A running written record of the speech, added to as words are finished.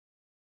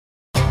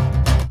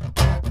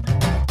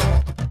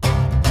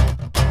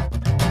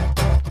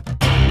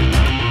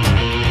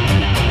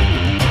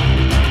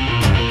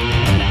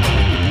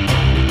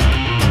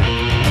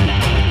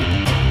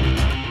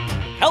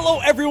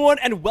everyone,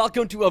 and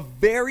welcome to a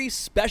very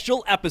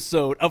special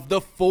episode of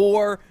the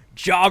Four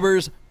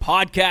Jobbers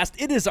podcast.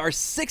 It is our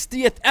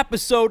 60th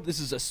episode. This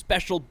is a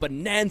special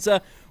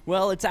bonanza.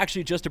 Well, it's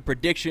actually just a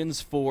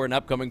predictions for an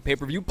upcoming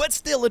pay-per-view, but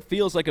still it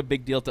feels like a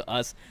big deal to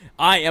us.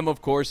 I am,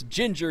 of course,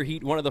 Ginger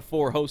Heat, one of the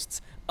four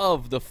hosts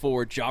of the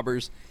Four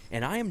Jobbers,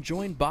 and I am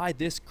joined by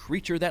this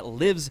creature that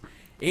lives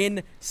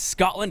in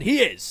Scotland. He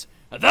is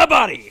the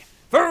body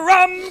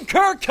from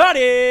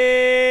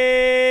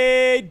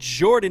Kirkcaldy,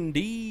 Jordan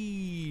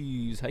Dees.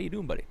 How you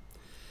doing, buddy?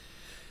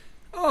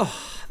 Oh,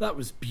 that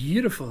was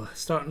beautiful.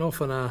 Starting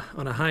off on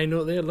a high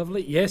note there,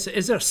 lovely. Yes, it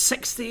is our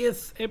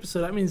 60th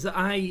episode. That means that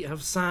I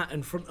have sat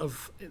in front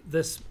of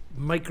this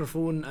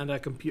microphone and a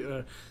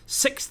computer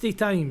 60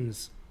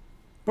 times.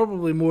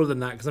 Probably more than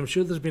that, because I'm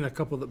sure there's been a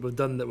couple that we've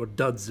done that were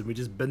duds and we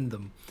just binned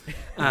them.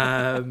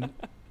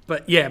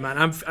 But yeah, man,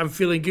 I'm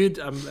feeling good.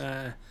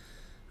 I'm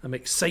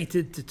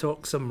excited to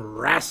talk some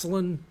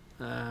wrestling.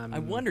 I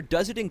wonder,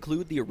 does it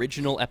include the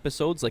original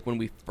episodes, like when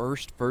we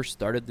first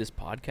started this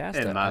podcast?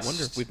 It must. I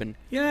wonder if we've been.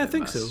 Yeah, I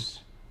think so.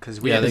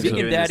 Because we haven't been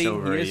doing Daddy, this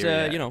over he a is,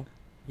 year yet.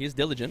 he is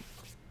diligent.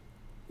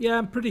 Yeah,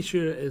 I'm pretty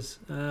sure it is.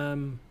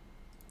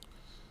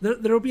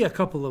 There'll be a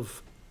couple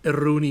of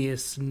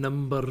erroneous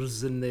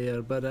numbers in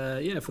there, but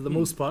yeah, for the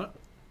most part.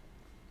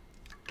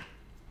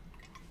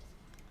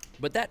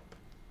 But that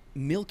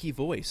milky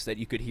voice that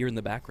you could hear in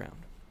the background,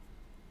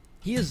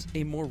 he is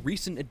a more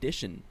recent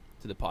addition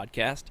to the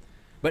podcast,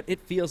 but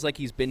it feels like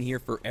he's been here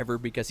forever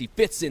because he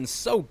fits in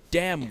so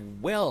damn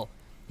well.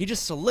 He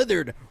just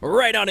slithered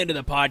right on into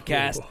the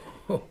podcast.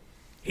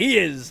 He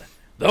is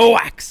the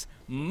Wax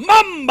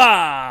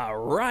Mamba,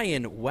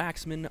 Ryan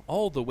Waxman,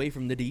 all the way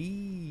from the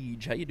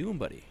Deej. How you doing,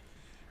 buddy?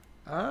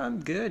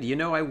 I'm good. You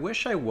know, I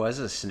wish I was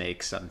a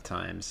snake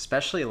sometimes,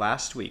 especially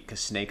last week,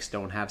 because snakes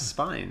don't have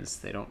spines.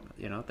 They don't,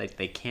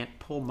 they can't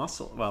pull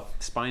muscle. Well,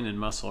 spine and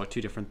muscle are two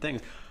different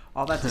things.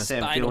 All that to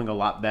say, I'm feeling a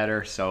lot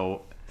better,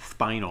 so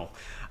spinal.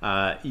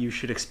 You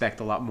should expect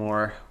a lot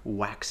more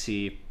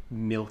waxy,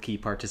 milky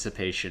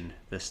participation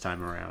this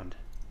time around.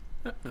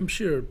 I'm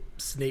sure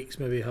snakes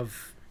maybe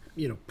have,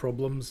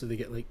 problems. So they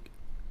get like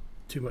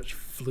too much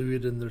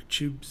fluid in their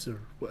tubes or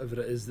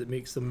whatever it is that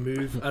makes them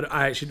move.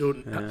 I actually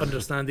don't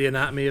understand the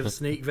anatomy of a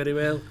snake very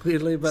well,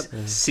 clearly, but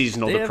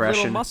seasonal they depression. Have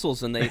little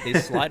muscles and they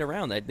slide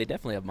around. They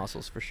definitely have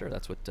muscles for sure.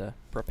 That's what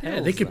propels. Yeah,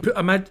 they could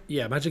them.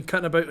 imagine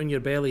cutting about on your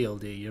belly all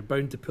day. You're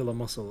bound to pull a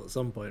muscle at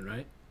some point,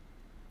 right?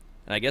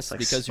 And I guess Like-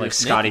 because you're like a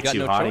snake, Scotty you got Too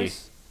no Hotty.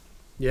 choice.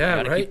 Yeah, You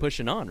gotta right. keep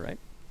pushing on, right?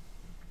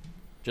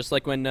 Just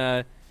like when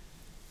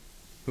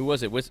who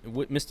was it?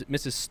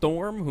 Mrs.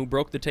 Storm who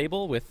broke the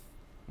table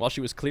while she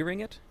was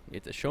clearing it.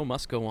 The show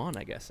must go on,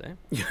 I guess, eh?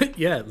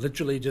 Yeah,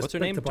 literally just. What's her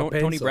picked name? up a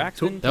Tony pencil.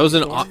 Braxton. That was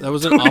an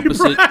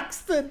opposite.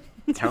 Braxton.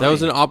 That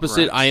was an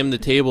opposite. I am the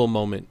table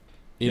moment.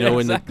 Yeah,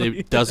 when exactly.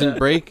 it doesn't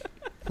break.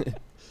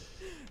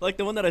 Like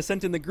the one that I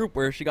sent in the group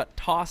where she got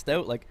tossed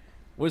out, like,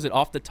 what is it,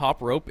 off the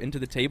top rope into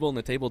the table, and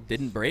the table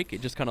didn't break.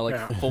 It just kind of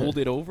like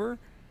folded over.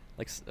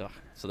 Like, so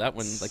that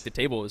one, like, the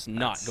table was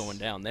not going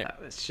down there.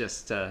 It's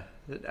just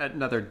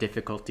another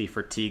difficulty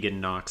for Tegan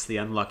Knox, the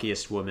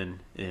unluckiest woman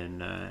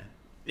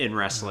in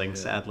wrestling,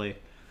 sadly.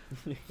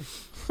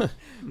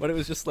 But it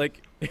was just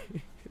like.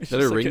 Is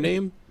that her ring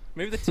name?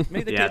 Maybe the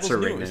Yeah, it's table's her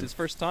new. ring It was name. his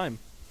first time.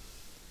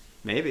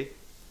 Maybe.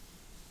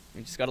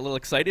 He just got a little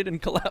excited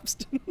and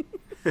collapsed.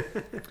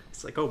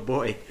 It's like, oh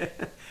boy,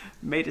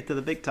 made it to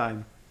the big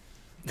time.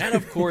 And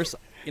of course,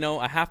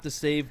 I have to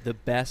save the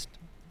best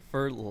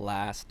for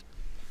last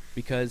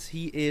because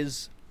he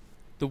is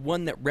the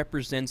one that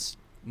represents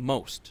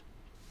most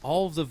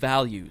all of the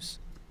values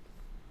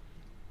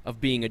of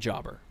being a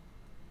jobber.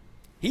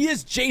 He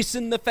is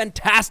Jason the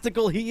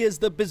Fantastical. He is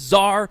the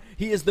bizarre.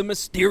 He is the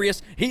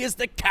mysterious. He is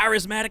the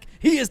charismatic.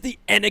 He is the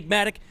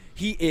enigmatic.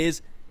 He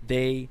is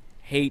They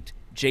Hate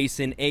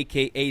Jason,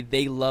 a.k.a.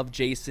 They Love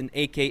Jason,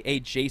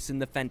 a.k.a. Jason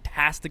the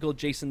Fantastical,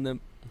 Jason the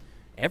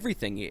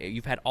everything.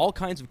 You've had all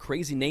kinds of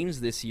crazy names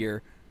this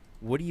year.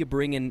 What are you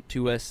bringing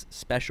to us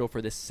special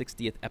for this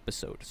 60th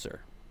episode,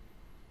 sir?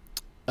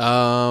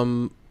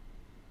 I'm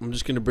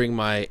just gonna bring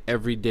my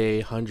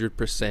everyday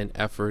 100%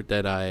 effort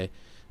that I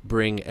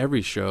bring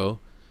every show.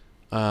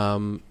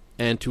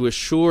 And to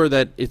assure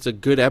that it's a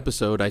good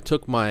episode, I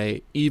took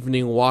my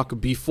evening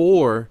walk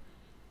before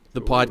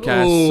the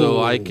podcast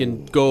so I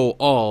can go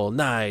all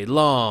night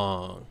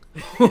long.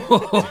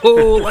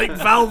 Oh, like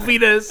Val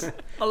Venus.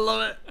 I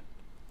love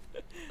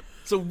it.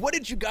 So what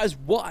did you guys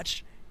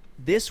watch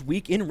this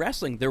week in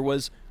wrestling? There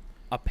was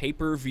a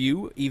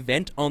pay-per-view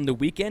event on the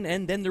weekend,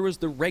 and then there was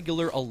the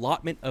regular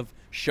allotment of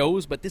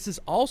shows, but this is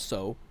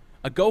also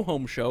a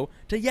go-home show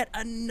to yet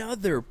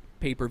another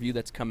pay-per-view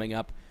that's coming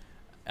up,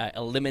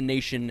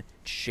 Elimination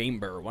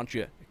Chamber. Why don't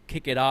you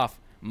kick it off,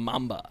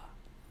 Mamba?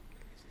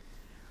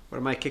 What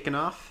am I kicking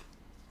off?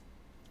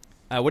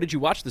 What did you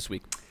watch this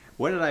week?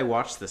 What did I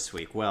watch this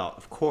week? Well,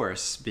 of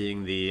course,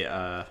 being the,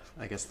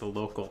 the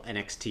local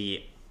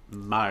NXT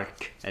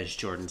mark, as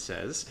Jordan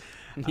says,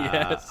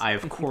 Yes. I,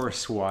 of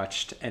course,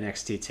 watched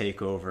NXT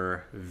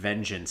TakeOver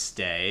Vengeance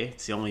Day.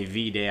 It's the only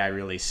V Day I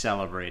really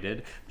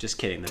celebrated. Just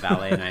kidding. The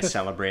Valet and I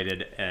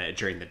celebrated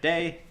during the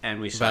day,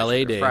 and we saw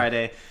Valet each other Day.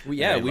 Friday. We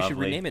Very should lovely.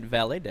 rename it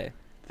Valet Day.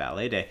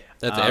 Valet Day.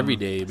 That's every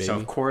day, baby. So,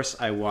 of course,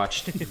 I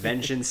watched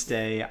Vengeance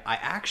Day. I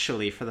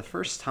actually, for the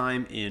first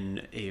time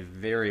in a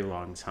very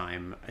long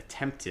time,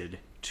 attempted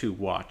to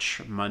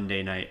watch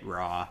Monday Night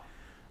Raw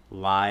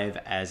live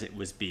as it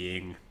was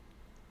being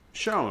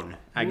shown.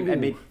 I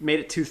made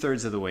it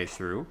 2/3 of the way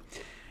through,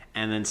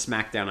 and then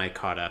SmackDown I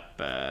caught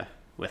up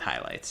with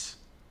highlights.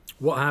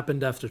 What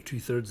happened after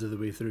 2/3 of the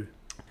way through?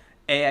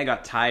 A, I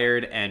got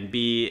tired, and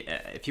B,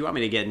 if you want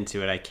me to get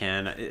into it, I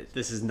can.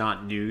 This is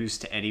not news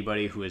to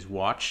anybody who has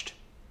watched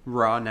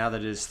Raw now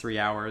that it is 3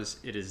 hours.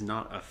 It is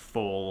not a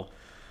full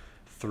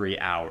 3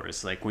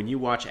 hours. Like, when you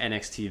watch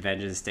NXT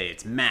Vengeance Day,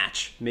 it's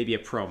match, maybe a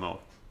promo,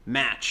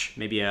 match,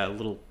 maybe a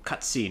little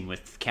cutscene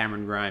with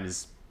Cameron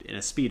Grimes in a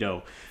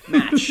Speedo,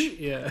 match,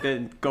 Yeah.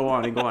 then go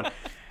on and go on.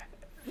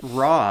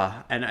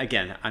 Raw, and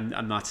again,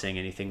 I'm not saying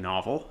anything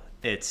novel.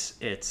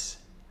 It's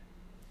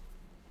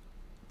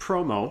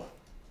promo,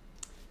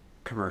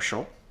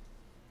 commercial,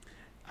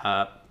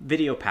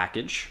 video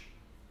package,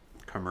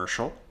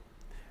 commercial,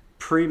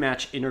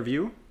 pre-match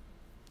interview,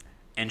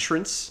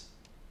 entrance,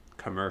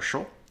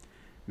 commercial,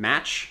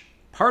 match,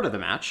 part of the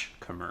match,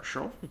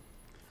 commercial,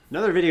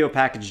 another video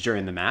package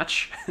during the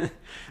match,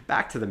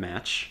 back to the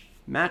match,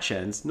 match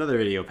ends, another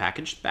video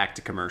package, back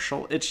to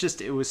commercial.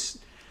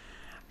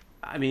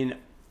 I mean,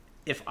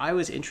 if I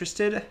was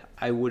interested,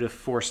 I would have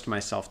forced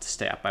myself to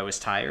stay up. I was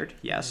tired,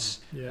 yes.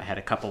 Yeah. I had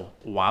a couple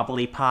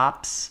wobbly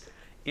pops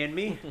in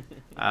me.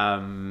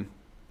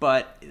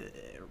 But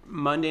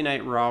Monday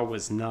Night Raw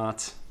was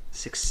not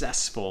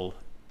successful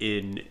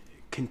in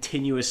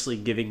continuously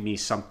giving me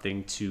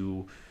something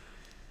to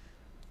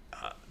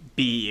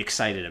be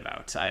excited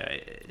about.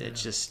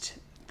 It's just,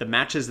 the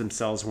matches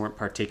themselves weren't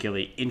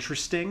particularly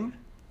interesting,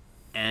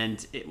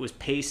 and it was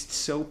paced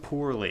so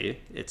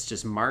poorly. It's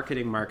just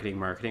marketing,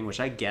 which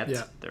I get.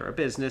 Yeah. They're a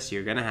business,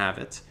 you're going to have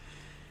it.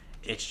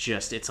 It's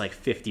like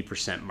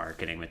 50%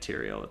 marketing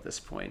material at this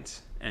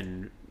point,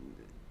 and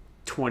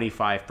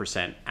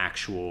 25%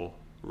 actual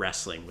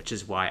wrestling, which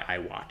is why I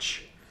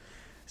watch.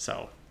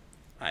 So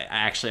I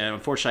actually,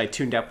 unfortunately, I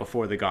tuned out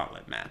before the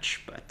gauntlet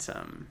match, but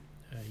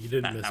You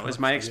didn't miss that was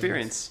much, my to be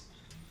experience.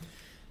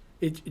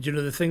 honest. Do you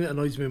know, the thing that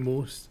annoys me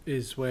most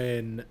is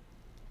when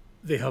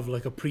they have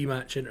like a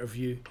pre-match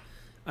interview,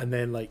 and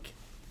then like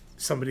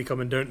somebody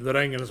coming down to the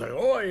ring and it's like,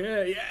 oh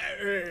yeah,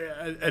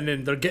 and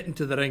then they're getting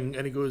to the ring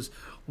and he goes,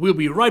 we'll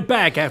be right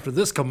back after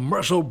this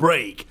commercial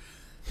break.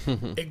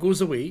 It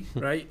goes away,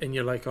 right? And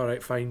you're like, all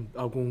right, fine,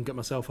 I'll go and get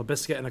myself a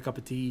biscuit and a cup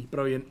of tea.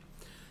 Brilliant.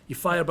 You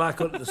fire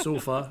back onto the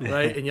sofa,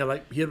 right? And you're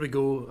like, here we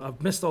go.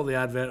 I've missed all the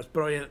adverts.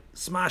 Brilliant.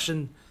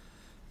 Smashing.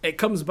 It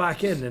comes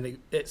back in and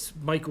it's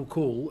Michael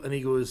Cole, and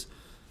he goes,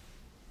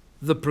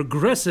 the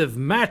progressive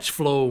match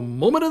flow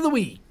moment of the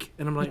week.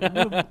 And I'm like,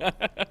 what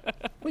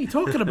are you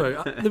talking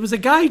about? There was a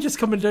guy just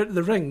coming down to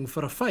the ring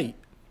for a fight.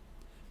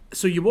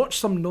 So you watch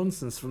some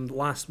nonsense from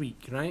last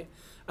week, right?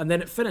 And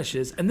then it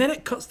finishes, and then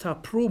it cuts to a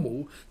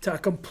promo to a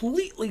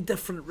completely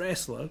different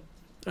wrestler,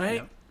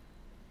 right?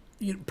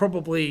 Yeah.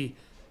 Probably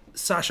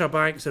Sasha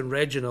Banks and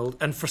Reginald,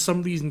 and for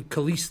some reason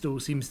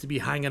Kalisto seems to be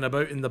hanging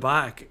about in the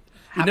back.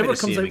 He never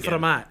comes out for a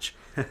match.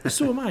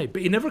 So am I,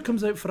 but he never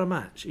comes out for a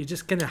match. He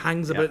just kind of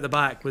hangs about the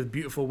back with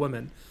beautiful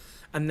women.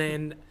 And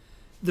then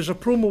there's a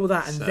promo with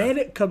that, and then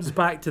it comes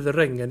back to the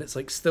ring, and it's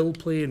like still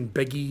playing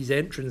Big E's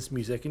entrance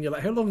music, and you're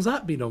like, how long's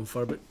that been on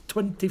for? About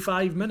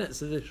 25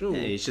 minutes of the show.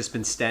 Yeah, he's just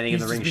been standing in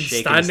the ring,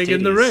 shaking standing his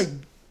in the titties.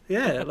 ring.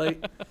 Yeah,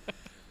 like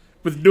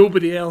with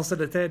nobody else in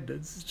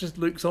attendance. It just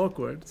looks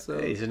awkward. So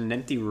Yeah, he's in an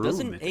empty room.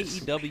 Doesn't It's-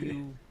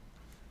 AEW,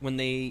 when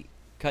they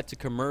cut to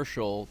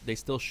commercial, they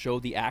still show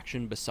the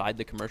action beside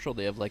the commercial?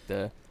 They have like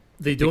the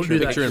they don't do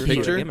that picture in here.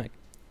 picture? gimmick.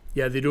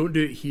 Yeah, they don't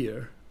do it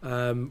here.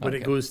 When Okay.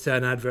 it goes to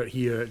an advert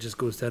here, it just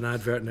goes to an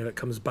advert and then it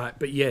comes back.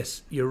 But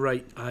yes, you're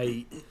right.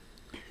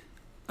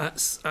 At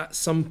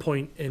some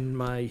point in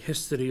my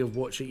history of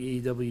watching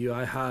AEW,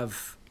 I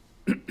have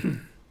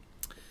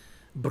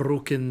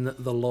broken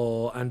the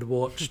law and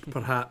watched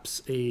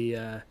perhaps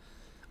a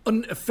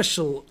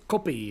unofficial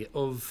copy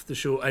of the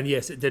show. And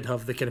yes, it did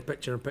have the kind of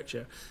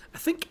picture-in-picture. I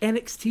think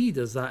NXT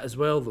does that as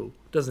well, though,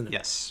 doesn't it?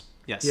 Yes.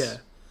 Yeah.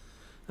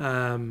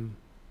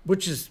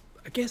 Which is,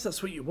 I guess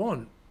that's what you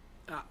want.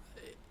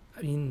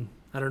 I mean,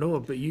 I don't know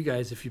about you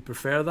guys, if you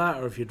prefer that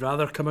or if you'd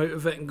rather come out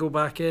of it and go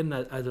back in.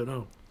 I don't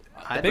know.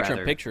 The I'd picture in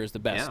rather- picture is the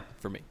best Yeah.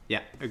 for me.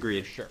 Yeah,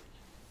 agreed. Sure.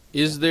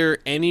 Is there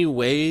any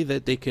way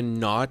that they can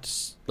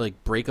not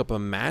like break up a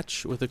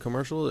match with a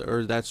commercial,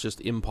 or that's just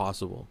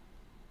impossible?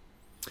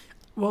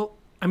 Well,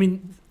 I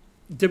mean,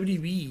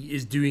 WWE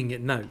is doing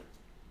it now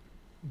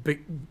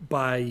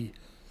by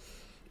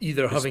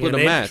either having split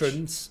an a match.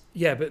 entrance.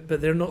 Yeah, but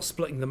they're not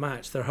splitting the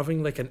match. They're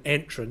having like an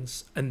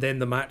entrance, and then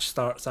the match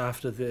starts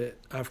after the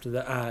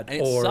ad.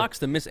 And it sucks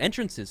to miss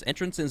entrances.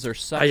 Entrances are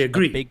such I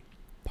agree. a big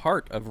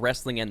part of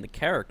wrestling and the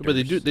characters.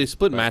 But they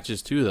split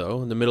matches too,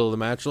 though. In the middle of the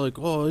match, like,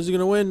 oh, is he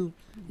gonna win?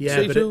 Yeah,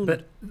 Stay tuned.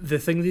 but the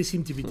thing they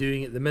seem to be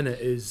doing at the minute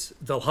is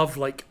they'll have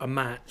like a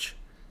match,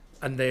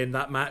 and then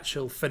that match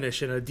will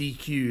finish in a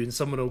DQ, and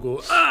someone will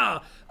go,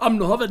 I'm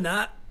not having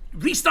that.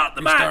 Restart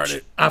the match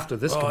it. after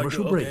this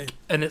commercial break, okay.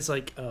 and it's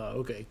like,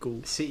 okay,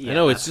 cool. See, yeah, I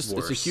know that's it's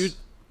worse. a huge.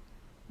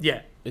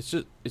 Yeah,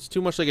 It's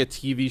too much like a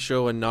TV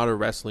show and not a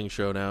wrestling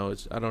show now.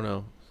 I don't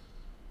know,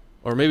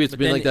 or maybe it's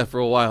been like that for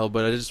a while,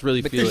 but I just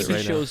really feel it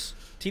right now.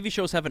 TV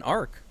shows have an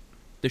arc.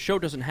 The show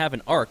doesn't have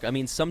an arc. I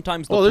mean,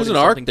 sometimes Well, they'll there's put in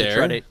an arc something there.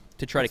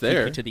 to try to It's keep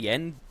there. you to the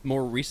end.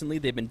 More recently,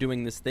 they've been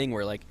doing this thing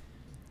where, like,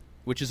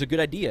 which is a good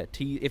idea.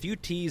 If you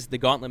tease the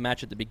gauntlet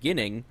match at the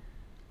beginning,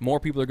 more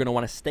people are going to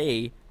want to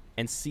stay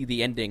and see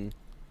the ending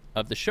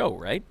of the show,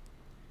 right?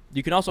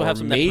 You can also Or have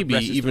some maybe that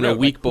progresses even a throughout,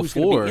 week like, who's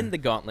gonna before. be in the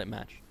gauntlet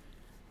match.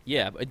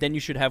 Yeah, but then you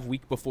should have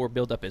week before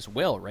build up as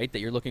well, right? That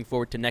you're looking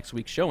forward to next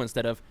week's show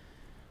instead of,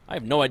 I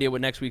have no idea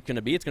what next week's going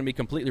to be. It's going to be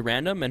completely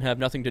random and have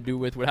nothing to do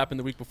with what happened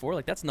the week before.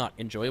 Like, that's not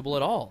enjoyable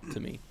at all to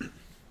me.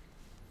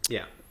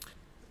 Yeah.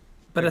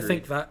 but Agreed. I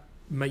think that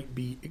might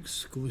be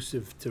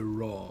exclusive to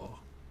Raw,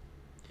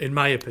 in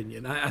my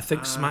opinion. I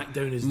think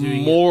SmackDown is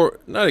doing More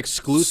not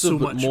exclusive, so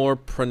but much- more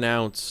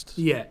pronounced.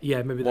 Yeah,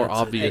 maybe more that's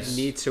it. obvious. I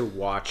need to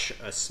watch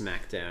a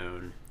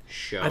SmackDown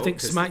show. I think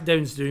 'cause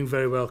SmackDown's doing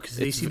very well because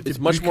they seem to it's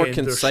much more bookend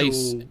their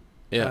concise. show,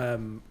 Yeah.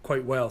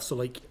 quite well. So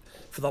like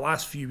for the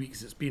last few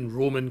weeks, it's been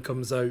Roman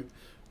comes out,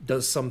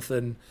 does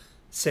something,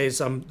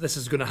 says this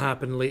is going to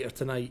happen later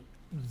tonight.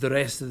 The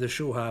rest of the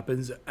show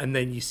happens, and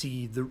then you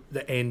see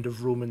the end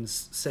of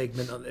Roman's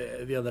segment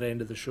at the other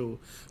end of the show,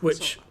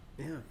 which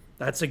yeah.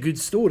 that's a good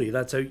story.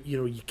 That's how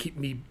you keep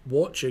me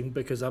watching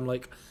because I'm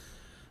like,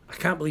 I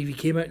can't believe he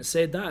came out and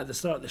said that at the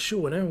start of the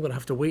show, and now I'm going to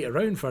have to wait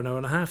around for an hour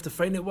and a half to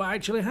find out what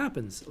actually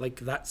happens. Like,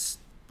 that's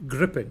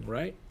gripping,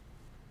 right?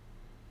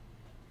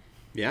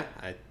 Yeah.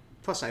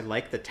 Plus, I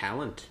like the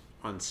talent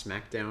on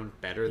SmackDown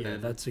better Yeah,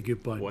 than that's a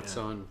good point. what's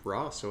yeah. on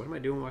Raw. So what am I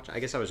doing watching? I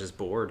guess I was just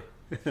bored.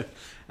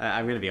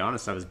 I'm going to be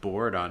honest. I was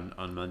bored on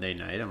Monday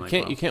night. I'm like,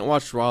 You can't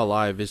watch Raw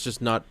live. It's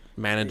just not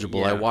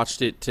manageable. I Yeah.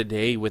 watched it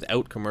today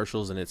without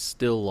commercials, and it's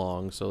still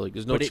long. So like,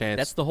 there's no But chance.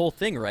 that's the whole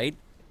thing, right?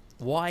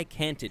 Why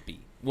can't it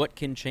be? What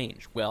can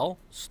change? Well,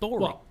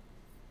 story.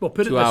 Well,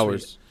 put it 2 this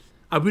hours. way.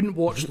 I wouldn't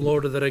watch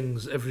Lord of the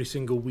Rings every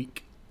single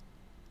week.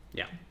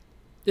 yeah.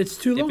 It's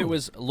too long. If it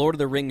was Lord of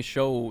the Rings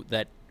show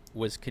that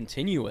was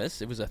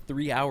continuous, it was a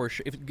 3-hour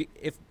show.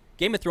 If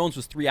Game of Thrones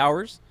was 3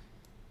 hours,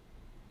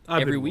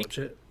 I every wouldn't week? watch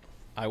it.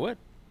 I would.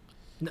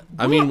 No,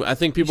 I mean, what? I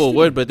think people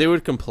would, but they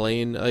would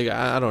complain. Like,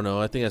 I don't know.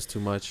 I think that's too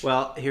much.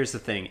 Well, here's the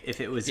thing. If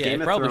it was Yeah,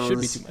 Game it of probably should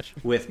Thrones be too much.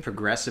 with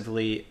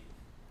progressively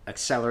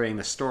accelerating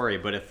the story,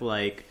 but if,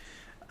 like,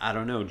 I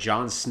don't know,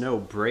 Jon Snow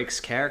breaks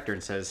character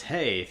and says,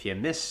 hey, if you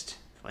missed,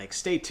 like,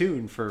 stay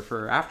tuned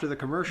for after the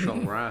commercial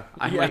where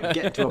I might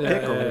get into a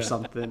pickle or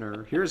something,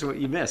 or here's what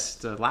you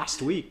missed.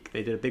 Last week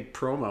they did a big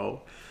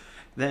promo.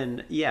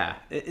 Then, yeah,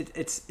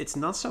 it's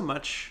not so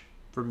much,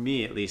 for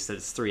me at least, that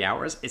it's 3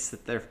 hours. It's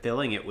that they're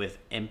filling it with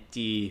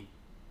empty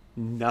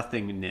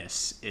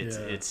nothingness.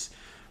 It's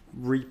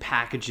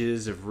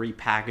repackages of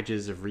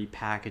repackages of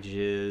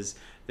repackages.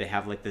 They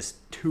have like this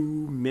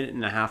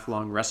 2.5-minute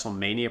long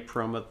WrestleMania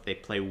promo that they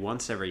play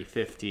once every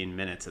 15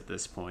 minutes at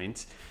this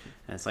point.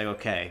 And it's like,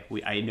 okay,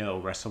 I know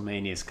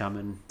WrestleMania is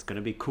coming. It's going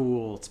to be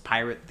cool. It's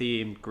pirate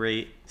themed.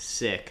 Great.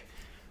 Sick.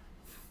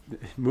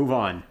 Move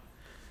on.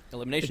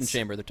 Elimination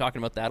Chamber. They're talking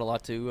about that a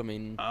lot too. I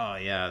mean, Oh,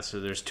 yeah. So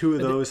there's 2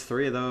 of those,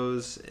 3 of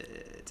those.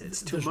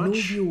 It's too There's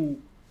much.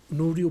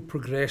 no real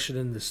progression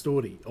in the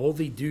story. All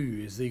they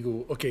do is they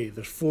go, okay,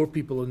 there's 4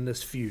 people in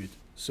this feud.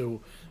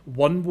 So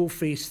 1 will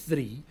face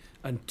 3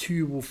 and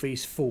 2 will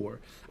face 4.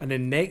 And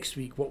then next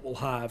week what we'll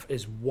have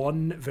is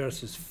 1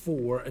 versus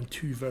 4 and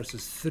 2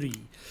 versus 3.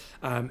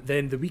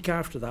 Then the week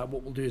after that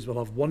what we'll do is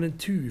we'll have 1 and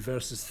 2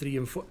 versus 3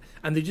 and 4.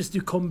 And they just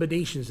do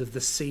combinations of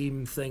the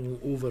same thing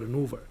over and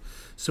over.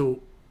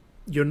 So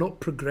you're not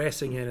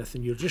progressing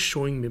anything, you're just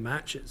showing me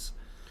matches.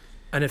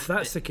 And if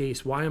that's the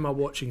case, why am I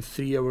watching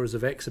 3 hours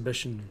of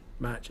exhibition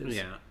matches?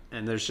 Yeah,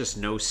 and there's just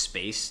no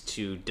space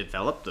to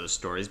develop those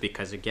stories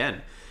because,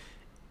 again,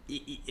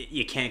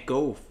 you can't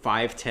go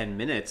 5-10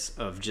 minutes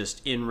of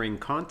just in-ring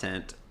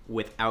content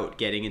without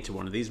getting into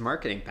one of these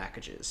marketing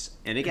packages.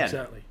 And again,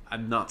 Exactly.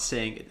 I'm not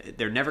saying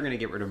they're never going to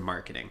get rid of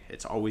marketing.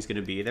 It's always going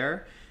to be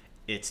there.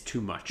 It's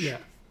too much. Yeah.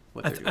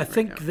 what I, they're doing I right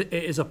think now. that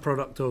it is a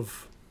product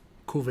of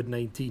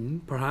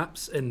COVID-19,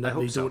 perhaps, in that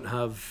hope they so.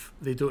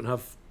 don't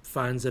have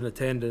fans in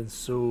attendance,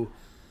 so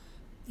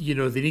they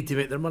need to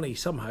make their money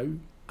somehow.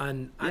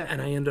 And Yeah.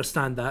 I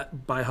understand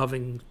that by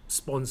having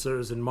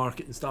sponsors and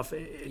market and stuff.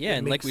 yeah,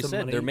 and like makes we them said,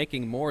 money. they're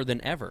making more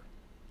than ever.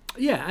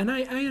 Yeah, and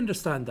I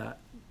understand that.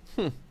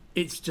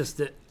 It's just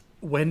that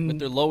when With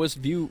their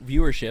lowest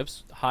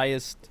viewerships,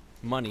 highest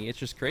money, it's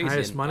just crazy.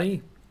 highest And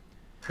money,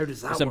 how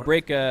does that Some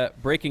work?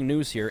 breaking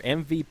news here.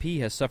 MVP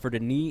has suffered a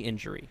knee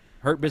injury.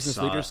 Hurt Business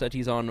saw Leader it. said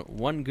he's on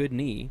one good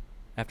knee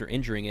after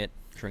injuring it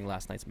during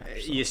last night's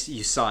match. So.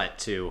 You saw it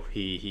too.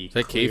 He Is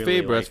that clearly,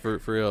 kayfabe or like,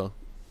 that's for real?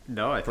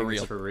 No, I think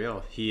real. it's for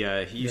real.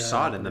 You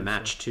saw it in the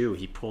match too.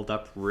 He pulled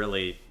up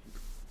really,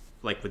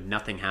 like with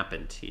nothing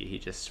happened. He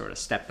just sort of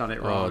stepped on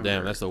it wrong. Oh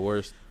damn, or, that's the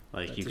worst.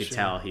 like That's you a could shame.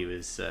 tell he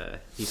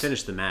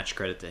finished the match.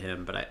 Credit to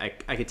him, but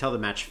I could tell the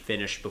match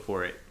finished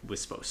before it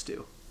was supposed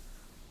to.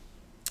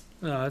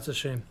 Oh, that's a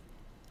shame.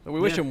 But we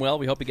wish Yeah. him well.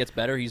 We hope he gets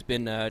better. He's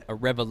been a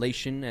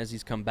revelation as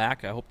he's come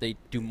back. I hope they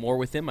do more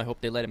with him. I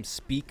hope they let him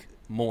speak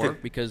more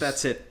because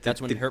That's it.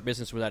 That's when Hurt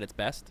Business was at its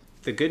best.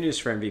 The good news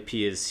for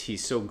MVP is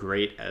he's so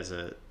great as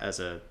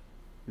a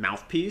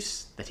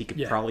mouthpiece that he could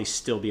Yeah. probably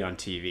still be on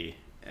TV,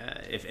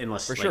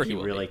 unless For like, sure he he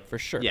will be. really For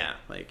sure. Yeah,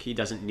 like he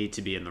doesn't need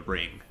to be in the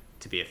ring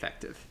to be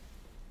effective.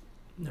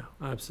 No,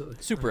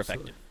 absolutely. Super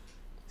Absolutely. effective.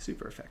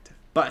 Super effective.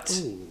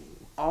 But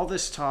all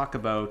this talk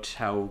about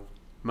how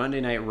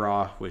Monday Night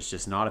Raw was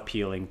just not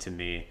appealing to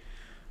me,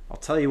 I'll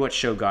tell you what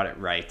show got it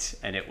right,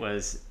 and it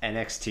was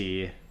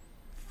NXT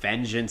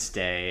Vengeance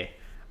Day.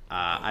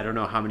 I don't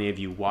know how many of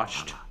you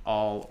watched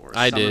all or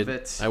I some did. of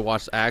it.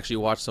 I actually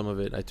watched some of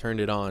it. I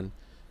turned it on.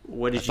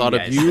 What did I thought you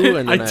of guys you,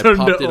 and then I I, turned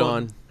popped it it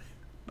on. on.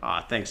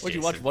 Aw, thanks, Would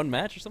you Jason. watch one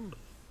match or something?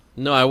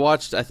 No, I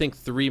watched I think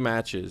 3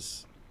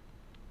 matches.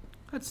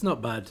 That's not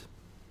bad,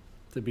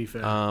 to be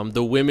fair.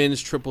 The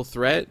women's triple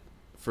threat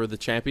for the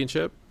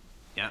championship.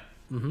 Yeah.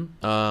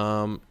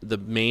 The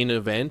main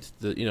event,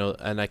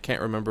 and I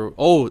can't remember.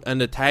 Oh,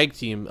 and the tag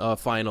team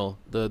final,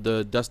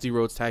 the Dusty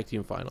Rhodes tag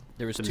team final.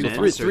 There was The two. men's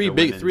fights. or the Three of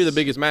the women's?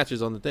 biggest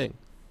matches on the thing.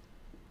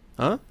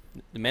 Huh?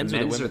 The men's, The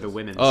men's or or the the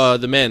women's?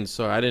 women's? The men's.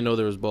 Sorry, I didn't know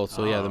there was both.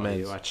 So yeah, the Oh, men's.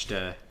 You watched.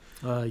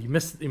 You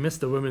missed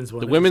the women's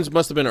one. The It women's was-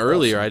 must have been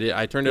earlier. awesome.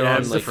 I turned it Yeah, it on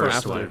was like the first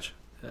after. one.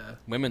 Yeah.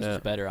 Women's Yeah.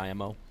 was better.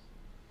 IMO.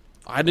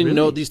 I didn't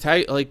know Really? these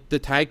the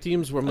tag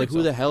teams were. I'm like, think who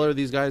so. the hell are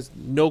these guys?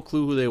 No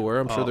clue who they were.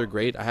 I'm sure Oh. they're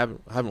great. I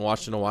haven't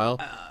watched in a while.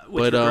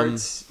 With But,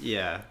 regards,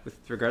 with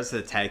regards to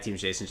the tag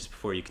teams, Jason, just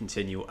before you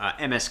continue,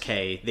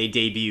 MSK, they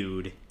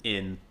debuted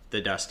in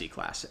the Dusty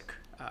Classic.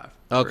 For Okay,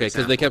 because they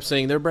example. kept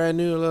saying they're brand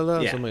new. La, la.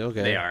 Yeah, So I'm like,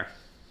 okay. they are.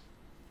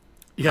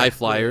 Yeah. High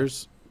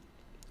flyers.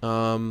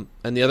 And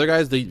the other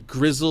guys, the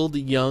grizzled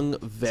young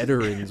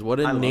veterans. What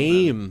I a love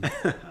name!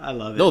 I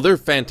love it. No, they're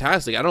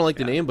fantastic. I don't like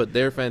the Yeah. name, but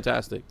they're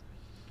fantastic.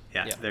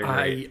 yeah, Yeah. they're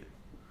great.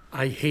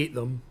 I hate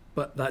them,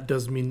 but that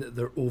does mean that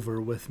they're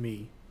over with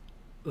me.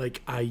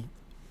 Like I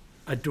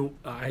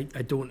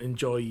don't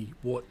enjoy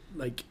what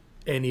like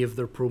any of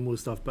their promo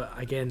stuff. But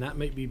again, that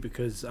might be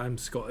because I'm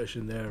Scottish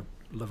and they're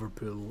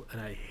Liverpool, and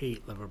I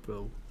hate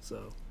Liverpool.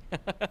 So,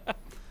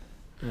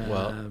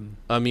 Well,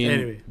 I mean,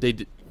 anyway.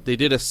 they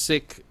did a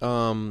sick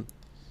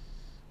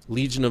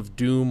Legion of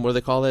Doom. What do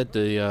they call it?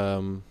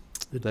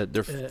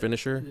 Their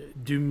finisher.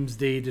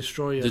 Doomsday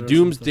Destroyer. The or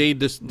Doomsday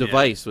something.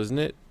 device, wasn't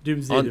it?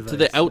 Doomsday On device, to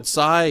the that's-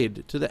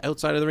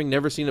 outside of the ring.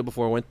 Never seen it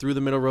before. Went through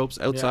the middle ropes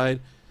outside.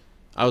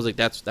 I was like,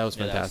 that was Yeah, that was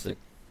fantastic. sick.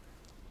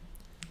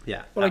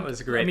 Yeah, Well, that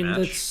was a great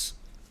match.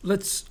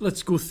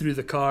 Let's go through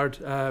the card.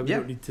 We Yeah.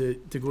 don't need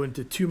to go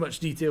into too much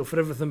detail for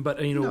everything,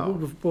 but No.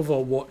 we've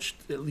all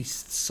watched at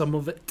least some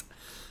of it.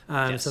 So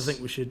I Yes.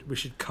 think we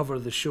should cover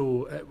the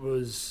show. It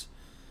was,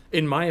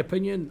 in my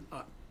opinion,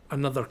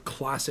 another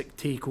classic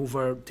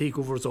takeover.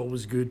 Takeover's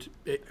always good.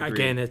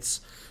 Again,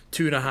 it's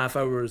 2.5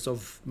 hours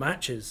of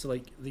matches.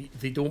 Like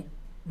they don't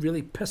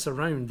really piss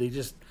around. They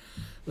just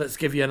let's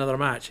give you another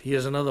match.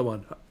 Here's another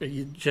one. Do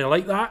you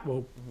like that?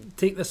 Well,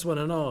 take this one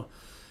and all.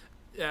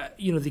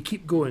 They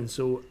keep going.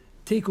 So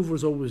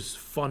takeover's always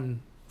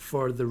fun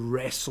for the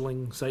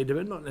wrestling side of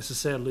it, not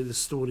necessarily the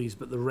stories,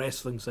 but the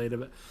wrestling side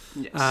of it.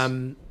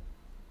 Yes.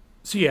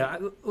 So yeah,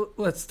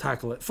 let's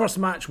tackle it. First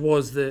match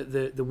was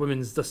the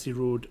women's Dusty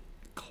Road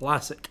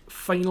Classic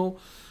final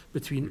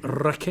between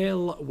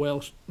Raquel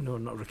Welch. No,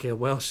 not Raquel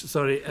Welch.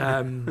 Sorry.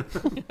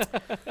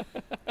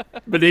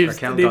 But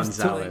Raquel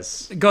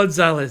Gonzalez.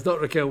 Gonzalez,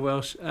 not Raquel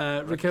Welch.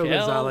 Raquel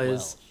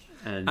Gonzalez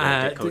And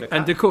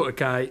and Dakota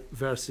Kai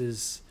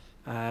versus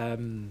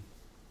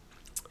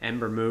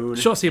Ember Moon.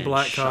 Shotzi and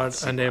Blackheart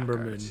Shotzi and Ember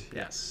Blackheart. Moon.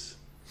 Yes.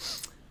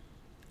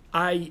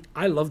 I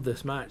loved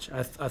this match.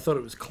 I thought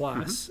it was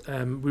class.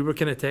 We were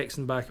kind of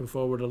texting back and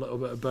forward a little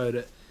bit about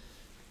it.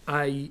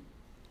 I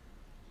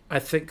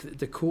think that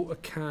Dakota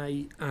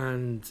Kai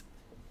and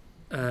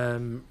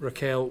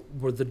Raquel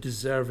were the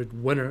deserved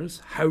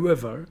winners.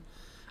 However,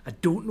 I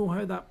don't know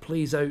how that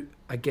plays out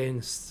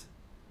against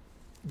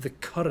the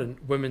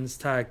current women's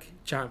tag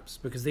champs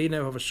because they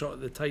now have a shot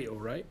at the title,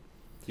 right?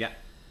 Yeah.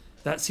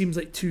 That seems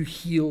like two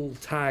heel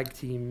tag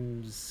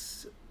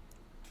teams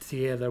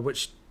together,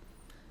 which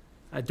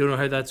I don't know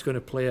how that's going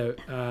to play out.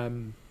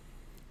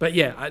 But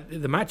yeah,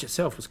 the match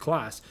itself was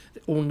class.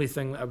 The only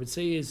thing that I would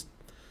say is,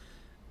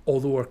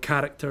 although her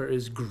character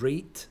is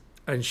great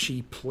and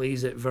she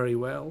plays it very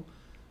well,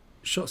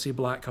 Shotzi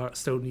Blackheart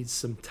still needs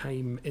some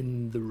time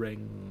in the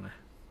ring.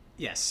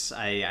 Yes,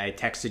 I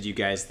texted you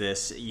guys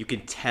this. You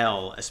can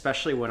tell,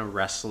 especially when a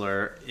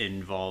wrestler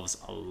involves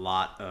a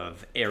lot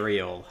of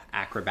aerial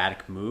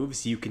acrobatic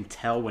moves, you can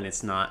tell when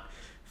it's not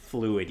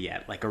fluid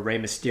yet. Like a Rey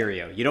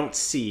Mysterio. You don't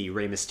see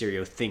Rey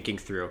Mysterio thinking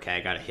through, okay, I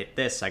got to hit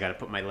this, I got to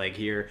put my leg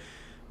here.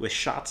 With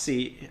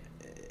Shotzi,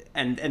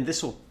 and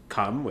this will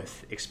come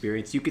with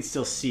experience, you could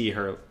still see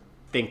her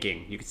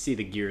thinking. You could see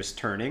the gears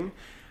turning.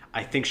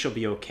 I think she'll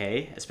be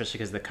okay, especially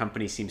because the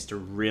company seems to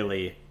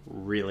really,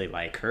 really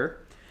like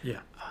her.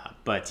 Yeah.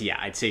 But yeah,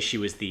 I'd say she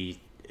was the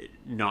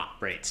not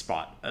great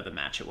spot of the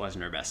match. It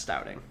wasn't her best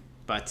outing.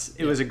 But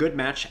it was a good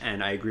match,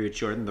 and I agree with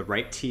Jordan. The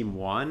right team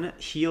won.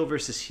 Heel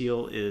versus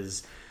heel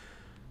is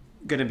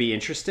going to be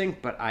interesting,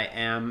 but I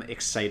am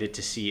excited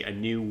to see a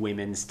new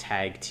women's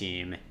tag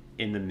team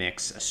in the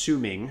mix,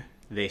 assuming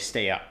they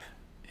stay up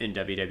in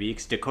WWE,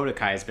 because Dakota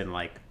Kai has been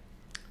like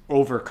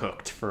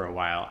overcooked for a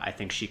while. I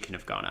think she can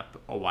have gone up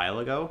a while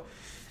ago.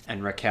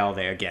 And Raquel,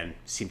 they again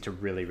seem to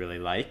really, really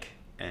like.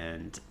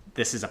 And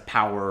this is a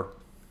power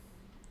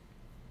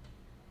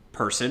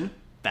person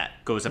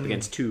that goes up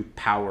against two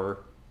power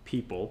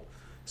people.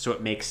 So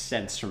it makes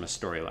sense from a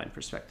storyline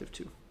perspective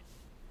too.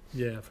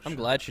 Yeah, I'm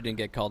glad she didn't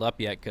get called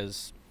up yet,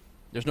 because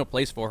there's no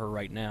place for her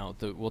right now.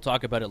 We'll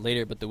talk about it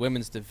later, but the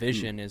women's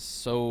division is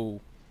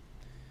so...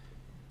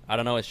 I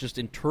don't know, it's just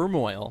in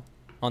turmoil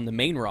on the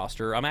main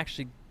roster. I'm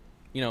actually,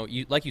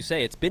 like you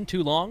say, it's been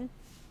too long,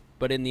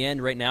 but in the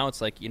end, right now,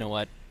 it's like, you know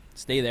what,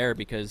 stay there,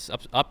 because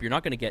up you're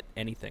not going to get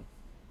anything.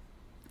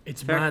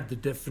 It's mad the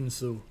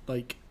difference, though.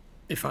 Like,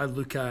 if I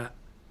look at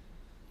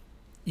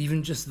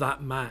even just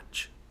that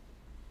match,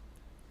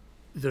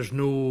 there's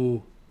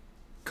no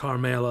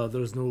Carmella,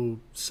 there's no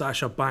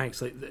Sasha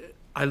Banks. Like,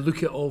 I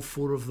look at all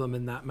four of them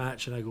in that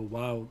match and I go,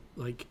 wow,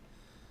 like,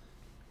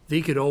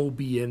 they could all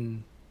be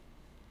in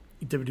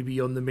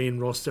WWE on the main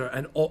roster,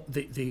 and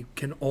they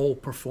can all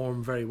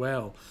perform very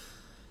well.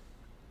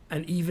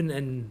 And even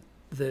in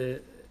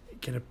the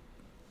kind of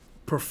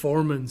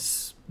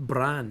performance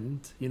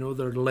brand,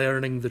 they're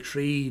learning the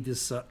trade as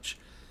such.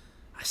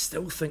 I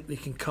still think they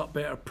can cut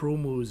better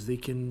promos. They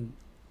can,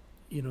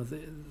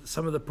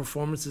 some of the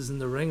performances in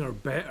the ring are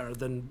better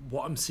than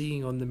what I'm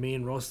seeing on the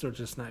main roster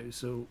just now.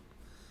 So,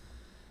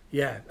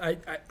 yeah,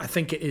 I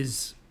think it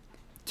is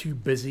too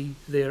busy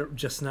there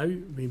just now.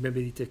 We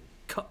maybe need to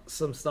cut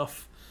some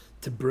stuff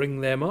to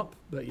bring them up,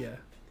 but yeah.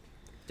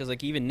 Because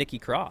like even Nikki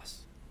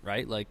Cross,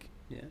 right? Like,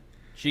 Yeah.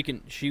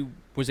 She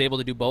was able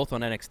to do both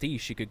on NXT.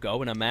 She could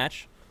go in a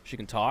match, she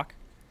can talk,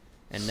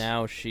 and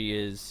now she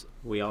is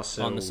We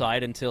also on the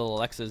side until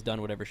Alexa's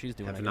done whatever she's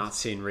doing. have not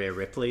seen Rhea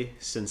Ripley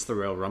since the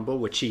Royal Rumble,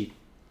 which she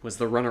was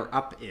the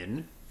runner-up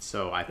in.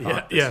 So I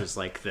thought this was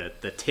like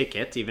the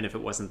ticket, even if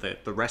it wasn't the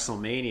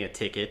WrestleMania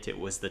ticket. It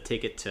was the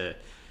ticket to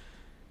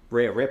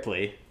Rhea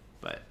Ripley,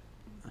 but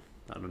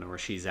I don't know where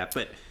she's at.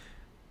 But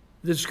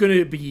there's going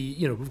to be,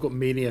 we've got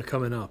Mania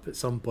coming up at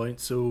some point,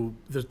 so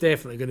there's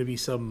definitely going to be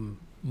some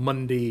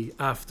Monday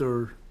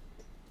after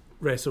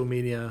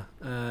WrestleMania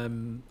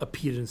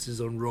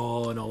appearances on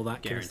Raw and all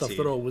that kind of stuff.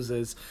 There always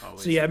is.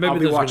 Always. So yeah, maybe I'll be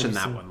there's watching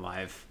gonna be that one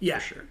live. Yeah,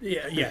 for sure.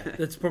 yeah.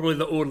 That's probably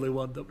the only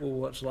one that we'll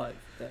watch live.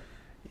 Yeah.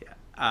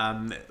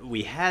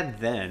 We had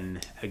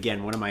then,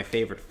 again, one of my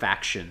favorite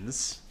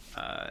factions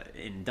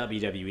in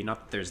WWE.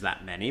 Not that there's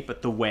that many,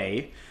 but The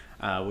Way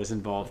was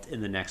involved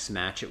in the next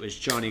match. It was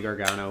Johnny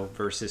Gargano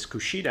versus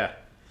Kushida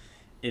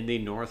in the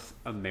North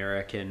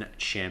American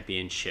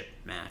Championship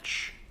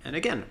match. And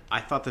again,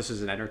 I thought this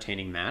was an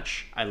entertaining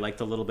match. I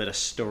liked a little bit of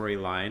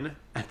storyline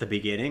at the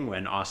beginning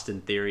when Austin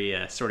Theory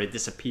sort of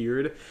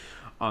disappeared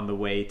on the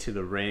way to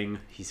the ring.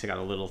 He's got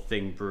a little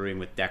thing brewing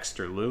with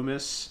Dexter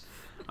Lumis.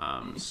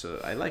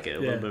 So I like it. A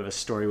little bit of a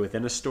story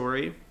within a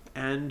story.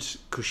 And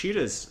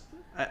Kushida's...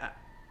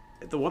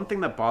 the one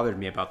thing that bothered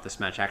me about this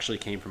match actually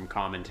came from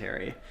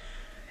commentary.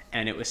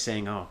 And it was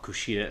saying, oh,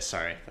 Kushida...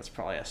 Sorry, that's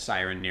probably a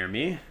siren near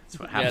me. That's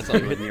what happens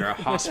when you're near a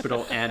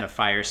hospital and a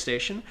fire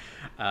station.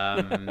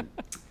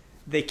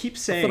 They keep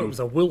saying... I thought it was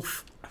a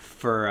wolf.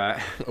 For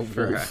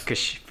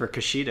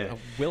Kushida. A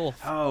wolf.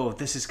 Oh,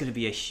 this is going to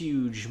be a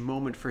huge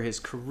moment for his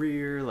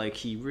career. Like,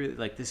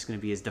 this is going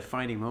to be his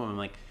defining moment. I'm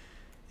like,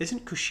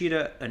 isn't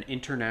Kushida an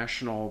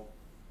international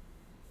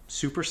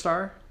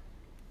superstar?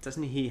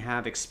 Doesn't he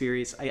have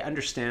experience? I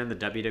understand the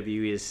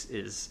WWE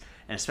is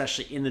and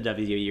especially in the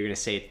WWE, you're going to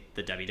say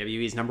the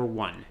WWE is number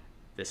one.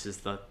 This is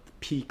the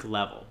peak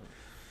level.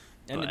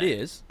 And but it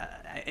is.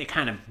 I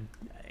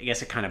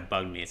guess it kind of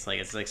bugged me. It's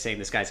like saying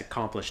this guy's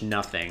accomplished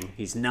nothing.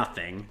 He's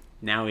nothing.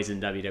 Now he's in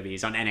WWE.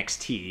 He's on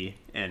NXT.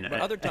 But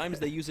other times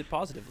they use it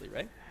positively,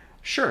 right?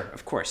 Sure,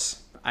 of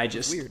course. I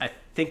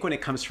think when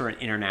it comes from an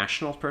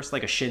international person,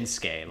 like a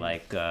Shinsuke,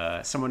 like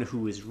someone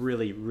who is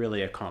really,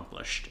 really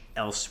accomplished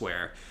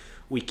elsewhere,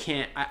 we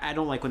can't... I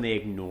don't like when they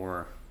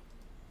ignore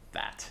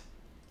that,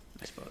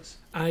 I suppose.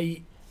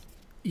 I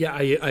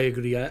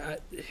agree.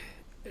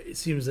 It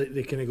seems like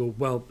they kind of go,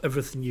 well,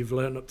 everything you've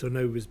learned up to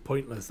now was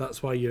pointless.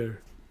 That's why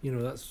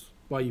that's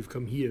why you've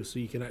come here, so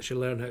you can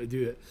actually learn how to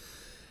do it.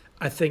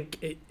 I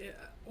think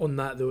on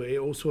that, though, it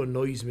also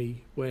annoys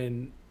me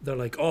when they're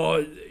like,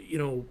 oh,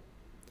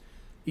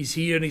 he's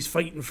here and he's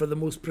fighting for the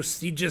most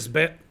prestigious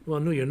bit. Well,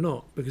 no, you're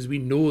not, because we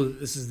know that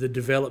this is the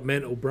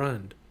developmental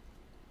brand.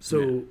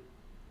 So,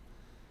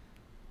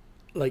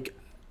 like,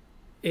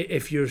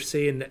 if you're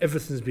saying that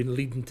everything's been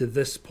leading to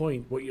this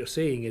point, what you're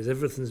saying is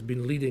everything's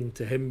been leading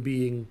to him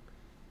being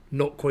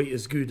not quite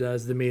as good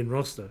as the main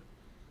roster.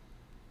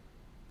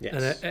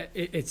 Yes. And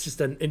it's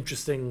just an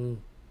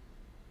interesting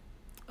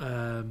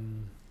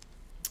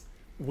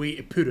way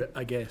to put it,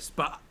 I guess.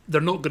 But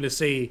they're not going to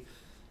say,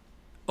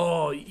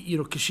 "Oh,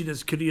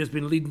 Kushina's career's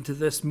been leading to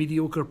this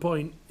mediocre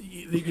point."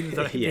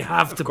 They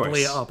have to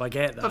play it up. I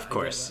get that. Of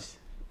course.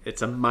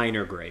 It's a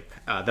minor gripe.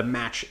 The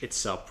match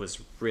itself was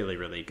really,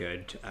 really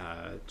good.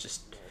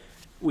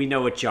 We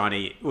know what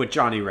Johnny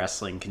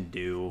Wrestling can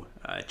do.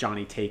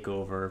 Johnny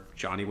Takeover,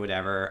 Johnny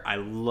whatever. I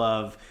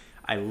love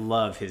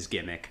his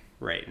gimmick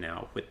right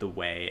now with the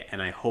way,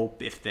 and I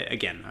hope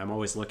again, I'm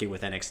always looking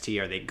with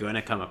NXT, are they going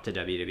to come up to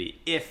WWE?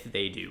 If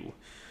they do,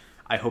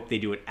 I hope they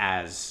do it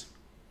as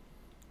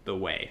the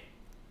way.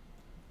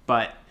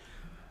 But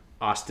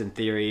Austin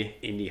Theory,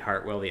 Indy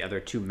Hartwell, the other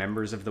two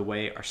members of the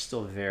way are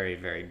still very,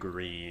 very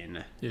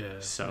green. Yeah.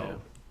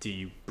 So do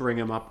you bring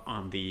them up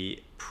on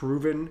the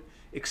proven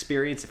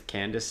experience of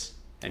Candice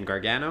and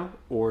Gargano,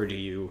 or do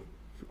you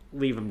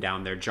leave him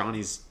down there?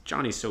 Johnny's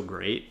so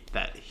great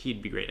that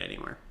he'd be great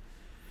anywhere.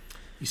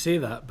 You say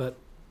that, but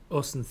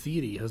Austin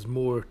Theory has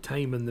more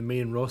time in the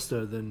main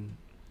roster than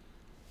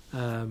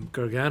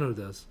Gargano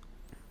does.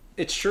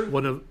 It's true.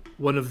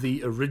 One of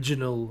the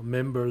original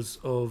members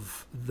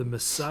of the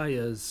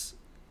Messiah's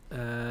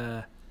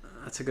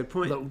that's a good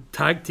point. little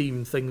tag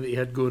team thing that he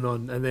had going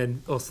on, and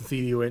then Austin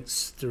Theory went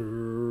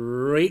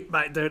straight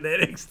back down to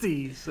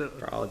NXT. So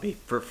Probably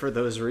for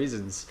those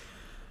reasons.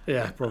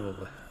 yeah,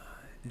 probably.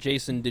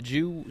 Jason, did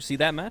you see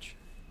that match?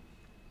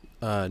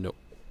 No,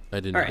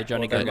 I didn't. All right. The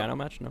Johnny well, Gargano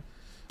match? No.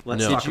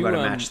 Let's No. talk Did you, about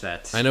a match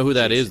that I know who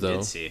that is, Jason did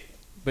though. see.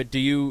 But do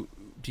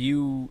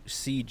you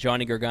see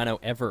Johnny Gargano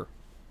ever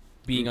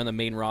being on the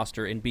main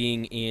roster and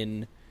being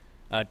in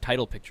a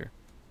title picture?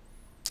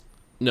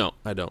 No,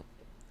 I don't.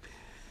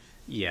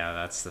 Yeah,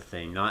 that's the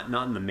thing. Not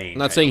in the main. I'm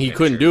not saying he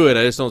couldn't do it.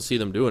 I just don't see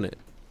them doing it.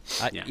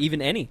 Yeah.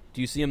 Even any?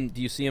 Do you see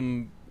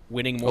him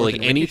winning more like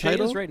than any Ricochet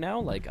title is right now?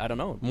 Like, I don't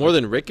know. More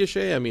than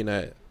Ricochet? I mean,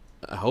 I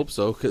hope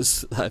so,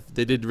 because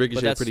they did But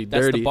Ricochet that's pretty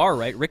that's dirty. the bar,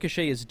 right?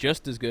 Ricochet is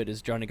just as good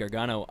as Johnny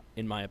Gargano,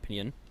 in my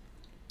opinion.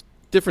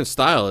 Different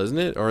style, isn't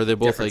it? Or are they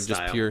both Different like just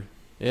style. pure?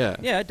 Yeah.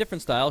 Yeah,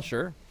 different style,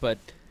 sure, but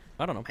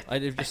I don't know. I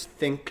I just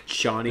think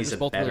Johnny's they're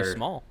just both really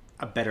small.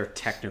 a better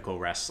technical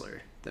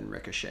wrestler than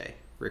Ricochet.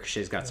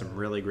 Ricochet's got some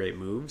really great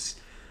moves.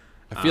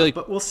 I feel like,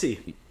 but we'll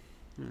see.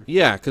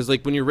 yeah, because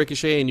like when you're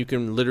Ricochet and you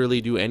can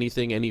literally do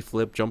anything, any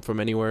flip, jump from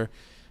anywhere,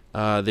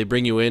 they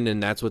bring you in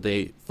and that's what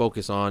they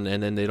focus on,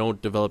 and then they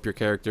don't develop your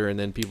character, and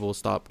then people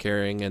stop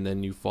caring, and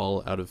then you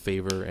fall out of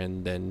favor,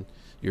 and then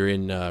you're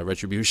in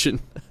retribution.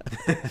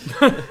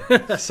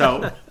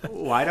 So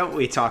why don't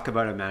we talk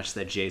about a match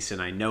that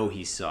Jason, I know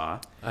he saw.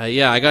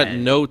 Yeah, I got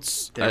And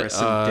notes. There was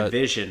some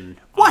division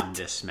on What?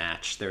 this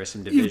match. There was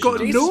some division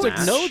got on this notes?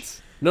 match.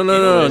 Notes? No, It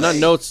no, was- not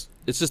notes.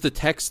 It's just a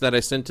text that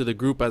I sent to the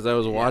group as I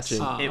was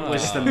watching. It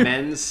was the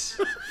men's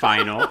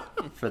final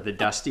for the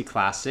Dusty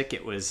Classic.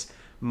 It was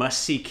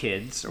Must See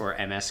Kids, or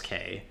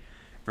MSK,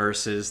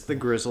 versus the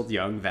Grizzled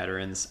Young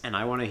Veterans. And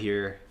I want to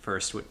hear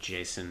first what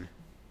Jason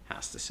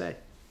has to say.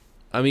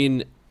 I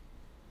mean,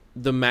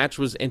 the match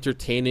was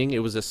entertaining.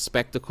 It was a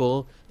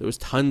spectacle. There was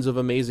tons of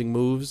amazing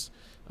moves.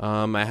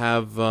 I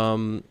have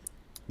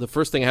the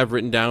first thing I have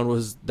written down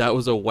was that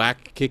was a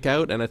whack kick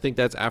out, and I think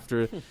that's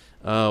after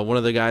one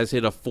of the guys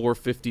hit a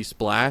 450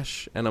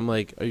 splash, and I'm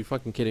like, are you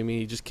fucking kidding me?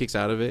 He just kicks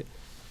out of it.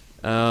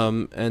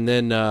 And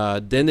then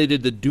they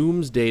did the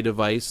Doomsday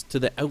device to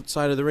the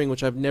outside of the ring,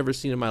 which I've never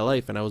seen in my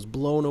life, and I was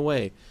blown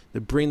away. They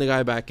bring the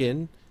guy back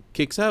in,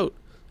 kicks out.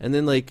 And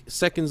then, like,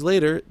 seconds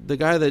later, the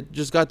guy that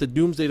just got the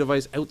Doomsday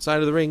device outside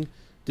of the ring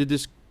did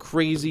this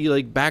crazy,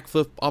 like,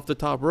 backflip off the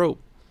top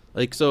rope.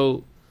 Like,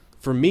 so,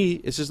 for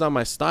me, it's just not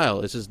my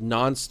style. It's just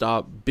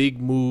nonstop, big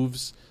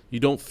moves.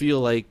 You don't feel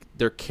like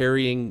they're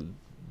carrying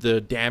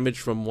the damage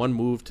from one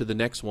move to the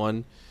next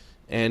one.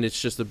 And it's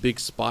just a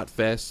big spot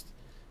fest.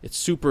 It's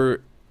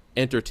super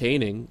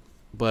entertaining,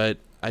 but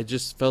I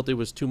just felt it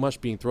was too much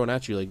being thrown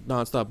at you, like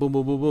nonstop, boom,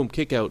 boom, boom, boom,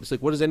 kick out. It's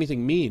like, what does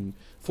anything mean?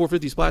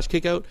 450 splash,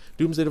 kick out,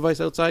 Doomsday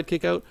device outside,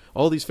 kick out,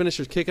 all these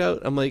finishers, kick out.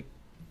 I'm like,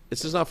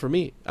 it's just not for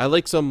me. I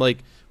like some like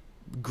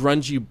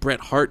grungy Bret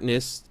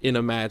Hartness in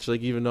a match,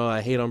 like even though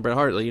I hate on Bret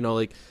Hart, like, you know,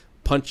 like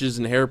punches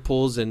and hair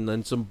pulls and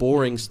then some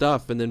boring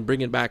stuff and then bring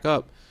it back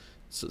up.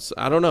 So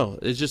I don't know.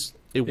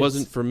 It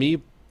wasn't for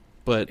me,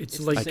 but It's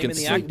the like, same in the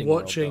it's like acting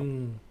world,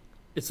 watching.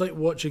 It's like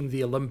watching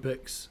the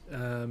Olympics,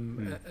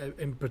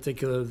 in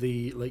particular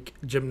the like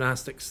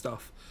gymnastics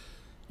stuff.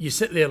 You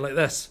sit there like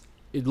this.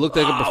 it looked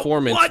like a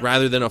performance what?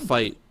 rather than a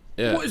fight.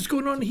 Yeah. What is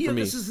going on here?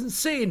 me. This is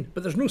insane.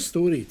 But there's no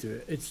story to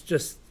it. It's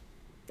just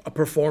a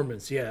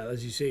performance. Yeah,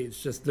 as you say,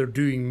 it's just they're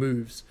doing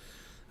moves,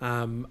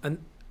 and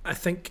I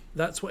think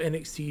that's what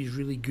NXT is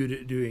really good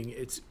at doing.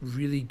 It's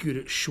really good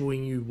at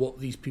showing you what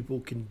these people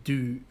can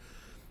do,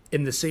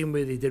 in the same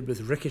way they did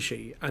with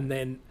Ricochet. And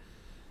then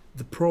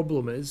the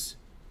problem is,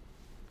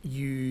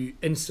 you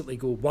instantly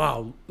go,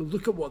 wow,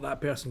 look at what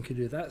that person could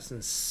do. That's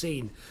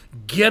insane.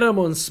 Get them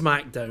on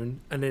SmackDown,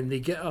 and then they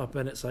get up,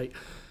 and it's like,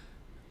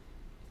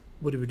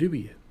 what do we do with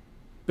you?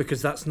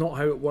 Because that's not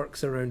how it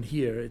works around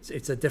here.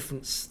 It's a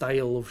different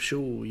style of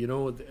show, you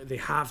know. They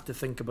have to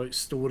think about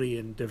story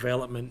and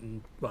development,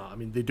 and well, I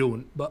mean they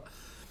don't, but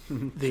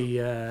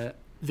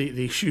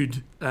they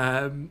should.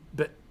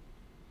 But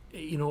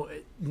you know,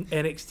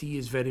 NXT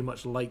is very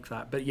much like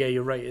that. But yeah,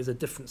 you're right. It's a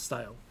different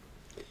style.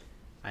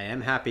 I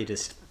am happy to.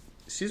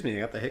 Excuse me, I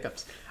got the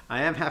hiccups.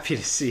 I am happy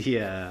to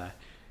see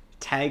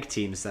tag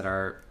teams that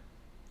are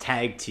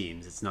tag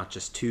teams. It's not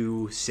just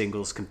two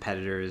singles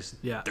competitors.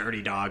 Yeah.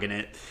 Dirty dog in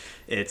it.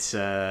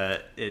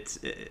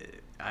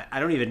 I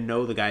don't even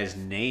know the guys'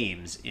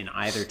 names in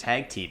either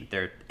tag team.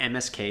 They're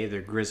MSK.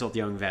 They're grizzled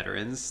young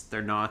veterans.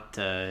 They're not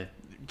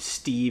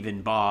Steve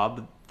and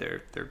Bob.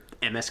 They're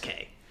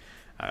MSK.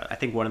 I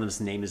think one of them's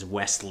name is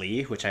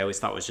Wesley, which I always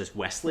thought was just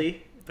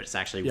Wesley, but it's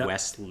actually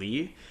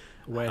Wesley.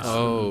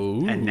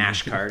 And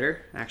Nash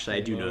Carter. Actually, I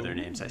do know their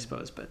names, I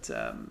suppose, but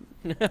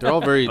they're all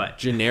very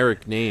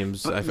generic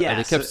names.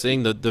 I kept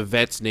saying the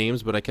vets'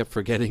 names, but I kept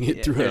forgetting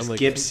it throughout. There's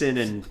Gibson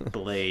and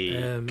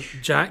Blake.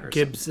 Jack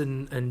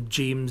Gibson and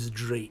James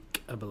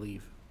Drake, I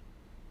believe.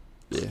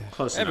 Yeah,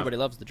 close Everybody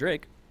enough. loves the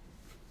Drake.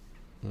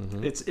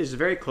 Mm-hmm. It's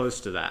very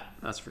close to that.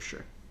 That's for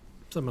sure.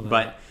 Something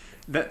like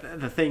but that.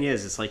 the thing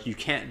is, it's like you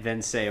can't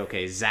then say,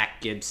 okay,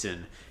 Zach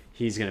Gibson,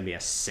 he's going to be a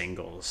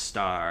single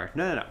star.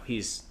 No.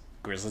 He's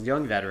grizzled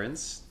young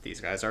veterans.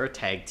 These guys are a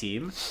tag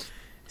team.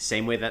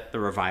 Same way that the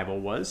Revival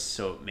was,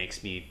 so it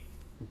makes me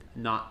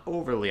not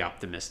overly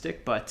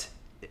optimistic, but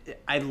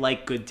I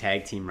like good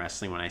tag team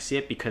wrestling when I see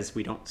it because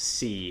we don't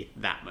see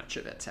that much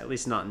of it, at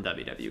least not in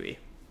WWE.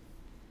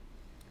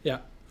 Yeah,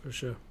 for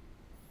sure.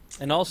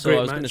 And also, Great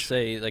I was going to match.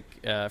 say,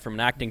 like, from an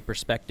acting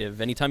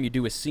perspective, anytime you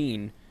do a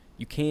scene,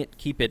 you can't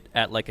keep it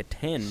at like a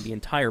 10 the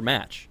entire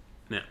match.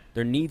 Yeah.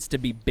 There needs to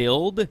be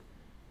build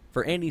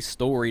for any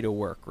story to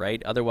work,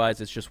 right? Otherwise,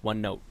 it's just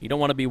one note. You don't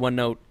want to be one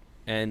note,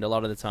 and a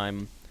lot of the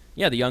time,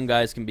 yeah, the young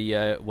guys can be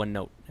one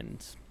note,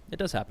 and it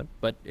does happen.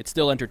 But it's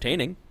still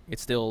entertaining.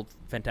 It's still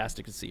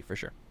fantastic to see, for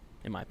sure,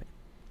 in my opinion.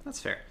 That's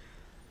fair.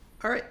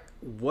 All right.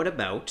 What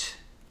about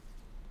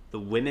the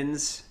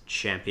Women's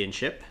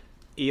Championship?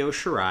 Io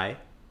Shirai,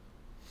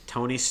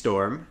 Toni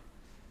Storm,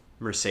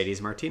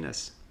 Mercedes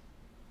Martinez.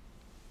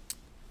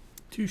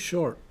 Too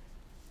short.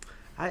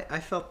 I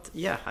thought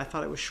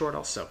it was short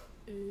also.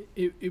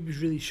 It was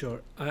really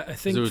short. I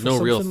think there was for no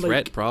real something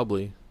threat, like-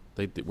 probably.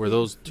 Like, were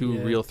those two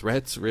Yeah. real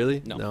threats,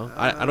 really? No.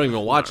 I don't even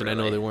watch it. not I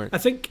know really. they weren't. I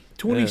think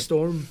Toni Yeah.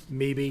 Storm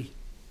maybe,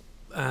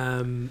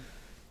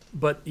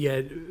 but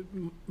yeah,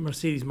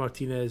 Mercedes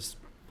Martinez.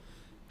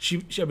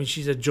 I mean,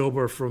 she's a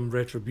jobber from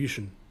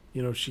Retribution.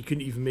 You know, she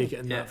couldn't even make it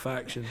in Yeah. that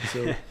faction.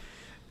 So,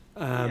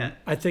 Yeah.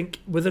 I think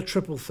with a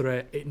triple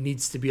threat, it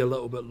needs to be a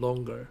little bit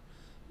longer,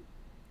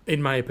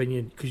 in my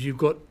opinion, because you've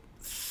got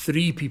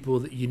three people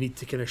that you need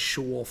to kind of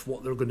show off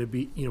what they're going to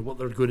be. You know, what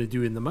they're going to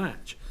do in the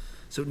match.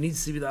 So it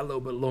needs to be that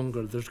little bit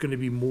longer. There's going to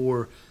be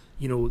more,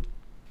 you know,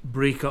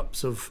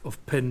 breakups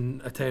of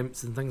pin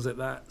attempts and things like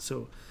that.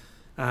 So,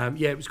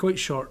 yeah, it was quite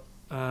short.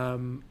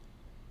 Obviously,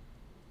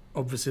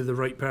 the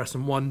right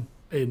person won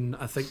in,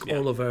 I think,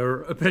 all of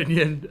our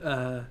opinion.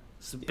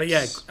 But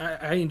yeah, Yes.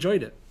 I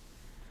enjoyed it.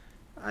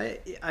 I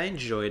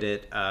enjoyed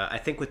it. I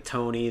think with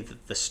Tony,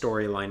 the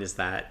storyline is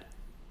that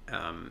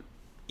Io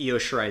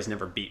Shirai has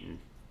never beaten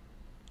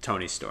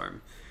Toni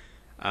Storm.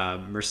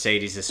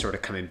 Mercedes is sort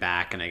of coming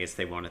back, and I guess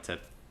they wanted to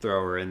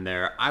throw her in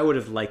there. I would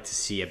have liked to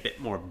see a bit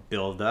more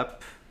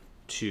build-up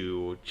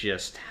to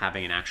just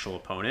having an actual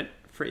opponent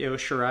for Io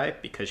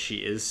Shirai, because she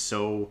is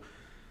so,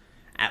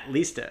 at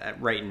least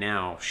right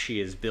now, she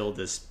is billed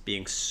as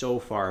being so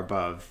far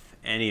above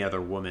any other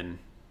woman,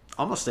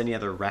 almost any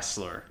other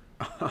wrestler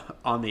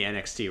on the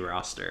NXT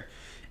roster.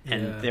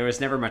 And there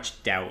was never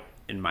much doubt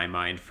in my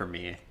mind for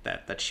me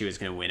that she was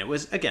going to win. It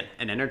was, again,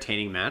 an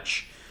entertaining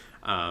match.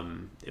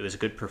 It was a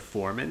good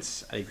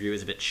performance. I agree it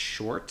was a bit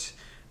short,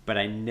 but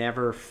I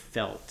never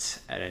felt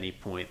at any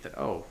point that,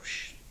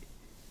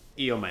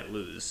 Io might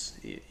lose.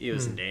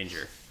 Io's in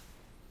danger.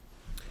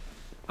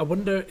 I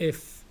wonder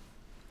if...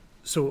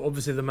 So,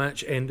 obviously, the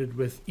match ended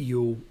with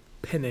Io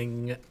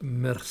pinning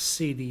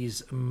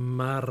Mercedes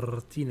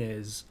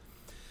Martinez.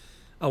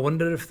 I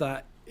wonder if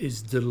that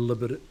is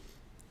deliberate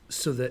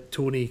so that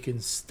Tony can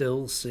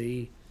still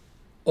say,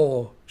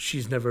 oh,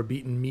 she's never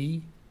beaten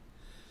me.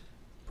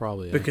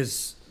 Probably. Yeah.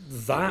 Because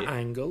that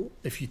angle,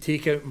 if you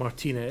take out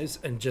Martinez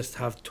and just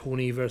have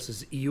Tony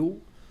versus Io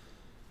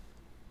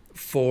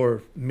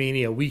for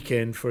Mania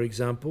weekend, for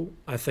example,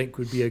 I think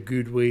would be a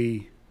good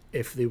way,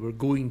 if they were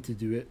going to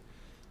do it,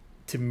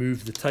 to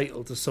move the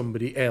title to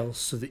somebody else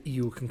so that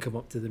Io can come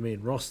up to the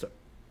main roster.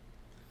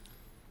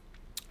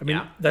 I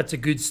mean, that's a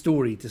good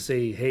story to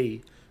say,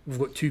 hey, we've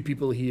got two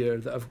people here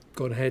that have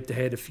gone head to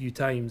head a few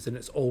times and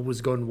it's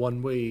always gone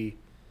one way.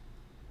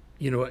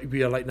 You know,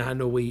 we are like, nah,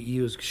 no way,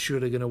 Io's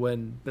surely going to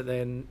win. But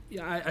then,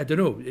 yeah, I don't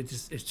know.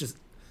 It's just,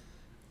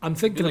 I'm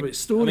thinking about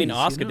stories. I mean,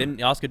 Asuka, you know? didn't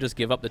Asuka just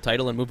give up the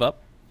title and move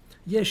up?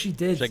 Yeah, she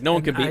did. She's like, no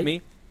one And can beat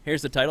me.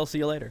 Here's the title. See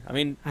you later. I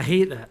mean, I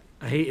hate that.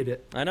 I hated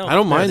it. I know. I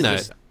don't mind It's that.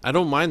 just- I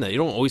don't mind that. You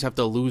don't always have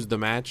to lose the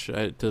match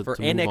to For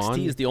to move NXT on.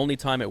 is the only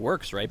time it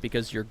works, right?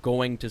 Because you're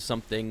going to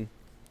something.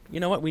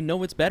 You know what? We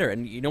know it's better,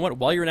 and you know what?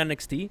 While you're in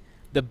NXT,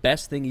 the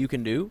best thing you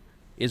can do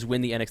is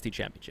win the NXT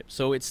Championship.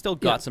 So it's still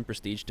got some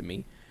prestige to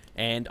me.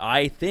 And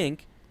I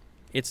think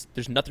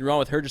there's nothing wrong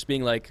with her just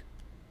being like,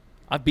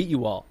 I've beat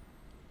you all.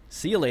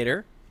 See you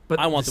later. But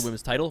I want the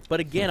women's title. But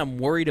again, I'm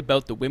worried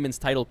about the women's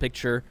title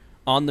picture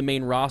on the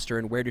main roster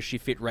and where does she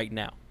fit right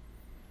now.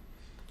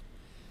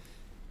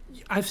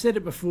 I've said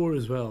it before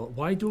as well.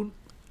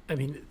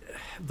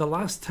 The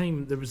last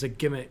time there was a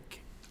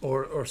gimmick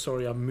or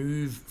a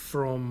move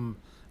from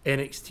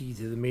NXT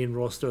to the main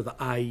roster that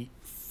I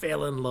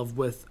fell in love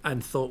with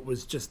and thought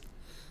was just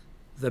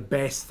the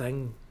best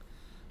thing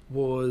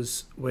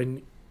was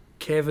when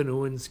Kevin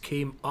Owens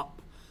came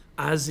up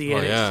as the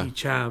NXT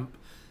champ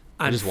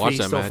and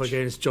faced off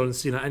against John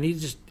Cena, and he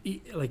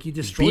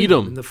destroyed beat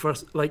him in the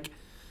first.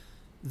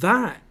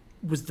 That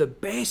was the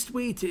best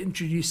way to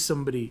introduce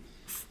somebody.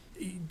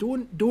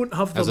 Don't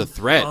have them as a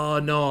threat. Oh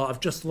no,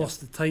 I've just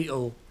lost the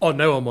title. Oh,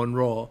 now I'm on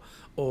Raw.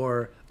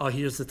 Or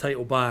here's the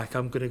title back.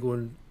 I'm going to go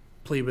and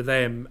play with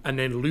them and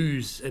then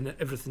lose in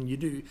everything you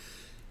do.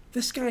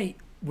 This guy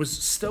was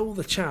still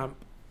the champ,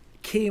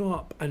 came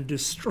up and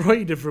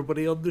destroyed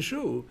everybody on the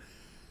show.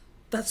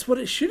 That's what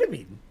it should have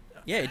been.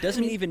 Yeah, it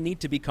doesn't even need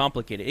to be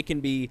complicated. It can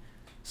be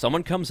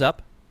someone comes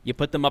up, you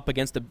put them up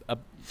against a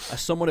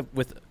someone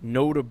with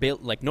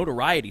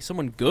notoriety,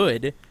 someone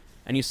good,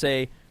 and you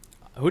say,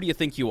 who do you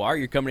think you are?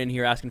 You're coming in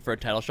here asking for a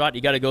title shot.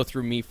 You got to go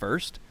through me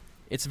first.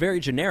 It's very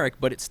generic,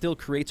 but it still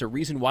creates a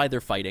reason why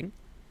they're fighting.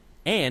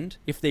 And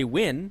if they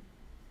win,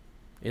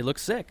 it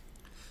looks sick.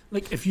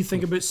 Like, if you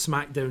think about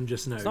SmackDown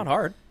just now. It's not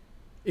hard.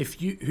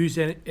 Who's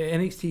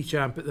NXT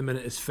champ at the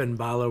minute is Finn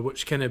Balor,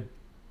 which kind of...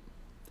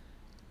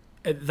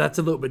 That's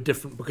a little bit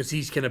different because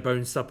he's kind of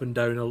bounced up and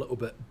down a little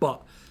bit.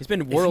 But he's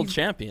been world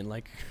champion.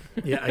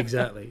 Yeah,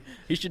 exactly.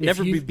 He should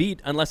never be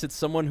beat unless it's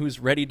someone who's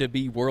ready to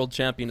be world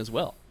champion as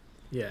well.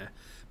 Yeah.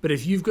 But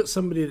if you've got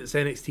somebody that's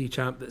NXT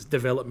champ that's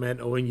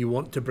developmental and you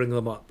want to bring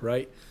them up,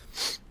 right?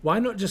 Why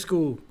not just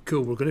go,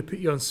 cool, we're going to put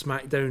you on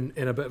SmackDown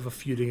in a bit of a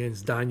feud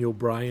against Daniel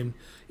Bryan.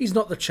 He's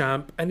not the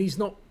champ, and he's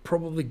not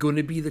probably going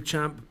to be the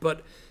champ,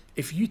 but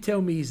if you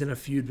tell me he's in a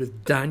feud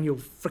with Daniel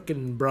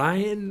frickin'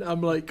 Bryan,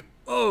 I'm like,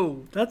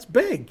 oh, that's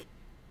big.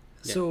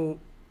 Yeah. So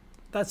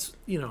that's,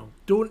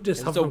 don't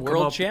just have them come up. It's a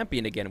world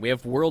champion again. We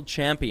have world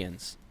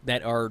champions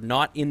that are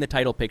not in the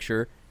title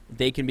picture.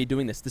 They can be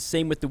doing this. The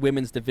same with the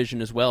women's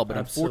division as well. But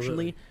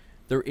Unfortunately,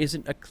 there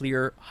isn't a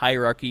clear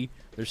hierarchy.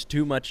 There's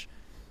too much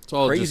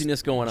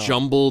craziness going on.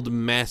 Jumbled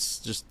mess.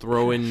 Just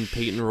throw in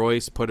Peyton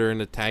Royce, put her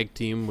in a tag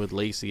team with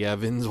Lacey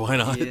Evans. Why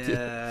not?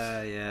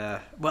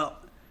 Yeah. Well,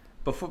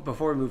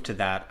 before we move to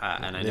that,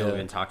 and I know we've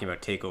been talking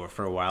about TakeOver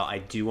for a while, I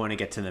do want to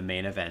get to the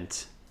main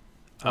event.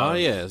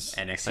 Yes.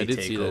 NXT I did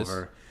TakeOver. See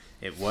this.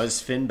 It was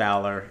Finn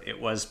Balor.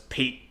 It was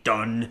Pete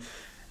Dunne.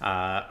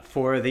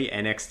 For the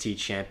NXT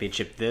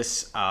Championship.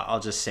 This, I'll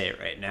just say it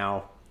right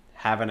now,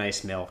 have a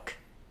nice milk.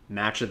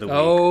 Match of the week.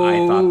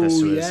 I thought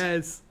this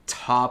was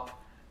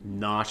top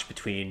notch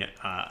between,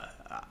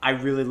 I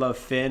really love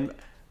Finn.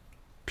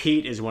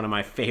 Pete is one of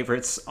my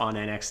favorites on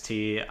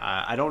NXT.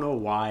 I don't know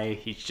why.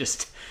 He's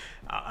just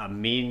a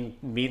mean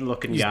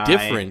looking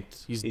guy.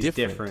 He's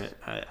different.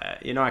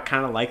 I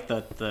kind of like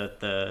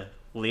the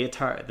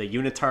leotard, the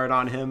unitard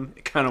on him.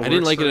 It kind of. I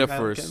didn't like it at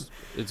first.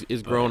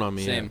 It's grown on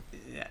me. Same.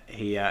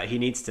 He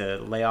needs to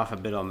lay off a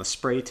bit on the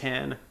spray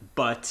tan,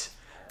 but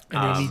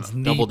and he needs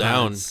double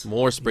down, pads.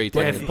 more spray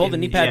tan. Pull the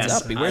knee pads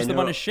up. He wears them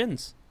on his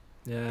shins.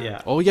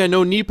 Yeah. Oh yeah,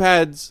 no knee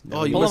pads.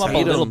 Oh, you pull must them up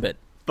hate a little him. bit.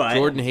 But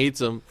Jordan hates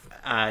them.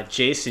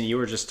 Jason, you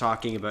were just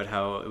talking about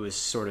how it was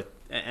sort of,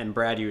 and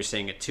Brad, you were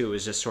saying it too. It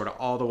was just sort of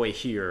all the way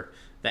here.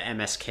 The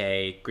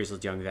MSK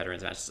Grizzled Young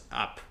Veterans match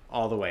up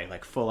all the way,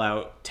 like full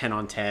out 10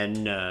 on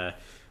 10.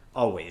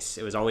 Always,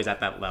 it was always at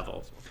that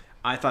level.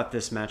 I thought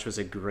this match was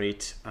a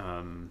great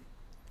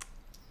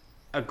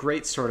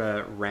sort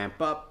of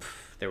ramp up.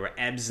 There were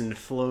ebbs and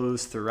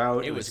flows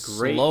throughout. It was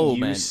great slow,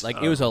 use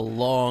man. It was a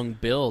long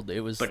build.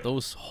 It was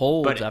those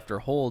holds after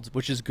holds,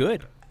 which is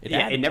good.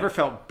 It never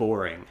felt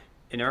boring.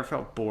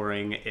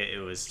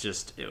 It was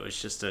just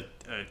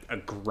a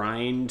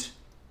grind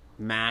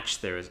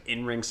match. There was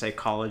in-ring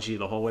psychology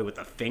the whole way with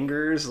the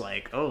fingers.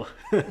 I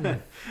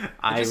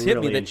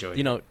really enjoyed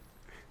it.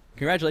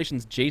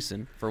 Congratulations,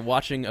 Jason, for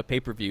watching a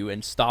pay-per-view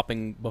and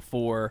stopping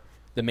before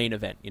the main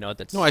event.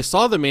 No, I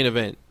saw the main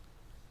event.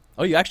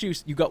 Oh, you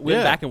went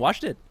back and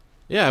watched it?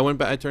 Yeah, I went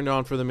back. I turned it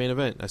on for the main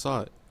event. I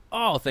saw it.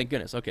 Oh, thank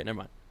goodness. Okay,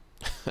 never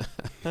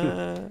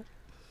mind.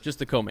 Just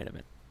the co-main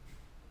event.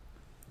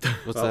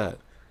 What's that?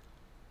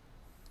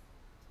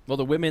 Well,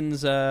 the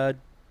women's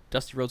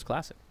Dusty Rhodes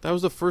Classic. That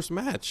was the first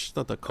match,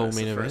 not the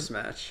co-main event. First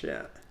match,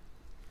 yeah.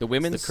 The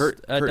women's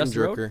curtain Dusty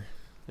jerker. Rhodes?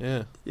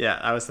 Yeah. Yeah,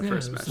 that was the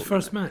first it match. was the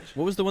first match.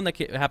 What was the one that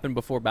happened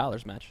before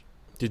Balor's match?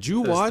 Did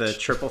you It was watch the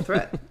triple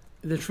threat?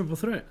 The triple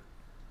threat.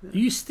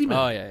 You steam it.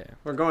 Oh, yeah.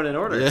 We're going in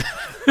order.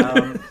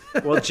 Yeah.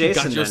 Well,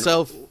 Jason, Got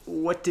yourself.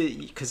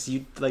 Because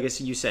you, like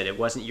you said, it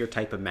wasn't your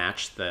type of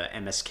match, the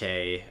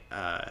MSK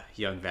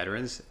Young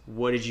Veterans.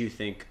 What did you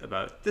think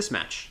about this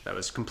match? That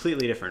was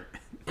completely different.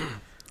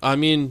 I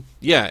mean,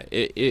 yeah,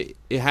 it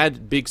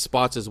had big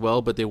spots as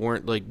well, but they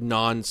weren't like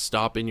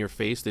non-stop in your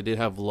face. They did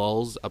have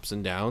lulls, ups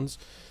and downs.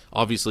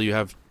 Obviously, you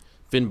have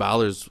Finn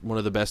Balor's one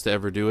of the best to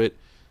ever do it.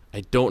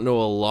 I don't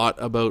know a lot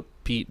about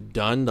Pete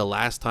Dunne. The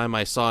last time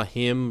I saw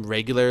him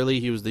regularly,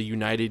 he was the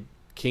United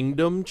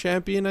Kingdom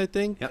champion, I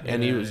think. Yep.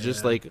 And he was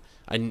just like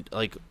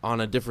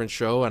on a different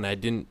show, and I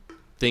didn't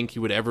think he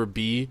would ever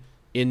be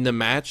in the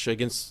match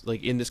against,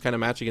 like, in this kind of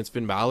match against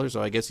Finn Balor.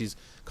 So I guess he's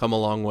come a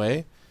long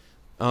way.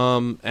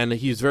 And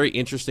he's very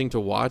interesting to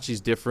watch.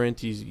 He's different.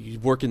 He's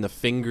working the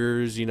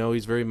fingers, you know,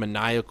 he's very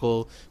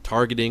maniacal,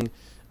 targeting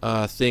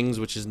things,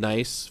 which is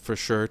nice for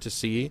sure to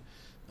see.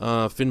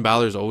 Finn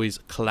Balor's always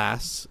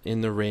class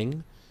in the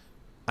ring.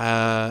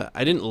 I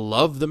didn't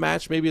love the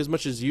match maybe as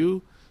much as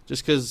you,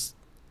 just because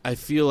I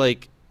feel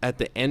like at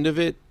the end of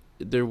it,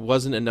 there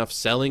wasn't enough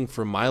selling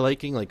for my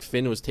liking. Like,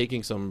 Finn was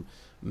taking some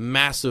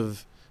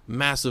massive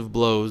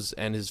blows,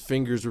 and his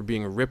fingers were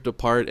being ripped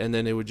apart, and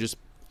then he would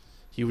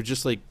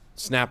just like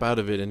snap out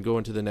of it and go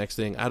into the next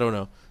thing. I don't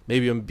know.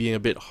 Maybe I'm being a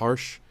bit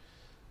harsh.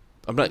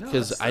 I'm not,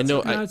 because I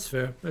know that's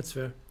fair. That's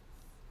fair.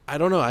 I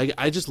don't know.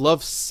 I just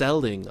love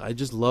selling. I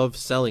just love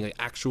selling, like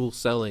actual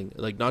selling,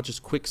 like not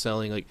just quick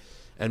selling. Like,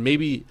 and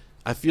maybe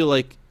I feel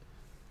like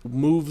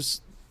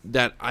moves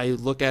that I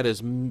look at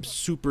as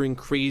super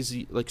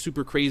crazy,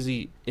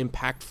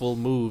 impactful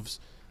moves,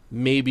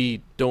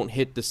 maybe don't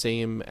hit the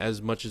same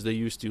as much as they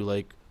used to.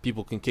 Like,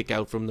 people can kick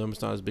out from them.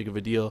 It's not as big of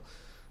a deal.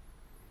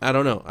 I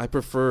don't know. I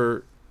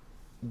prefer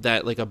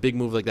that, like, a big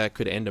move like that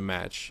could end a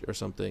match or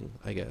something,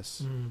 I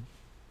guess.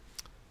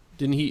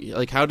 Didn't he,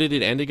 like, how did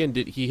it end again?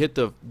 Did he hit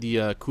the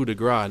coup de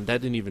grace, and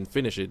that didn't even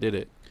finish it, did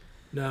it?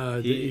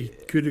 No, he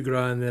coup de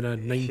grace and then a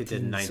He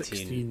did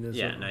 1916.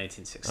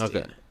 1916.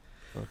 Okay.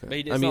 But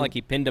it's not like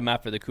he pinned him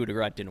after the coup de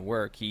grace didn't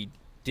work. He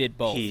did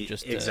both.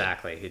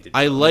 Exactly. He did.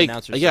 I both. like,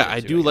 announcer yeah, said it I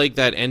too, do I like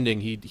that ending.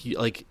 He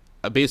like,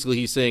 basically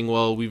he's saying,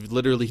 well, we've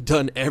literally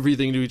done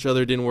everything to each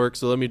other, didn't work,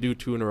 so let me do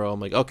 2 in a row. I'm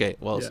like, okay,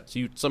 well, Yeah. so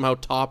you somehow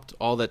topped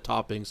all that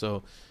topping,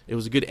 so it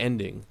was a good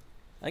ending.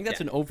 I think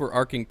that's an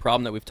overarching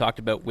problem that we've talked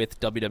about with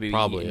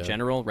WWE in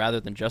general, rather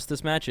than just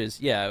this match.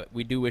 Is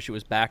we do wish it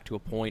was back to a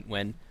point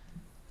when,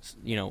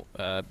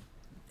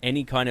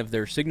 any kind of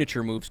their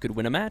signature moves could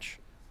win a match.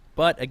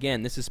 But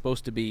again, this is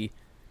supposed to be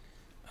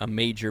a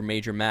major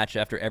match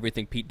after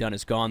everything Pete Dunne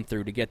has gone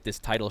through to get this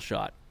title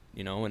shot.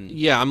 And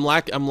Yeah, I'm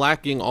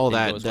lacking all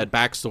that goes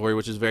backstory,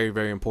 which is very,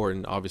 very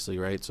important, obviously,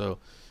 right? So,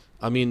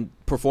 I mean,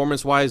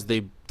 performance-wise,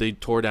 they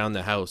tore down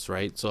the house,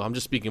 right? So I'm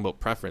just speaking about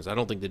preference. I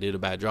don't think they did a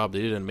bad job.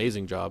 They did an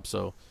amazing job.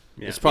 So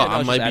it's probably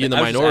I might be in the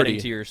minority. Just adding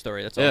to your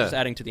story. That's all. Just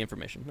adding to the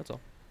information. That's all.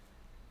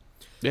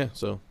 Yeah.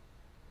 So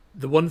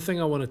The one thing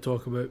I want to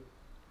talk about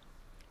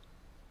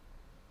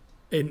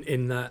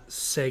in that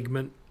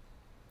segment,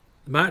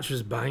 the match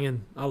was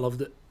banging. I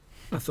loved it.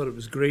 I thought it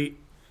was great.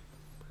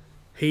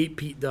 Hate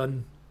Pete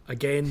Dunne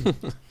again.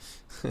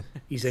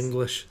 He's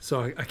English,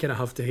 so I kind of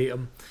have to hate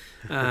him.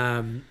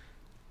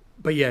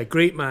 But yeah,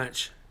 great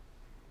match.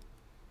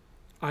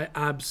 I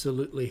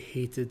absolutely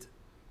hated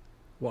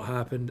what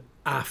happened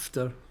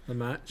after the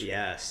match.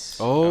 Yes.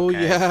 Oh,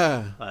 Okay.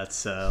 yeah.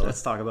 Let's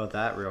talk about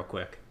that real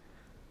quick.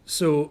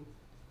 So,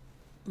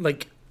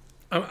 like,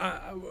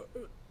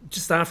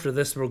 just after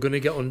this, we're going to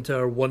get onto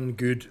our one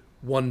good,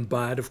 one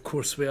bad. Of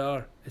course we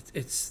are.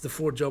 It's the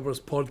Four Jobbers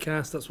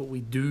podcast. That's what we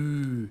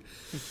do.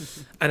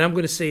 And I'm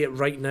going to say it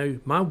right now.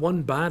 My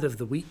one bad of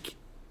the week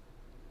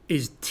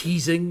is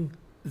teasing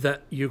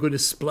that you're going to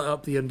split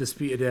up the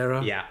Undisputed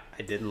Era. Yeah,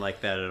 I didn't like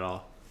that at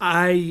all.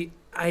 I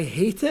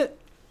hate it.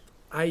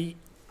 I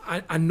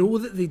know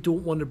that they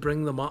don't want to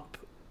bring them up,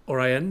 or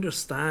I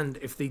understand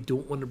if they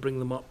don't want to bring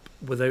them up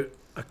without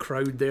a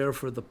crowd there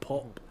for the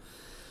pop.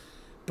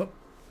 But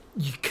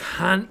you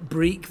can't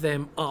break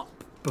them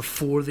up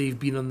before they've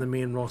been on the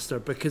main roster,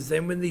 because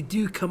then when they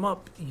do come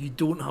up, you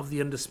don't have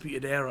the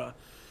Undisputed Era.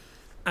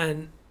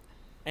 And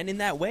in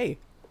that way,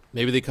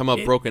 maybe they come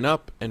up broken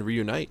up and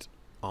reunite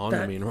on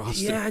the main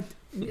roster. Yeah,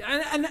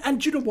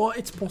 and do you know what?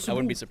 It's possible. I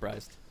wouldn't be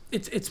surprised.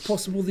 It's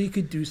possible they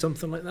could do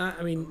something like that.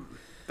 I mean,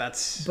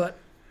 but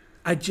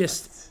I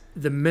just,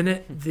 the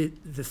minute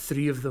the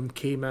three of them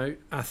came out,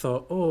 I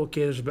thought, oh,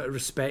 okay, there's a bit of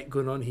respect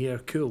going on here,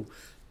 cool.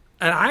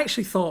 And I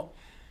actually thought,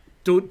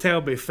 don't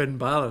tell me Finn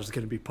Balor's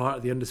going to be part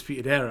of the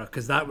Undisputed Era,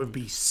 because that would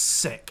be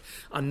sick.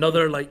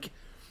 Another, like,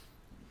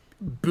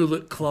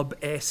 Bullet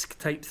Club-esque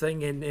type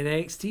thing in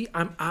NXT.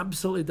 I'm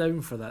absolutely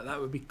down for that.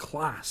 That would be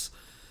class.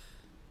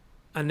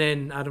 And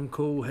then Adam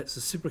Cole hits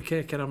a super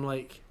kick, and I'm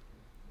like,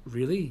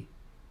 really?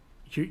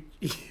 You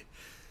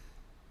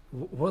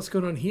what's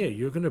going on here?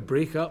 You're going to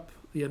break up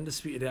the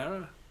Undisputed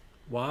Era?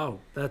 Wow,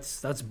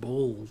 that's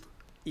bold.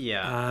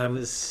 Yeah, I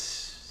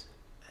was,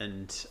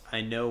 and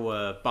I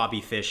know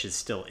Bobby Fish is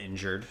still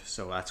injured,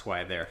 so that's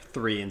why they're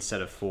 3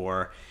 instead of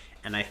 4.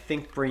 And I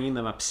think bringing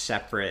them up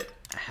separate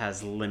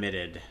has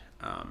limited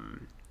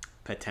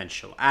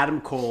potential. Adam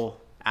Cole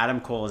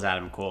is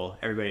Adam Cole.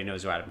 Everybody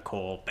knows who Adam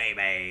Cole,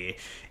 baby,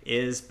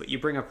 is. But you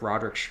bring up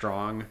Roderick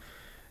Strong,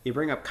 you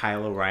bring up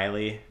Kyle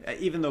O'Reilly,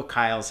 even though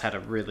Kyle's had a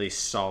really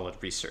solid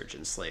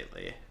resurgence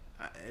lately.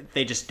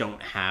 They just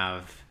don't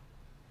have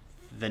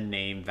the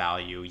name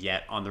value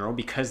yet on their own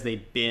because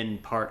they've been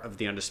part of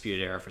the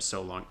Undisputed Era for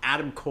so long.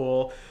 Adam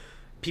Cole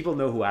people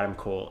know who Adam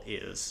Cole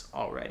is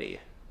already.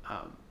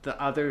 The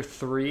other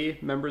three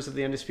members of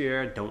the Undisputed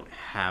Era don't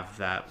have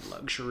that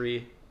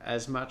luxury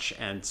as much,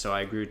 and so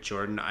I agree with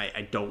Jordan.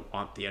 I don't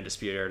want the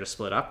Undisputed Era to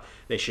split up.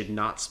 They should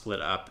not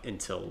split up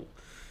until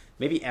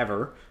maybe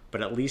ever,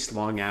 but at least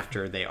long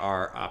after they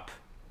are up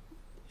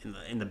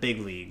in the big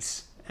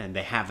leagues and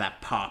they have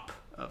that pop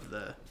of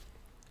the.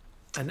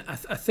 And I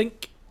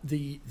think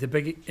the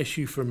big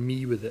issue for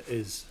me with it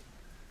is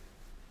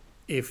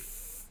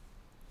if,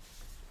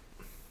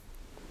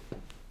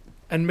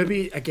 and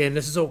maybe again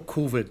this is all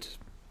COVID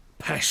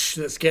pish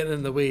that's getting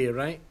in the way,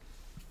 right?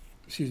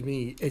 Excuse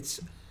me.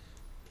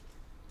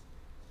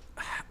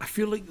 I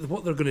feel like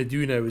what they're going to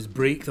do now is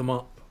break them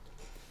up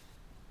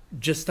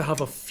just to have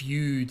a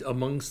feud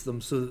amongst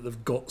them so that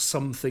they've got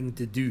something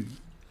to do,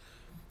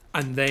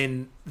 and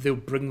then they'll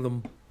bring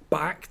them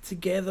back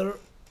together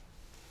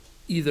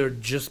either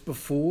just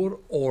before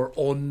or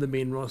on the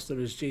main roster,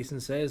 as Jason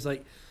says.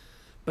 Like,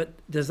 but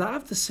does that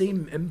have the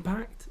same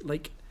impact?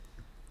 Like,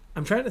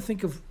 I'm trying to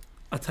think of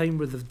a time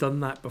where they've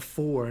done that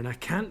before, and I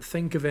can't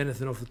think of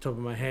anything off the top of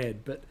my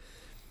head. But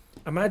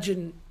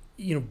imagine,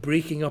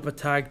 breaking up a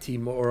tag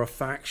team or a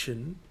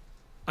faction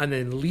and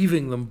then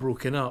leaving them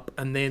broken up,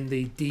 and then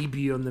they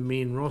debut on the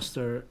main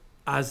roster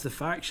as the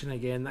faction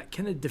again. That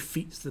kind of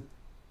defeats the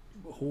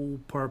whole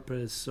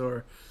purpose,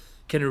 or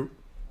kind of,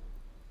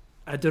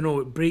 I don't know,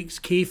 it breaks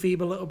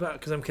kayfabe a little bit,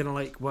 because I'm kind of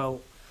like,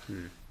 well,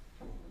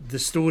 the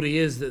story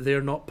is that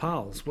they're not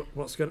pals.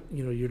 What's going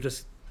to,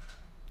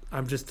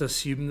 I'm just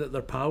assuming that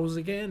they're pals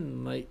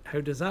again. Like, how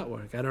does that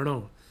work? I don't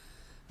know.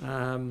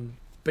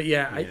 But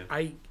yeah.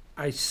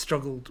 I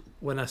struggled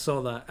when I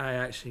saw that. I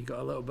actually got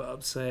a little bit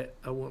upset,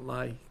 I won't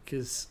lie,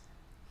 because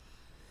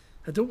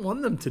I don't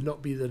want them to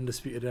not be the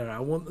Undisputed Era. I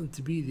want them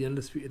to be the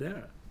Undisputed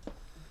Era.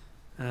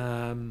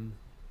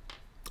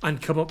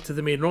 And come up to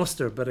the main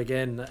roster. But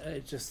again,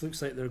 it just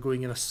looks like they're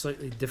going in a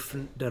slightly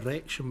different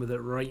direction with it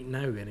right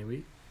now,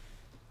 anyway.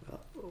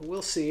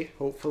 We'll see.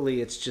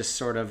 Hopefully it's just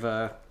sort of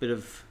a bit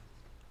of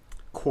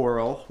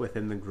quarrel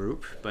within the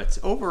group, but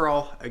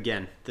overall,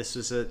 again, this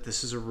is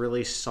a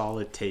really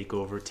solid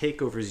takeover.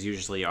 Takeovers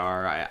usually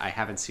are. I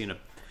haven't seen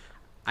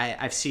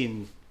I've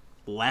seen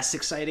less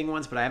exciting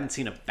ones, but I haven't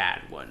seen a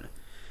bad one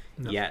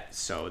yet.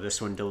 So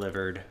this one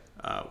delivered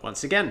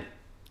once again.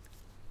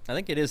 I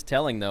think it is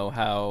telling, though,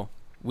 how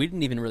we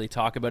didn't even really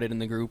talk about it in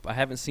the group. I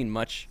haven't seen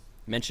much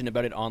mention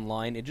about it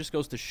online. It just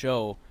goes to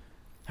show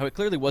how it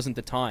clearly wasn't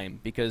the time,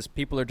 because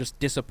people are just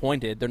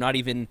disappointed. They're not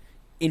even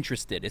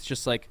interested. It's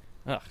just like,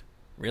 ugh,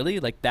 really?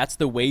 Like, that's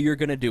the way you're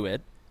going to do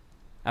it?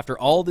 After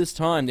all this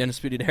time, the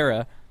Undisputed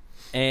Era,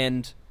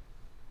 and,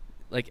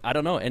 like, I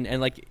don't know.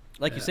 And like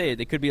you say,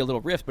 it could be a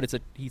little rift, but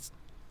he's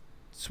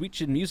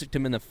sweet-chin music to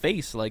him in the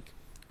face, like...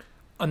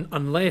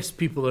 Unless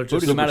people are just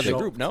booted him out of the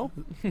shocked. group, no?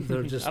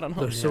 They're just, I don't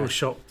know. They're so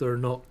shocked they're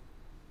not,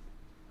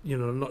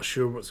 not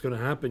sure what's going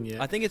to happen yet.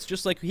 I think it's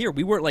just like, here,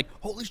 we weren't like,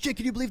 holy shit,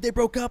 can you believe they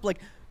broke up? Like,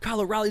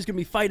 Kyle O'Reilly's going to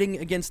be fighting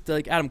against,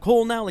 like, Adam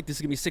Cole now? Like, this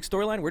is going to be a 6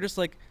 storyline? We're just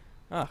like,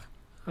 ugh.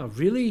 Oh,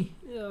 really?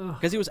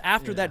 Because it was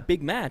after that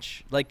big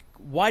match. Like,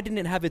 why didn't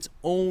it have its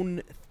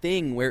own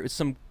thing where it was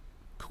some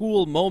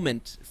cool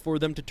moment for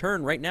them to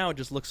turn? Right now, it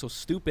just looks so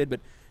stupid, but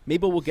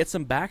maybe we'll get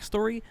some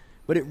backstory,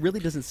 but it really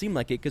doesn't seem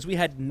like it, because we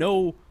had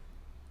no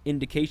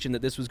indication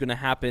that this was going to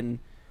happen.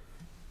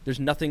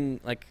 There's nothing,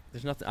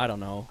 I don't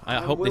know.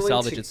 I hope they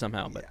salvage it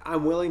somehow. But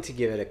I'm willing to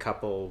give it a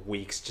couple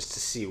weeks just to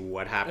see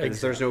what happens.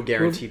 Exactly. There's no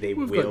guarantee they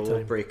We've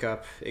will break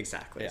up.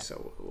 Exactly. Yeah.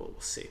 So we'll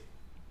see.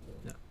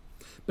 Yeah.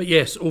 But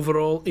yes,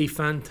 overall, a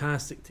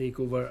fantastic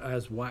takeover,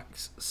 as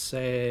Wax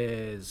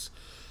says.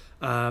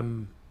 I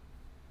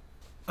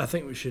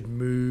think we should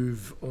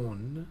move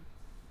on.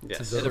 Yes.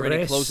 To is the there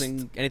rest.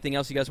 anything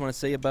else you guys want to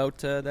say about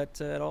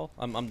that at all?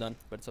 I'm done,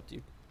 but it's up to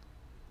you.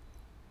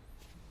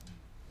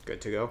 Good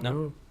to go?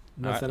 No,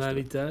 nothing All right, I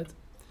need to add.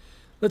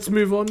 Let's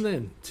move on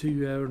then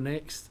to our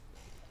next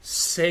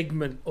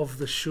segment of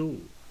the show,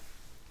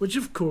 which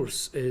of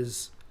course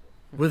is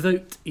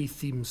without a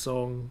theme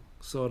song.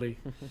 Sorry.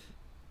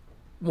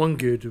 One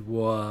good,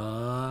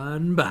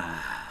 one bad.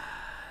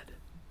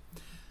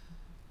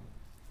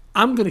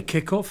 I'm going to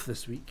kick off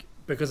this week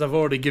because I've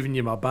already given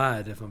you my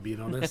bad, if I'm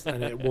being honest,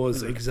 and it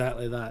was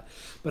exactly that.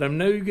 But I'm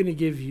now going to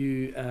give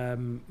you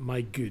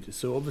my good.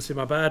 So obviously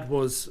my bad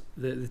was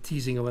the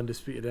teasing of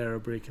Undisputed Era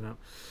breaking up.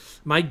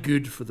 My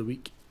good for the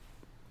week,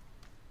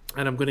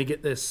 and I'm going to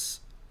get this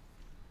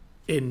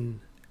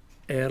in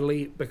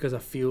early because I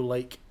feel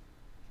like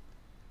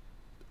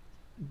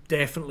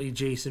definitely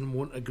Jason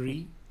won't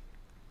agree.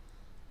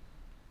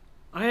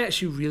 I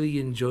actually really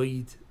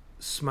enjoyed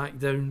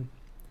SmackDown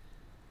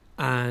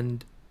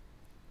and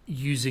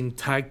using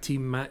tag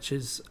team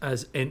matches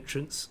as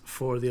entrance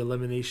for the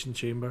Elimination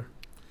Chamber.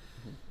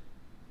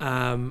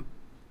 I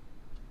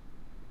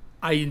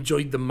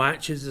enjoyed the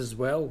matches as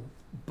well,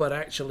 but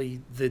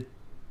actually the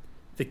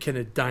kind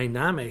of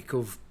dynamic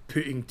of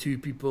putting two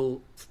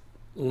people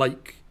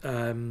like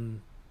I've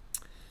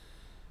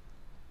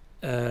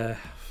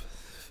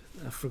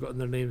forgotten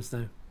their names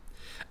now.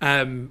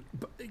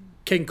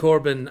 King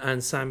Corbin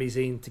and Sami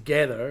Zayn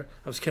together,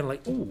 I was kind of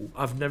like, oh,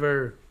 I've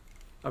never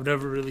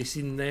really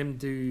seen them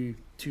do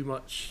too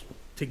much And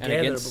together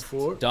against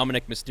before.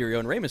 Dominic Mysterio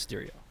and Rey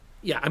Mysterio.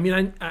 Yeah, I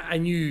mean, I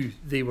knew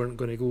they weren't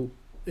going to go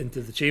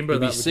into the chamber.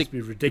 It'd That be would sick. just be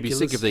It'd be ridiculous.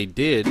 sick if they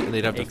did, and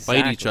they'd have to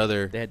fight each Exactly.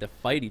 other. They had to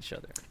fight each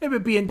other. It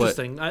would be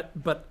interesting,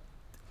 but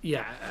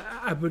yeah,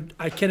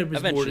 I kind of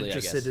was more Eventually, I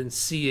interested guess. in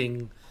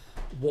seeing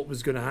what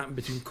was going to happen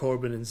between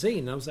Corbin and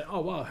Zayn. I was like, oh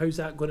wow, how's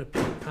that going to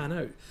pan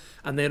out?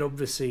 And then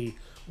obviously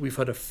we've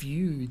had a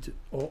feud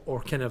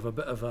or kind of a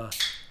bit of a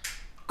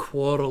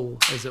quarrel,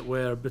 as it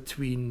were,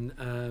 between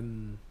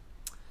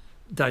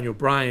Daniel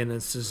Bryan and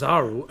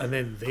Cesaro, and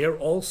then they're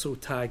also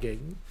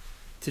tagging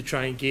to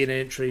try and gain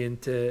entry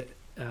into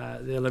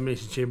the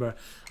Elimination Chamber.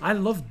 I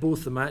loved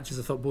both the matches.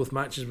 I thought both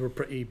matches were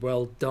pretty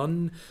well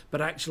done,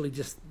 but actually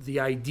just the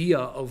idea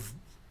of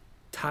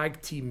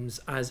tag teams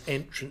as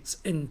entrants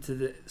into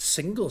the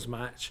singles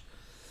match,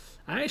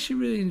 I actually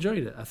really enjoyed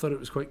it. I thought it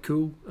was quite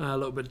cool, a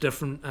little bit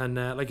different, and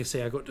like I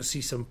say, I got to see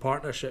some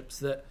partnerships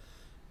that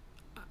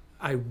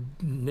I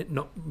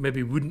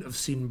maybe wouldn't have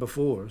seen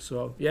before.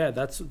 So yeah,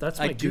 that's my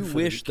I good do for the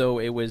wish week. though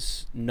it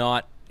was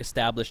not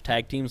established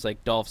tag teams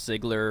like Dolph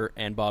Ziggler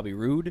and Bobby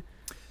Roode.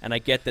 And I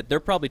get that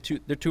they're probably two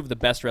of the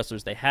best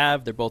wrestlers they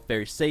have. They're both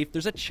very safe.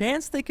 There's a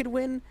chance they could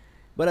win,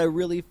 but I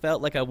really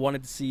felt like I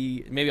wanted to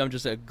see, maybe I'm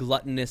just a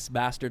gluttonous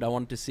bastard, I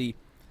wanted to see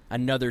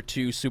another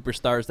two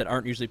superstars that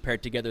aren't usually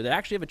paired together that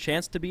actually have a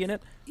chance to be in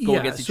it, go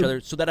against each other,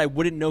 so that I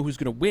wouldn't know who's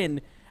going to win,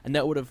 and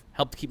that would have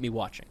helped keep me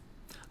watching.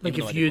 Like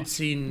even though I if didn't you'd watch.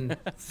 seen,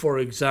 for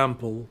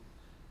example,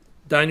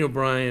 Daniel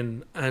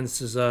Bryan and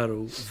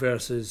Cesaro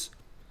versus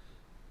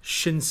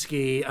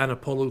Shinsuke and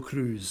Apollo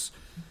Crews.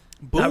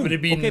 Boom. That would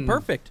have been Okay,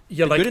 perfect.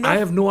 You're Good like, enough. I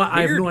have no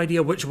Weird.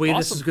 idea which way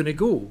this Awesome. is going to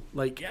go.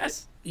 Like,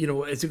 Yes. you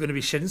know, is it going to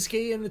be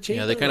Shinsuke in the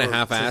chamber? Yeah, they kind of or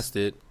half-assed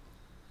it.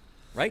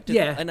 Right?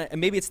 Yeah.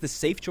 And maybe it's the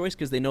safe choice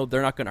because they know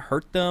they're not going to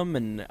hurt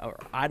them, or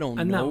I don't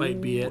And know. that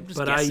might be it, I'm just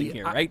but guessing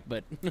here, right?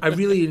 But I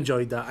really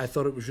enjoyed that. I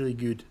thought it was really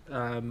good.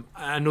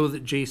 I know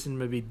that Jason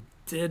maybe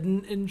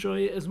didn't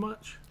enjoy it as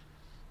much.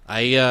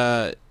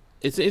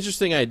 It's an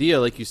interesting idea,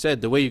 like you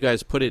said. The way you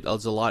guys put it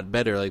is a lot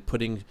better. Like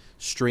putting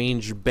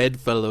strange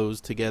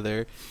bedfellows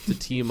together to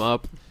team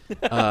up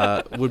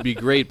would be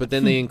great. But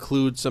then they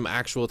include some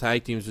actual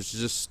tag teams, which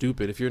is just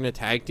stupid. If you're in a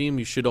tag team,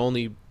 you should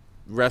only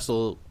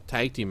wrestle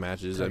tag team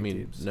matches. Tag I mean,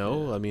 teams,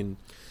 no. yeah. I mean,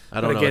 I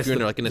But don't know. guess If you're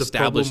in like an the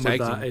established problem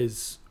tag with that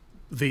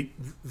team, is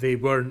they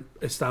weren't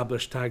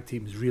established tag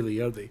teams, really,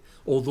 are they?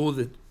 Although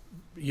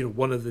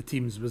one of the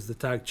teams was the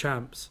tag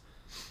champs.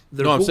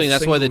 They're no, I'm both saying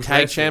that's why the singles tag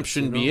wrestlers, champs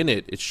shouldn't you be know? in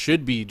it. It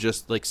should be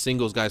just like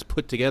singles guys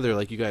put together,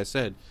 like you guys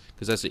said,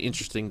 because that's an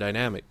interesting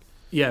dynamic.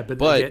 Yeah, but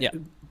But- yeah,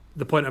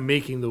 the point I'm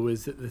making though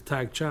is that the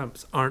tag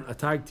champs aren't a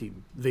tag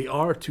team. They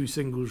are two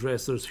singles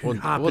wrestlers who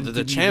happen Well, to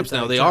the be champs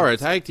now, tag they are a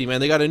champs. tag team,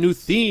 and they got a new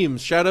theme.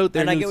 Shout out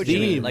their and I new get what you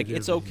mean. theme. Like,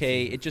 it's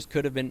okay. It just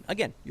could have been.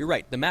 Again, you're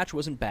right. The match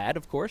wasn't bad,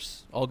 of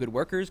course. All good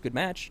workers, good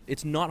match.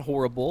 It's not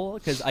horrible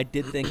because I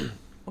did think,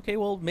 okay,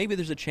 well, maybe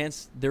there's a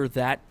chance they're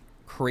that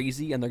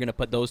crazy and they're going to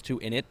put those two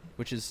in it,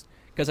 which is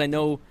because I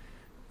know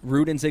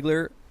Rude and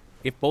Ziggler,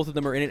 if both of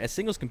them are in it as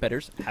singles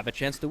competitors, have a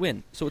chance to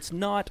win. So it's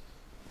not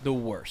the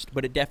worst,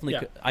 but it definitely. Yeah.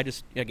 Could, I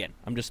just again,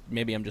 I'm just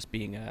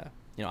being I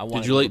want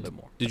Did a you little like? bit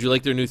more. Did you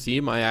like their new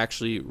theme? I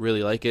actually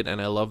really like it,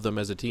 and I love them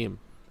as a team.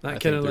 I That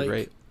think kind of they're like,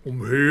 great. I'm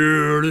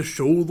here to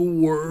show the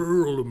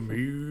world. I'm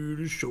here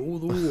to show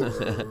the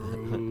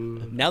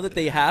world. Now that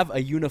they have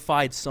a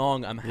unified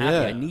song, I'm happy.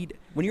 Yeah. I need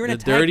when you're in a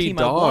The tag Dirty team,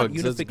 I want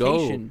Dogs, let's go.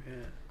 unification.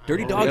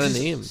 Dirty Oh, Dogs got a is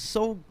name.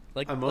 so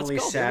like. I'm let's only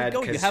go. sad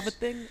Here we go. You 'cause- have a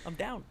thing. I'm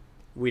down.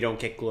 We don't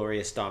get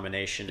glorious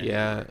domination. anymore.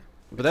 Yeah,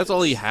 but that's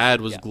all he had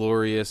was Yeah.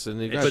 glorious, and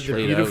they got But the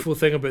played out. beautiful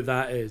thing about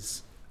that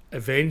is,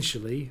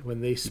 eventually,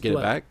 when they You split, get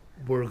it back.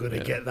 we're going to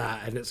Yeah. get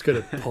that, and it's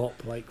going to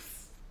pop like.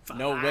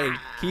 No way.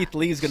 Keith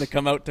Lee's gonna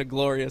come out to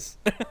Glorious.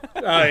 Oh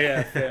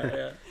yeah,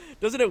 yeah.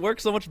 Doesn't it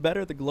work so much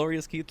better, the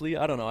Glorious Keith Lee?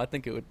 I don't know. I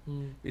think it would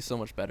be so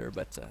much better.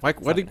 But Why?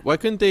 it's not gonna Why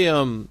couldn't they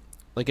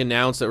like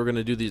announce that we're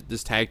gonna do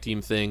this tag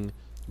team thing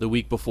the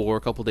week before,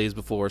 a couple days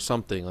before, or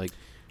something? Like,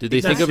 did they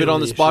That's think of it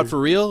on the really spot issue.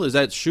 for real? Is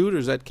that shoot or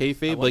is that I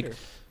kayfabe? Like, wonder.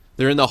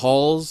 they're in the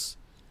halls,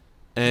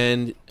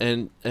 and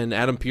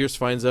Adam Pearce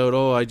finds out.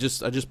 Oh, I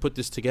just put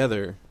this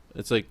together.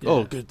 It's like,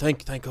 oh, Yeah. good.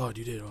 Thank God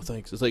you did. Oh,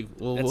 thanks. It's like,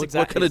 well, That's what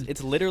exactly. kind of?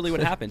 It's literally what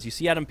happens. You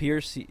see Adam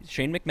Pearce.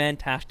 Shane McMahon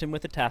tasked him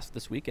with a task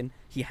this week, and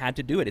he had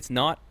to do it. It's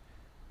not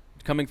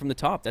coming from the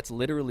top. That's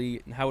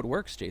literally how it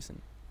works,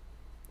 Jason.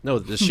 No,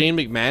 the Shane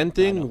McMahon know.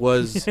 thing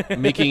was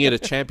making it a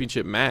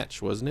championship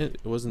match, wasn't it?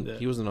 It wasn't. Yeah.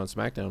 He wasn't on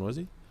SmackDown, was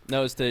he?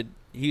 No, it's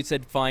he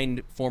said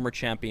find former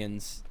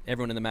champions.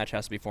 Everyone in the match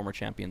has to be former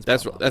champions.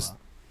 That's blah, blah, that's blah.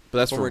 but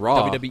that's for Former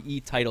Raw.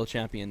 WWE title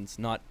champions,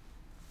 not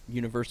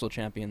Universal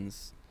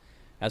champions,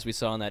 as we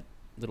saw in that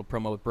little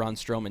promo with Braun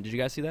Strowman. Did you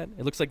guys see that?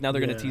 It looks like now they're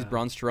going to tease Yeah.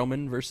 Braun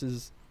Strowman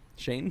versus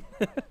Shane.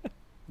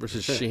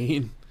 versus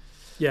Shane.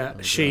 Yeah,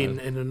 Oh, Shane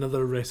God. in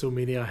another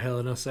WrestleMania Hell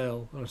in a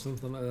Cell or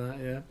something like that.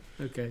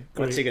 Yeah. Okay.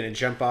 What's he Great. going to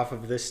jump off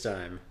of this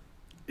time?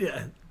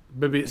 Yeah.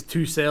 Maybe it's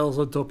two cells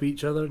on top of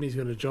each other, and he's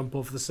going to jump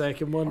off the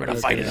second one. We're gonna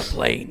fight in a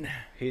plane.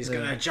 He's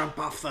gonna jump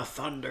off the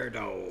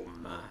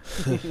Thunderdome.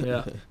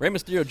 Yeah. Rey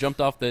Mysterio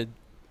jumped off the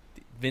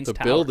Vince The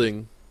Tower.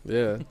 building.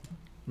 Yeah.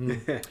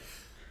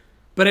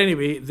 But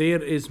anyway,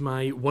 there is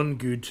my one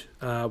good,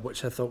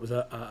 which I thought was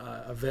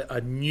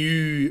a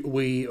new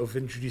way of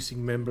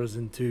introducing members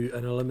into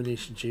an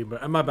elimination chamber.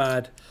 And my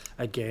bad,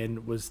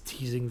 again, was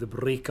teasing the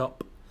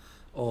breakup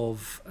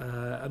of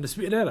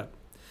Undisputed Era.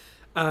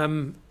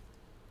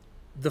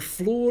 The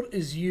floor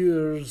is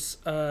yours,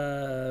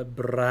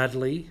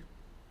 Bradley.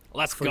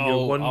 Let's For go.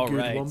 your one All good,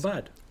 right. one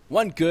bad.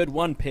 One good,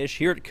 one pish.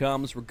 Here it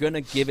comes. We're going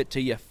to give it to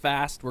you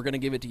fast. We're going to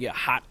give it to you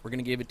hot. We're going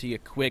to give it to you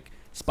quick,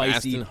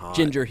 spicy, and hot.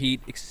 ginger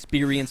heat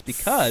experience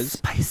because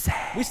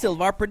we still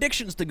have our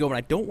predictions to go, and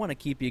I don't want to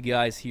keep you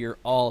guys here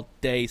all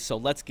day, so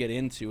let's get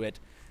into it.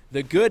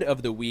 The good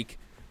of the week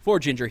for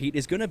ginger heat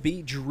is going to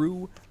be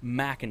Drew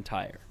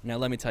McIntyre. Now,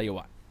 let me tell you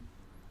why.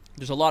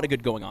 There's a lot of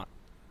good going on.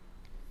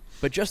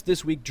 But just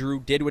this week, Drew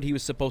did what he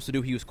was supposed to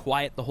do. He was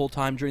quiet the whole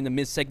time during the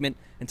Miz segment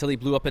until he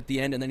blew up at the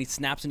end, and then he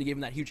snaps and he gave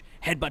him that huge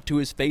headbutt to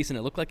his face, and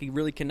it looked like he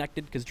really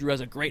connected because Drew has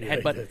a great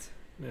headbutt.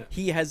 Yeah.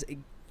 He has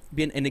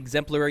been an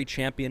exemplary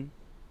champion.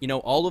 You know,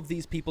 all of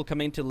these people come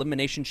into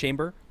Elimination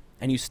Chamber,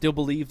 and you still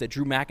believe that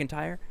Drew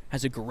McIntyre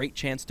has a great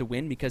chance to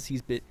win because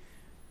he's been,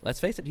 let's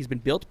face it, he's been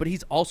built, but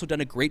he's also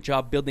done a great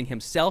job building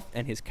himself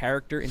and his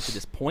character into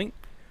this point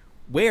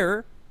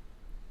where,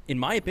 in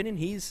my opinion,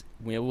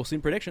 we'll see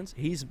in predictions,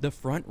 he's the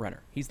front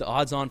runner. He's the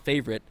odds-on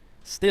favorite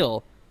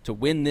still to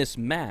win this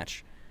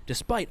match,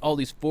 despite all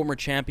these former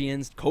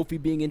champions,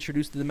 Kofi being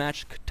introduced to the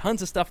match,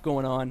 tons of stuff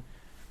going on.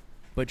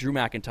 But Drew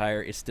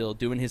McIntyre is still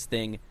doing his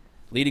thing,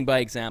 leading by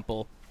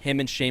example. Him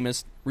and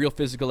Sheamus, real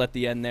physical at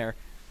the end there.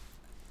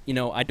 You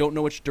know, I don't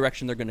know which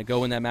direction they're going to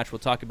go in that match. We'll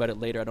talk about it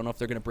later. I don't know if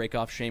they're going to break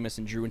off Sheamus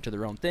and Drew into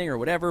their own thing or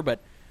whatever, but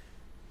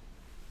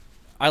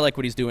I like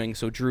what he's doing,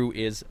 so Drew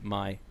is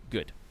my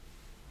good.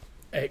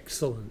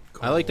 Excellent.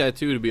 I like that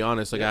too, to be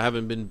honest. Like, I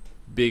haven't been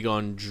big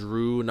on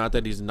Drew. Not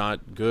that he's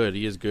not good.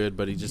 He is good,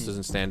 but he just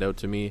doesn't stand out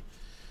to me.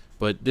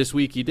 But this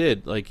week he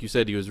did. Like you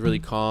said, he was really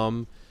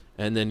calm.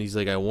 And then he's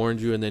like, I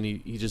warned you. And then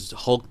he just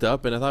hulked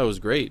up. And I thought it was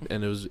great.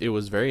 And it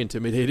was very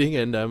intimidating.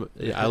 And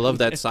I love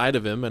that side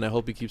of him. And I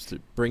hope he keeps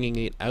bringing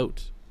it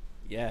out.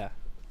 Yeah,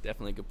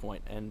 definitely a good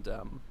point. And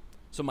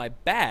so my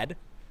bad,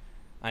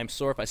 I'm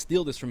sorry if I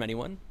steal this from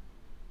anyone.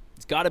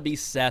 It's got to be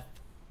Seth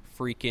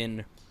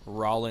freaking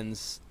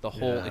Rollins, the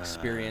whole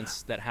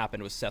experience that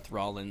happened with Seth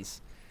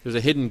Rollins. There's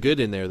a hidden good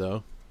in there,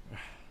 though.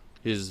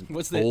 His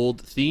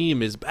old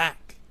theme is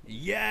back.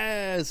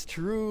 Yes,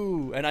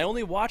 true. And I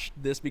only watched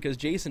this because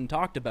Jason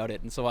talked about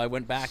it, and so I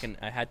went back and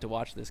I had to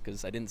watch this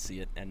because I didn't see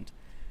it. And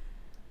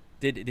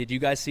did you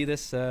guys see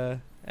this at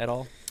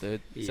all? Seth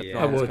Yeah,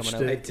 Rollins I watched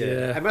coming out? I it.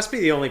 did. Yeah. I must be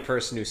the only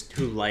person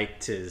who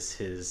liked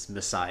his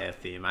Messiah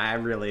theme. I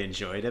really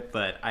enjoyed it,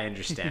 but I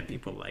understand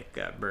people like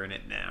Burn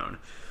It Down.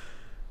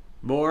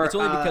 More. It's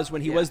only because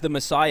when he was the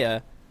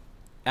Messiah,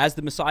 as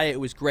the Messiah, it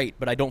was great,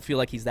 but I don't feel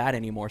like he's that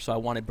anymore, so I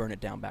want to Burn It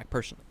Down back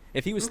personally.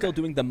 If he was still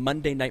doing the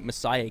Monday Night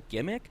Messiah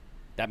gimmick,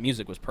 that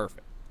music was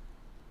perfect.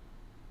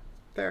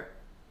 Fair.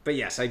 But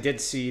yes, I did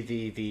see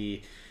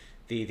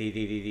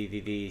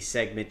the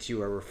segment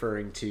you are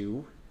referring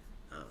to.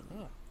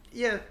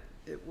 Yeah,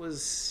 it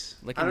was.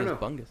 Licking I don't his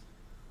know.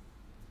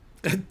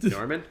 bungus.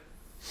 Norman?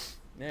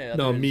 Yeah,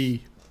 No, either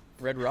me.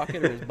 Red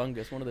Rocket or his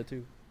bungus, one of the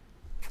two.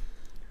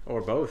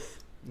 Or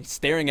both. He's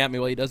staring at me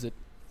while he does it.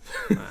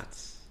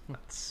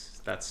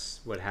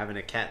 That's what having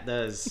a cat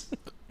does.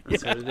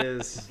 That's what it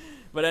is.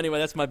 But anyway,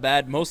 that's my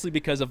bad. Mostly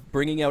because of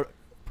parading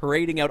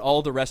out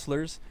all the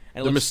wrestlers.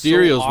 And it The looks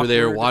Mysterios so were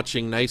there awkward.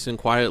 watching nice and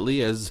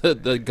quietly as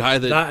the guy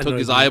that That took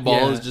his annoyed me. eyeball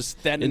Yeah. is just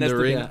standing in next the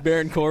to ring.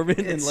 Baron Corbin,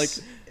 and It's-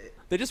 like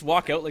they just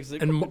walk out like.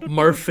 And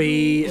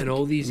Murphy and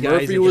all these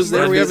guys. Murphy are was just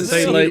there. We standing haven't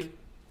outside seen him.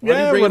 Why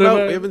do you bring him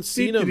out? We haven't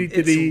seen him.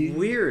 It's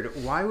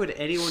weird. Why would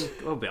anyone?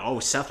 Oh,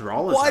 Seth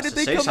Rollins Why has did to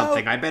they say come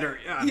something. out? I better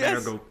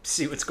Yes. go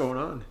see what's going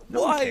on.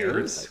 No Why? one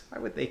cares. Why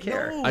would they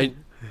care? No.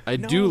 I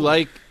do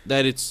like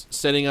that it's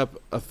setting up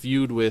a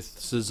feud with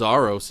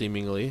Cesaro,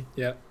 seemingly,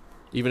 Yeah.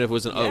 even if it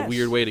was a Yes.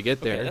 weird way to get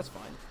Okay, there. that's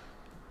fine.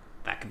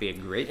 That could be a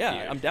great Yeah,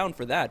 feud. I'm down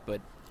for that,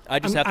 but I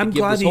just I'm have to give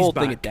glad this whole he's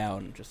thing back. a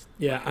down. Just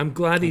Yeah, I'm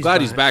glad he's Glad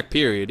back. he's back,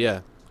 period, yeah.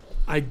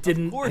 I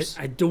didn't. course.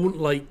 I don't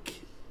like.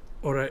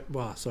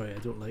 Sorry, I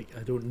don't like.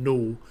 I don't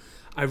know.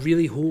 I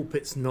really hope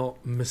it's not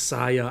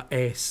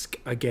Messiah-esque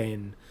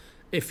again.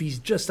 If he's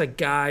just a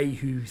guy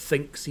who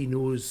thinks he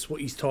knows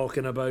what he's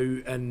talking about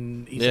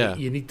and he's Yeah. like,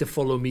 you need to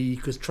follow me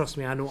because trust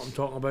me, I know what I'm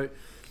talking about,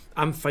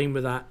 I'm fine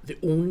with that. The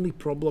only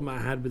problem I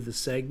had with the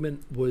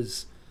segment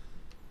was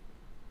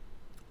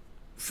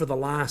for the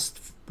last,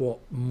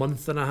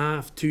 month and a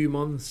half, 2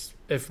 months,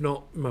 if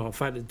not, well, in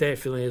fact, it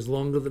definitely is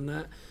longer than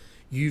that.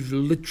 You've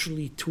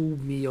literally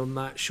told me on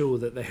that show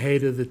that the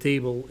head of the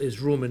table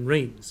is Roman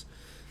Reigns.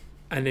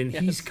 And then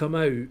he's Yes. come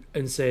out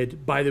and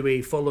said, by the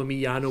way, follow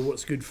me, I know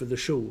what's good for the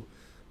show.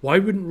 Why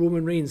wouldn't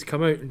Roman Reigns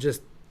come out and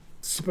just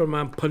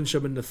Superman punch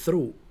him in the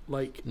throat?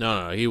 Like,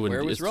 No, he wouldn't.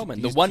 Where was it's-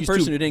 Roman? The he's- one he's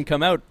person too- who didn't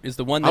come out is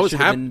the one I that was should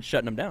have been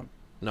shutting him down.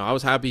 No, I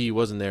was happy he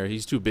wasn't there.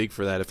 He's too big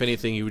for that. If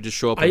anything, he would just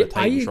show up on the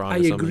Titantron I or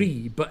something.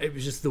 agree, but it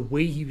was just the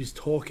way he was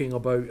talking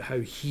about how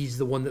he's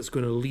the one that's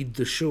going to lead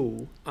the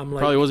show. I'm like,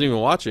 Probably wasn't even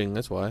watching.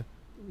 That's why.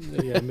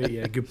 yeah,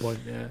 good point.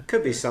 Yeah,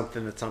 Could be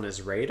something that's on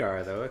his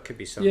radar, though. It could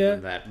be something Yeah.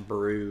 that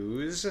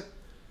brews.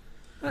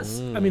 that's.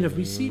 I mean, have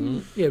we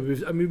seen? Yeah,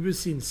 we've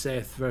seen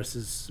Seth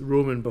versus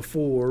Roman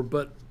before,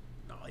 but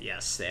Oh,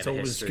 yes, they have it's a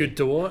always history. good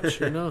to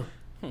watch, you know.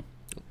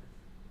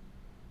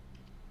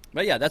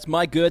 But yeah, that's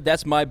my good.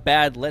 That's my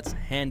bad. Let's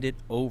hand it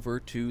over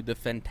to the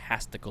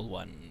fantastical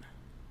one.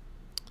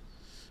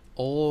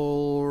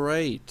 All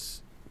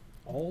right.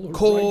 All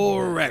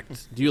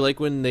Correct. Do you like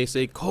when they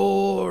say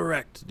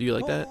correct? Do you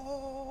like that?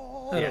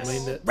 I Yes. don't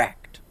mind it.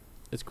 Correct.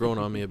 It's grown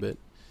on me a bit.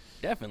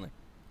 Definitely.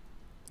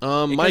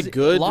 My Because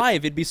good.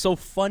 live, it'd be so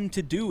fun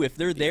to do if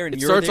they're there and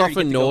It you're starts there. off you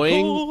get to go,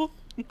 annoying. "Oh."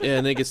 Yeah,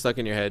 and then it gets stuck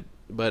in your head.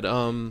 But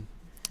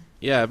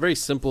yeah, very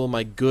simple.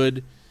 My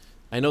good.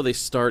 I know they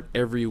start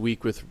every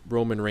week with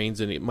Roman Reigns,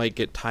 and it might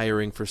get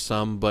tiring for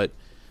some, but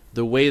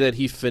the way that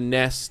he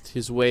finessed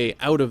his way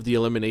out of the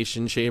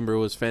Elimination Chamber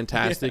was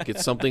fantastic.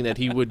 It's something that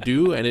he would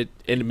do, and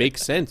it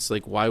makes sense.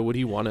 Like, why would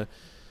he want to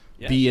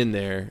be in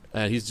there?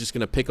 He's just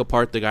gonna pick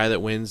apart the guy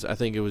that wins. I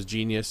think it was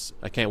genius.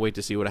 I can't wait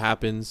to see what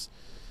happens.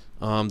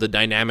 The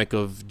dynamic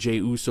of Jey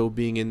Uso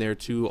being in there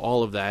too,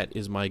 all of that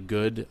is my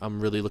good. I'm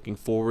really looking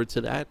forward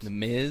to that. The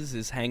Miz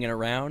is hanging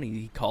around.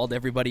 He called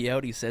everybody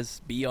out. He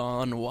says, "Be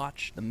on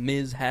watch." The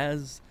Miz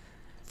has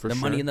For the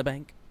sure. money in the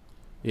bank.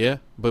 Yeah,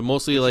 but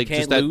mostly He like can't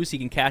just that lose. He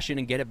can cash in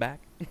and get it back.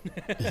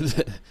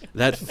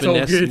 that It's all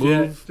finesse good,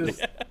 move yeah.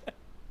 Just-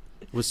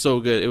 was so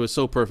good. It was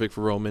so perfect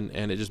for Roman,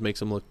 and it just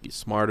makes him look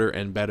smarter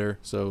and better.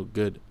 So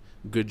good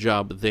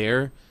job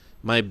there.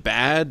 My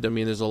bad. I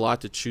mean, there's a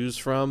lot to choose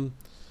from.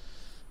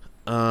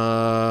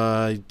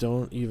 I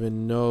don't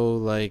even know.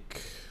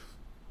 Like,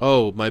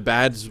 oh, my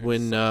bad's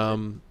when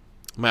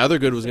my other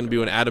good was going to be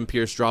when Adam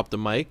Pearce dropped the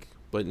mic,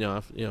 but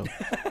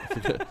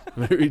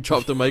maybe he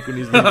dropped the mic when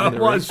he's leaving the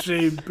what a ring.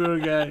 shame, poor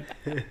guy.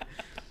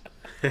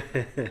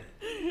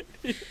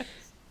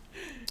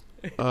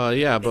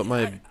 Yeah, but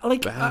my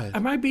Like, bad.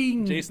 am I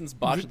being Jason's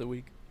botch of the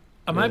week.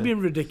 Am I being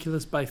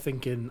ridiculous by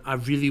thinking I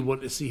really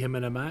want to see him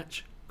in a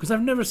match? Because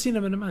I've never seen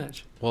him in a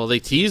match. Well, they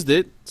teased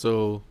it,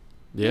 so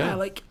yeah.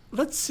 Like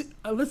let's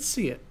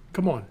see it.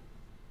 Come on,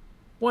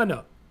 why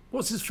not?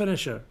 What's his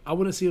finisher? I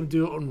want to see him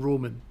do it on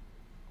Roman.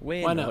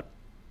 Why not?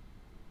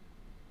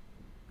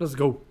 Let's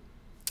go.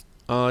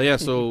 Yeah.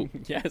 So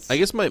Yes. I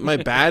guess my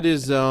bad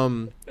is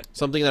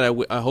something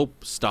that I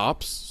hope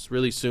stops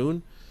really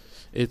soon.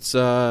 It's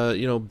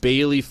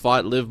Bailey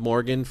fought Liv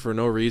Morgan for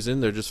no reason.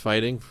 They're just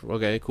fighting.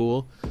 Okay,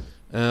 cool.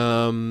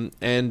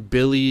 And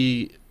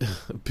Billy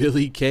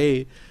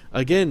Kay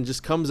again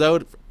just comes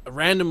out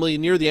randomly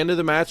near the end of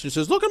the match and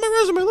says, "Look at my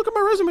resume. Look at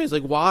my resume." It's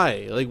like,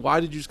 why? Like, why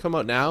did you just come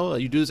out now?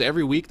 You do this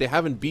every week. They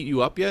haven't beat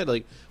you up yet.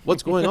 Like,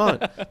 what's going on?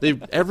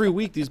 Every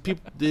week these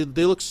people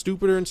they look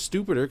stupider and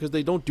stupider because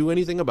they don't do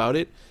anything about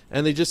it,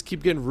 and they just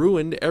keep getting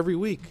ruined every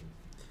week.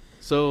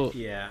 So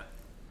Yeah.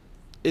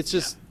 it's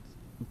just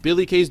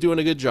Billy Kay's doing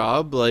a good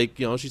job. Like,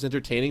 she's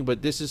entertaining,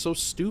 but this is so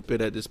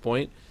stupid at this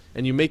point.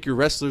 And you make your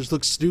wrestlers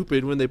look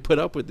stupid when they put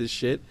up with this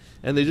shit,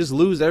 and they just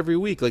lose every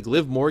week. Like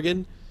Liv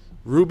Morgan,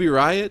 Ruby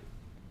Riott,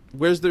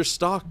 where's their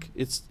stock?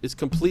 It's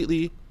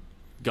completely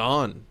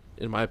gone,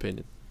 in my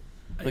opinion.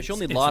 But she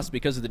only lost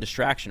because of the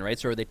distraction, right?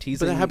 So are they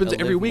teasing? But that happens a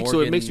every Liv week,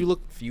 so it makes Morgan you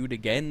look. feud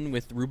again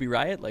with Ruby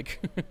Riott. Like,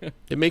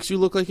 It makes you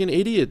look like an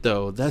idiot,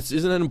 though.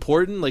 Isn't that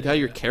important? Like how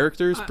your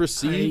character is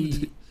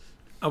perceived.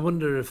 I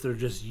wonder if they're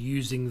just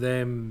using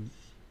them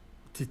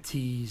to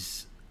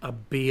tease a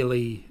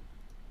Billy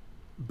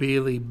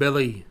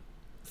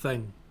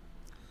thing.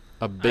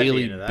 A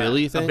Bailey into that.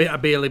 Billy A, thing. a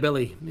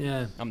Billy,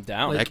 yeah. I'm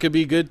down. That could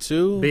be good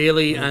too.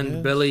 Bailey I and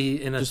guess.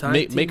 Billy in a Just tag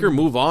make team. her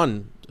move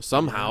on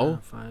somehow. Yeah,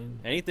 fine.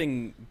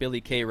 Anything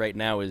Billy Kay right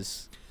now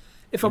is.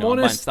 If you I'm know, I'm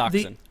buying honest, stocks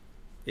they, in.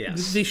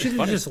 Yes. they should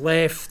have just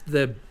left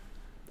the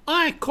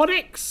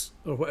Iconics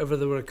or whatever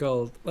they were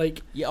called.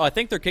 Like, Yeah, I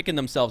think they're kicking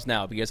themselves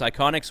now because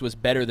Iconics was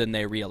better than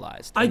they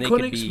realized. And they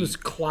could Iconics be- was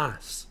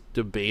class.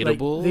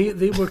 Debatable. Like,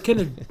 they were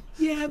kind of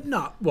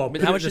well. I mean,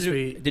 put how it much this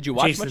way, did you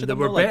watch Jason, much of they them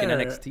were though, like in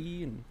better.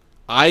 NXT and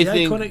I The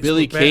think Iconics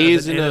Billy were better Kay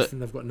is than in a. anything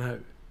they've got now.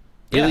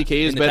 Billy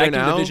Kay is in the better tag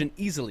team now. division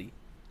easily.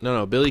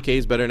 No, Billy Kay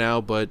is better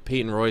now, but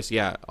Peyton Royce,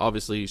 yeah,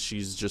 obviously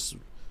she's just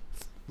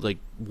like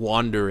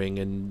wandering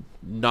and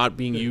not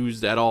being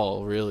used at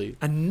all, really.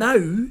 And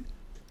now,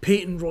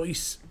 Peyton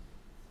Royce,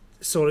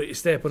 sorry to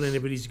step on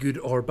anybody's good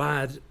or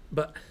bad,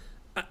 but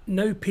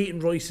now Peyton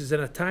Royce is in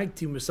a tag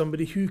team with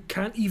somebody who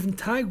can't even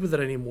tag with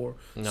her anymore.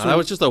 No, So- that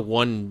was just a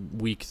 1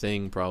 week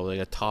thing, probably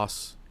like a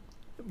toss.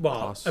 Well,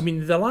 toss. I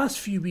mean, the last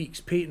few weeks,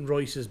 Peyton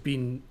Royce has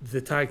been the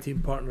tag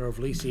team partner of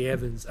Lacey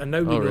Evans, and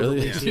now we Oh, know really?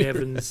 that Lacey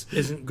Evans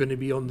isn't going to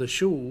be on the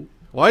show.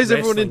 Why is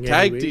everyone in Wrestling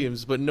tag anyway.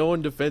 teams, but no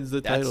one defends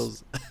the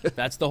titles?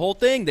 That's the whole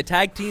thing. The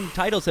tag team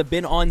titles have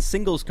been on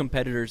singles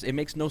competitors. It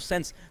makes no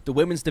sense. The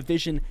women's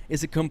division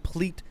is a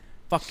complete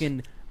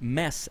fucking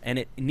mess, and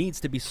it needs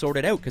to be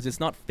sorted out because it's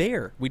not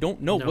fair. We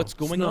don't know No, what's it's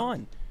going not.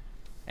 on,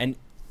 and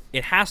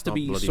it has to Not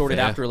be bloody sorted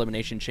fair. after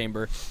Elimination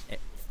Chamber.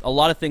 A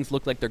lot of things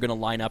look like they're going to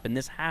line up, and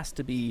this has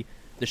to be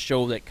the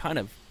show that kind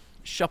of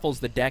shuffles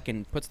the deck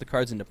and puts the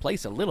cards into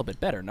place a little bit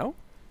better. No?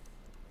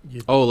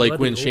 You'd Oh, like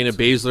bloody when hope Shayna so.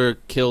 Baszler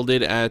killed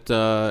it at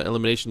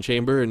Elimination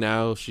Chamber, and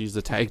now she's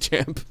the tag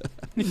champ.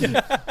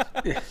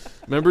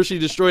 Remember, she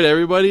destroyed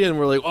everybody, and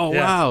we're like, "Oh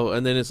Yeah. wow!"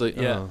 And then it's like,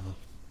 Yeah. "Oh,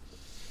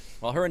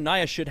 Well, her and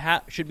Nia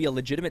should be a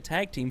legitimate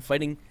tag team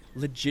fighting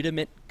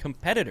legitimate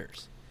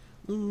competitors,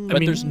 but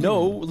mean- there's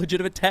no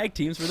legitimate tag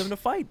teams for them to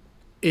fight.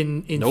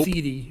 In Nope.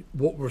 theory,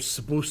 what we're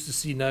supposed to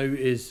see now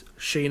is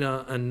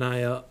Shayna and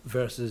Nia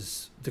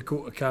versus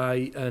Dakota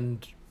Kai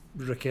and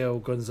Raquel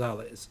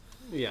Gonzalez.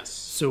 Yes.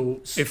 So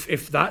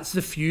if that's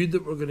the feud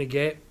that we're going to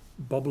get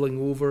bubbling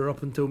over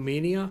up until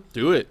Mania,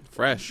 do it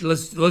fresh."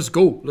 let's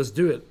go. Let's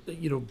do it.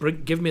 You know,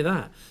 give me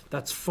that.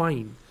 That's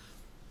fine.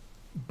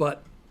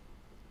 But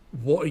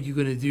what are you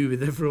going to do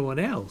with everyone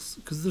else?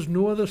 Because there's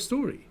no other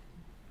story.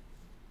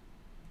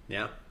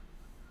 Yeah. It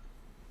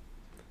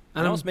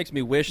And almost makes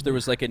me wish there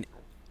was like an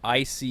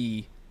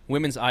IC,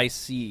 women's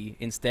IC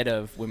instead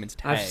of women's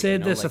tag. I've said you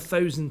know, this like,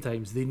 1,000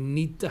 times. They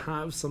need to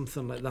have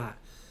something like that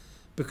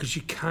because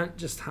you can't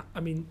just. I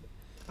mean,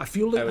 I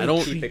feel like I they would don't-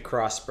 keep treat- it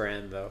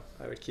cross-brand though.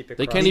 I would keep it.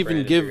 They can't even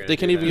cross-brand if give. you're They gonna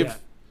can't do even that.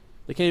 give.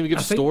 They can't even give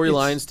I think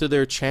storylines to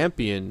their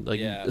champion. Like,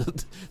 Yeah.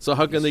 so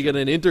how can they get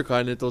an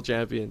intercontinental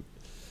champion?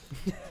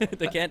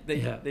 they can't. They,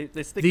 Yeah.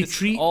 they stick they this-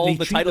 treat all they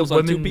the treat titles the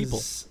on two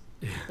women's-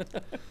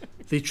 people.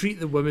 They treat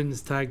the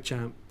women's tag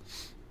champ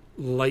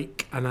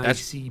like an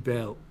That's- IC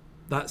belt.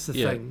 That's the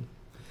Yeah. thing.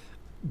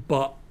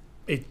 But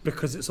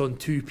because it's on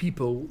two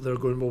people, they're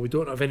going, well, we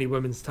don't have any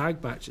women's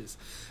tag matches.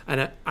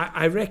 And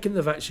I reckon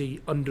they've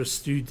actually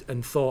understood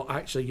and thought,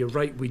 actually, you're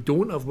right, we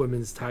don't have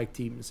women's tag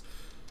teams.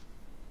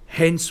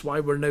 Hence why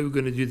we're now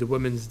going to do the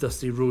Women's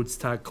Dusty Rhodes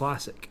Tag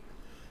Classic.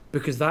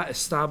 Because that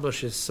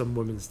establishes some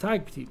women's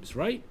tag teams,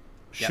 right?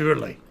 Yeah.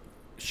 Surely.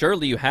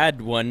 Surely you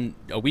had one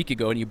a week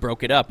ago and you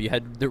broke it up. You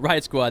had the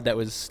Riot Squad that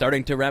was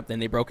starting to rep, then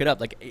they broke it up.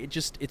 Like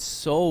it's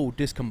so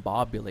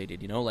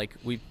discombobulated, you know. Like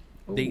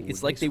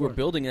it's like nice they were word.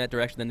 building in that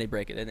direction, then they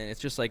break it, and then it's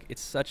just like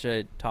it's such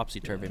a topsy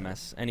turvy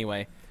mess.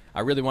 Anyway,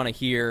 I really want to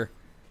hear.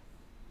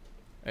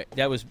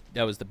 That was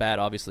the bad,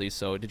 obviously.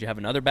 So did you have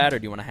another bad, or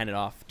do you want to hand it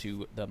off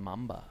to the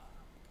Mamba?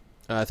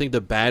 I think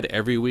the bad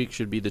every week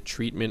should be the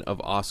treatment of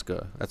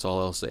Asuka. That's all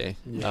I'll say.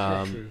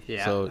 Yeah, true.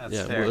 Yeah, So that's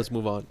yeah, fair. well, let's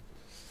move on.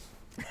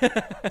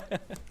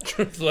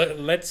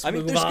 Let's I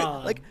mean, move there's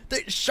on.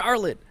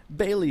 Charlotte,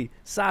 Bailey,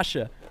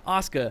 Sasha,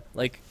 Asuka.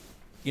 Like,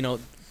 you know,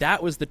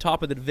 that was the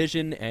top of the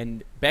division,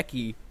 and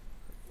Becky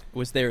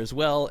was there as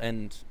well.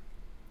 And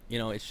you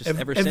know, it's just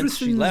ever since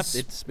she left,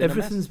 it's been a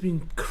mess. everything's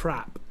been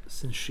crap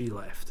since she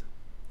left.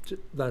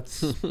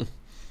 That's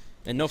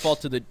And no fault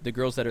to the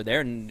girls that are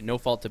there, and no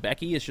fault to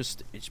Becky. It's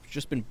just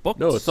been booked.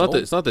 No, it's not.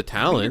 It's not the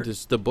talent. weird.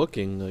 It's the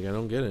booking. Like, I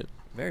don't get it.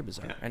 Very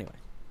bizarre. Yeah. Anyway,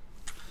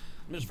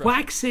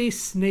 waxy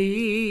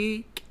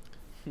snake.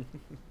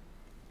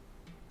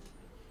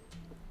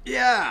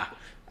 Yeah.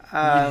 You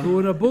go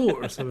on a boat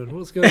or something.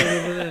 What's going on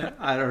over there?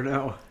 I don't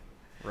know.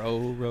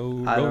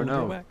 row. I don't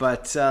know. back.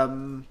 But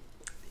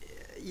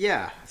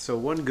yeah. So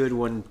one good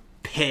one,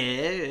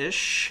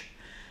 pish.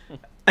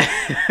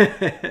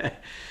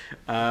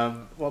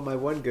 Well, my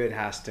one good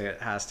has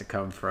to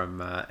come from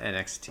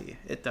NXT.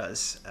 It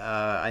does.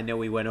 I know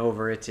we went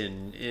over it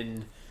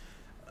in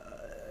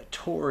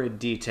torrid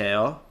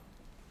detail,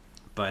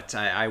 but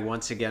I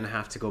once again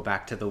have to go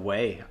back to the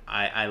way.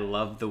 I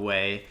love the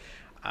way.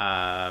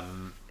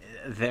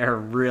 They're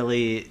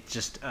really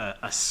just a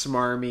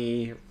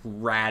smarmy,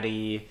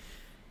 ratty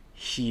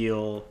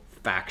heel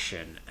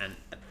faction, and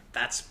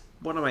that's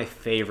one of my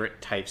favorite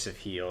types of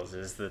heels.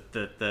 Is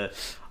the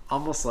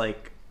almost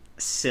like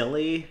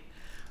silly,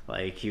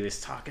 like he was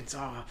talking to,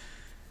 oh,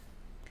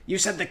 you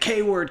said the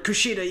K word,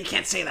 Kushida, you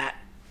can't say that.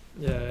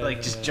 Yeah,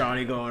 Like just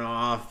Johnny going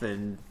off,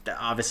 and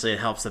obviously it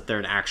helps that they're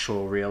an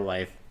actual real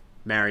life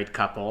married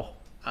couple,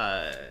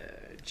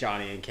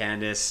 Johnny and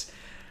Candice.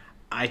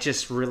 I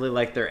just really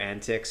like their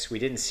antics. We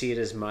didn't see it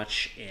as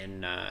much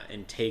in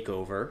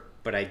Takeover,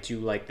 but I do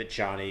like that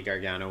Johnny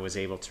Gargano was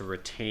able to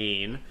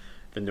retain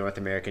the North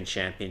American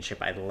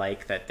Championship. I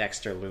like that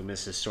Dexter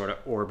Lumis is sort of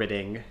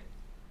orbiting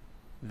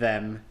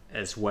them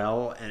as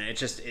well, and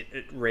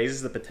it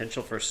raises the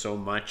potential for so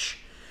much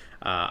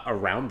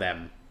around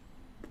them.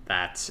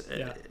 That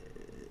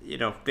you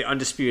know, the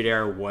Undisputed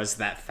Era was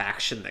that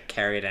faction that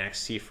carried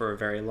NXT for a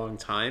very long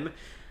time.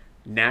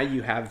 Now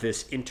you have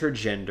this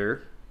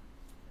intergender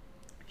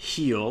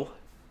heel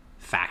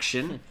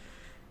faction.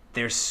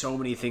 There's so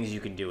many things you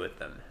can do with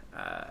them,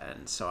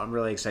 and so I'm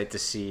really excited to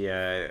see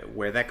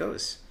where that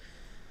goes.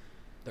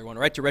 They're going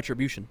right to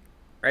Retribution.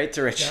 Right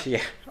to Rich,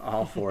 yeah,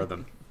 all four of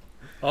them.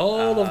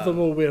 all of them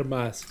will wear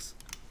masks.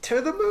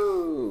 To the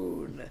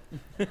moon.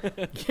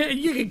 Yeah,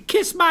 you can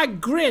kiss my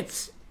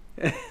grits.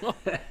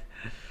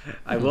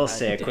 I will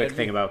say a quick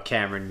thing about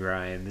Cameron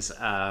Grimes.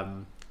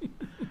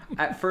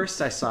 At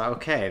first I saw,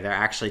 okay, they're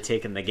actually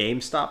taking the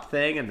GameStop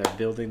thing and they're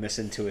building this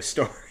into a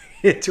story.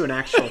 into an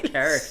actual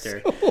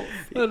character. So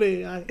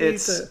funny. I hate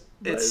it.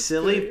 It's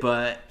silly,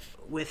 but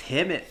with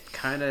him it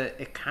kind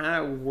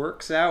of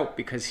works out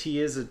because he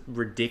is a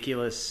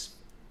ridiculous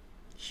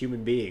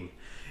human being.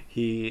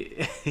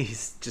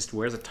 He's just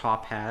wears a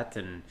top hat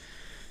and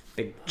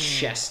big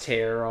chest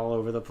hair all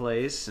over the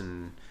place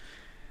and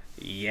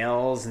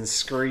yells and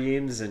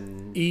screams,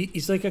 and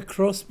He's like a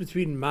cross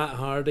between Matt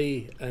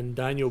Hardy and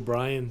Daniel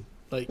Bryan.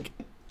 Like,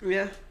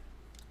 yeah,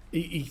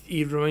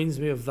 he reminds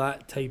me of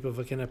that type of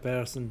a kind of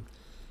person.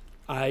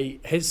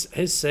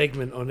 His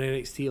segment on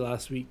NXT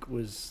last week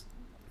was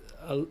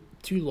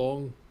too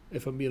long,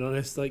 if I'm being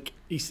honest. Like,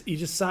 he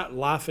just sat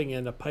laughing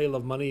in a pile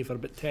of money for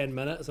about 10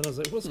 minutes, and I was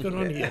like, what's going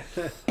on here?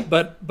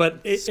 But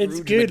it's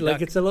good. McDuck.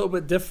 Like, it's a little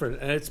bit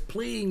different, and it's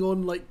playing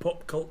on like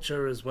pop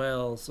culture as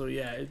well. So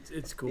yeah,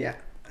 it's cool. yeah.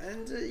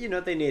 And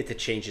they needed to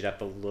change it up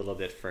a little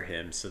bit for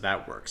him, so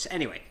that works.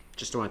 Anyway,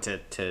 just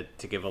wanted to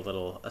give a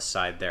little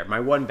aside there.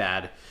 My one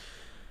bad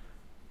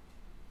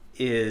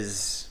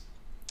is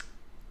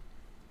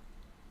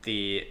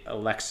the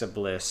Alexa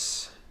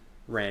Bliss,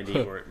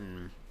 Randy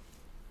Orton,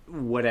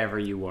 whatever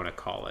you want to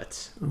call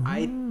it.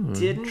 I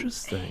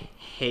didn't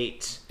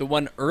hate The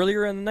one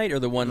earlier in the night or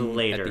the one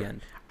later. at the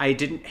end? I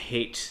didn't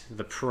hate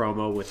the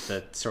promo with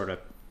the sort of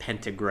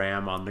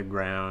pentagram on the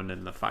ground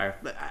and the fire.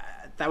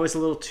 That was a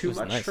little too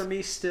much nice for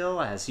me still.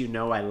 As you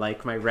know, I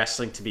like my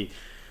wrestling to be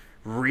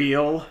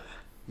real,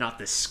 not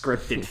this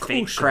scripted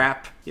fake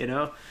crap,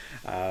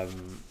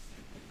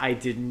 I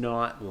did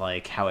not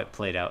like how it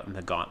played out in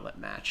the gauntlet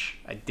match.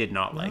 I did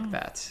not like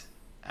that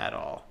at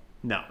all.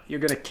 No, you're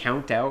going to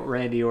count out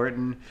Randy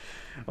Orton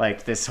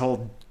like this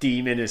whole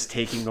demon is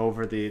taking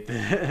over the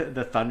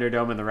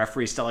Thunderdome, and the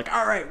referee's still like,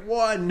 all right,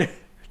 1,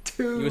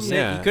 2. He was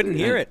saying he couldn't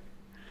hear it.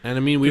 And I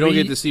mean, we don't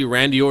get to see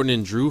Randy Orton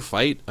and Drew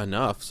fight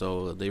enough,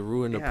 so they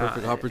ruined a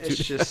perfect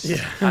opportunity. It's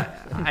just,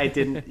 I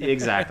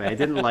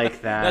didn't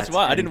like that. That's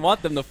why I didn't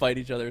want them to fight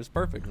each other. It's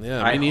perfect.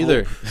 Yeah, me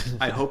neither.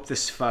 I hope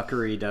this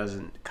fuckery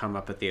doesn't come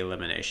up at the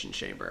Elimination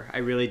Chamber. I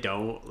really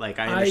don't. Like,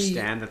 I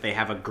understand that they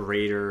have a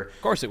greater,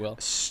 Of course it will,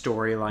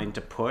 storyline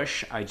to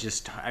push. I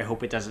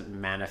hope it doesn't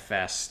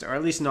manifest, or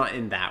at least not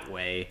in that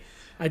way.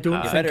 I don't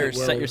You think better it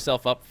will. set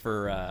yourself up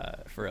for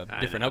a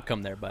different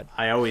outcome there, bud.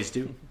 I always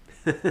do.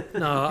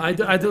 No, I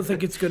don't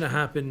think it's going to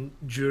happen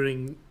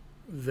during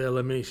the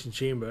Elimination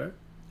Chamber.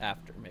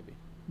 After, maybe.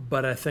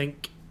 But I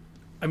think,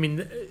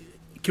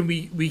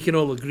 we can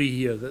all agree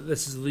here that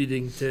this is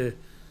leading to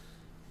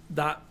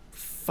that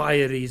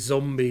fiery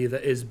zombie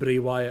that is Bray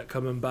Wyatt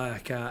coming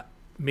back at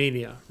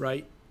Mania,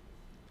 right?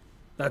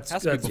 It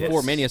has to be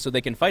before Mania so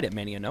they can fight at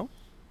Mania, no?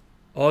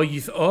 Oh,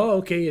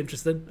 okay,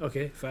 interesting.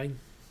 Okay, fine.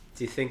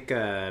 Do you think?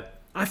 I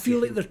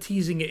feel like they're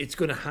teasing it's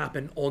going to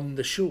happen on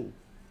the show.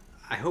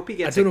 I hope he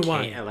gets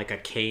like a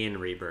Kane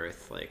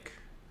rebirth, like,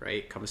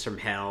 right? Comes from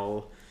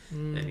hell,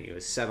 and he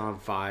was set on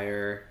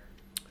fire.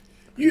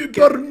 You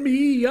burn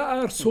me,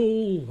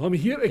 arsehole. I'm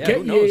here to get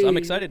who knows? you. I'm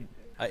excited.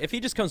 If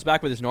he just comes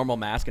back with his normal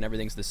mask and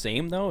everything's the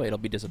same, though, it'll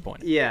be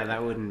disappointing. Yeah, I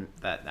wouldn't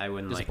like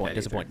that.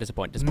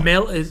 Disappoint.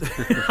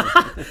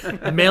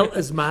 Melt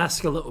his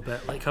mask a little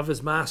bit, like have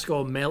his mask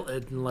all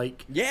melted and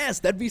like.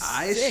 Yes, that'd be sick.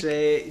 I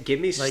say, give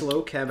me Like, Slow I don't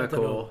know.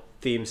 Chemical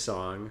theme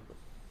song,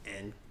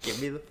 and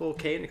give me the full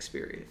Kane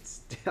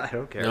experience. I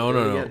don't care.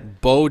 No.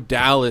 Bo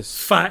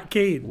Dallas Fat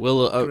Kane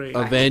will Great.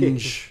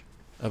 avenge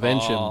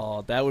him.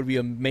 Oh, that would be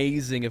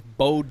amazing if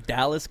Bo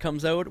Dallas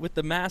comes out with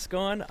the mask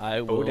on.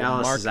 I will. Bo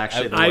Dallas mark is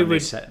actually out- the one they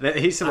set.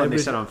 He's the one they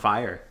set on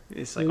fire.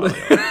 It's like,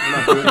 I'm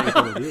not doing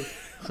anything with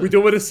you. We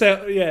don't want to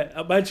set. Yeah,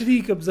 imagine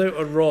he comes out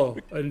on Raw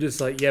and just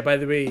like, yeah. By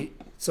the way,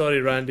 sorry,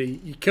 Randy,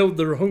 you killed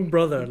the wrong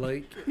brother.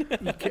 Like,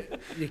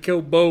 you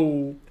killed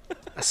Bo.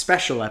 A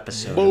special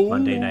episode of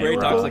Monday Night Bray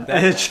Raw. talks like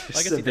that. It's I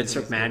just guess he Vince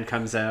did. McMahon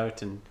comes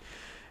out and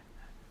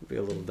it'll be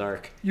a little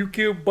dark. You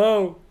killed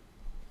Bo.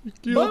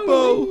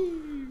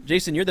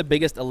 Jason, you're the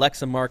biggest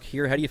Alexa mark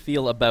here. How do you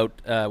feel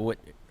about what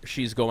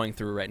she's going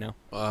through right now?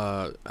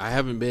 I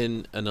haven't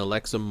been an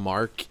Alexa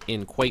mark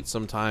in quite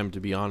some time, to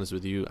be honest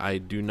with you. I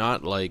do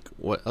not like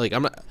like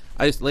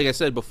I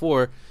said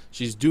before,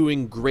 she's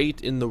doing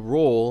great in the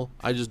role.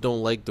 I just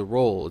don't like the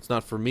role. It's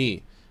not for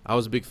me. I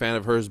was a big fan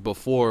of hers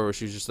before, where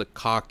she was just a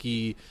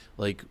cocky,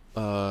 like,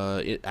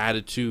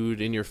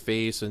 attitude in your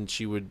face, and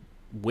she would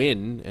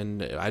win.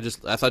 And I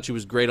thought she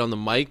was great on the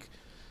mic.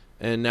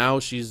 And now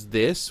she's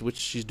this, which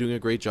she's doing a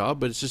great job,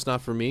 but it's just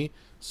not for me.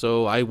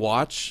 So I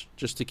watch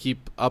just to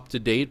keep up to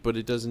date, but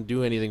it doesn't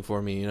do anything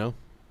for me,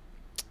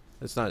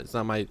 It's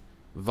not my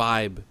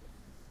vibe.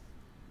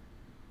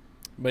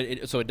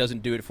 But so it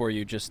doesn't do it for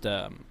you. Just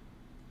I'm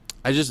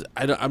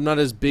not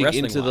as big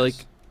into wrestling-wise.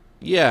 like,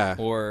 yeah.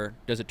 Or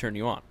does it turn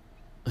you on?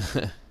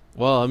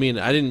 Well, I mean,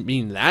 I didn't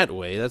mean that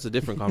way. That's a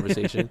different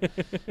conversation.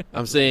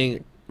 I'm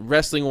saying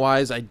wrestling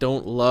wise, I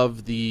don't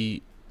love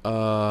the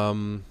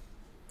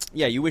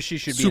Yeah, you wish she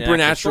should be supernatural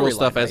in an actual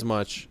stuff storyline, as right?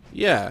 much.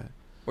 Yeah.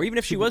 Or even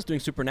if she was doing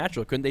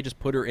supernatural, couldn't they just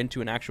put her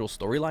into an actual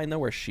storyline though,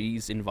 where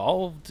she's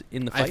involved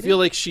in the fighting? I feel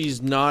like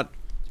she's not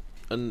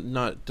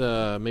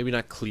maybe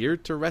not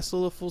cleared to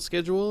wrestle a full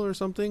schedule or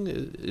something?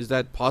 Is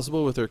that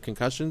possible with her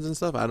concussions and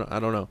stuff? I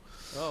don't know.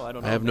 Oh, I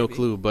don't know. I have no maybe.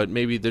 clue, but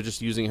maybe they're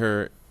just using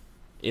her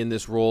in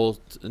this role,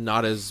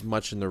 not as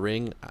much in the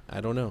ring.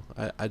 I don't know.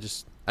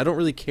 I don't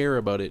really care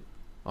about it,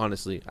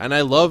 honestly. And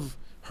I love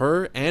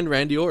her and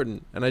Randy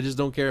Orton, and I just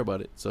don't care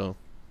about it. So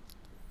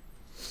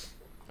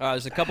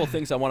There's a couple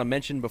things I want to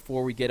mention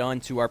before we get on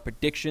to our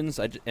predictions,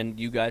 and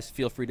you guys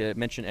feel free to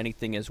mention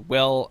anything as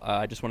well.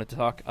 I just wanted to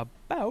talk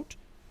about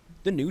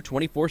the new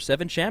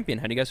 24/7 champion.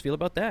 How do you guys feel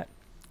about that?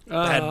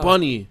 Bad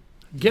Bunny.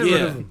 Get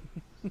rid of him.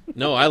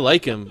 No, I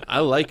like him.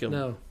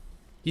 No.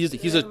 He's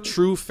a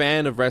true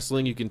fan of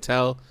wrestling, you can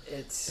tell.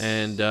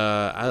 And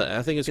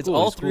I think it's cool.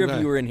 All He's a three cool of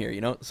guy. you are in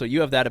here, So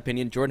you have that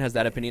opinion. Jordan has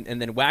that opinion.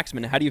 And then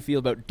Waxman, how do you feel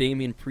about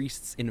Damian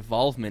Priest's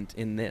involvement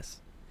in this?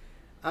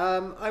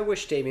 I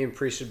wish Damian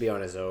Priest would be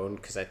on his own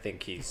because I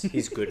think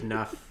he's good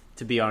enough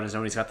to be on his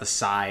own. He's got the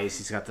size,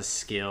 he's got the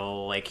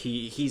skill. Like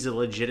he's a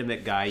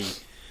legitimate guy.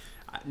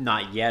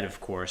 Not yet,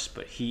 of course,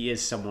 but he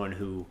is someone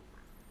who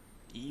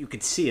you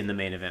could see in the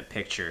main event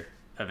picture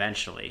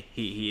eventually.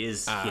 He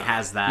has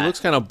that. He looks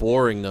kind of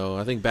boring though.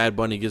 I think Bad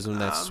Bunny gives him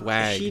that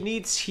swag. He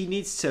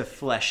needs to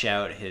flesh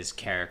out his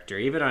character.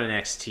 Even on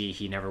NXT,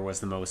 he never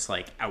was the most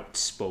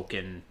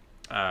outspoken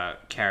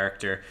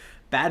character.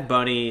 Bad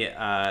Bunny,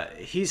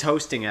 he's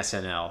hosting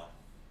SNL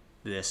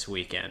this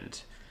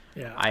weekend.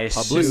 Yeah. I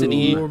assume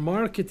Publicity. More it's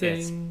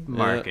marketing.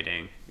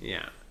 marketing.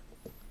 Yeah.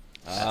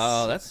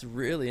 Oh, that's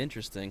really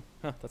interesting.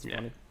 Huh, that's Yeah.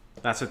 funny.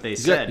 That's what they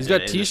He's said.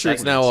 got in the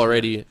T-shirts now segments.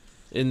 already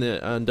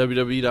on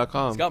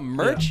WWE.com. He's got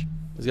merch?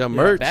 He's got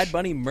merch. Bad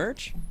Bunny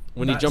merch?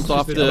 When he That's jumped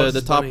off just the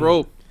been top funny.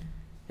 rope.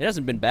 It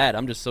hasn't been bad.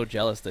 I'm just so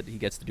jealous that he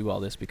gets to do all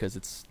this because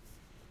it's,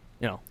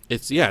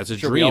 It's a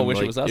Sure, we dream. all wish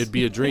it was us. It'd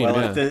be a dream.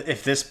 Well, yeah.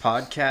 if this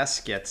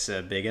podcast gets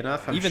big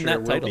enough, I'm Even sure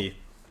that title.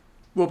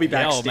 we'll be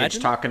Yeah, backstage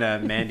imagine. talking to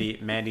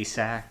Mandy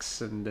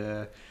Sachs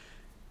and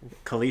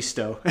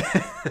Kalisto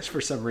for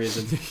some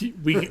reason.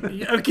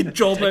 I can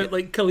job out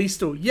like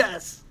Kalisto.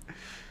 Yes.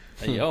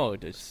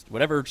 Just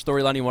whatever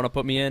storyline you want to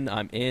put me in,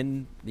 I'm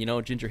in.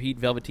 Ginger Heat,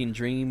 Velveteen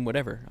Dream,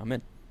 whatever. I'm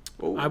in.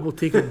 I will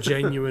take a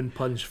genuine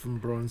punch from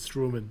Braun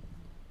Strowman.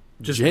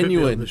 Just put me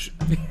on Genuine?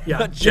 the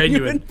yeah,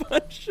 genuine.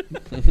 punch.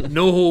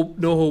 No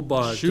hold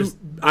bar. Shoot. Just,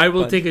 I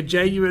will punch. take a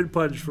genuine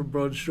punch from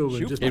Braun Strowman.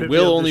 Shoot Just punch. put It me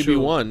on will the only be show.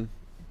 one.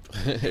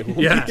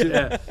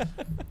 Yeah.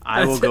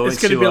 I will go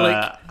It's gonna into be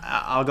like-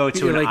 I'll go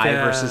to be an like eye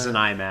a versus an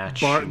eye match.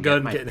 Bart and Gunn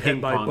get my getting hit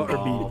ping by pong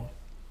Butterbean. ball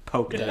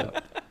poked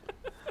out.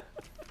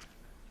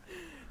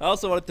 I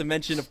also wanted to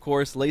mention, of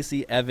course,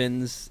 Lacey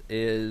Evans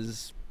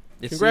is.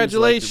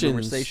 Congratulations. Seems like the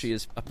rumors say she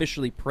is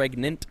officially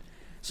pregnant.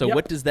 So Yep.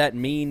 what does that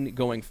mean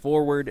going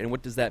forward, and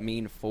what does that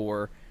mean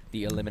for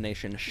the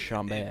Elimination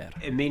Chamber?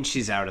 It means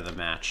she's out of the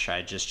match.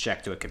 I just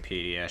checked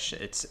Wikipedia.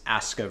 It's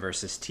Asuka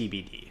versus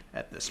TBD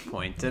at this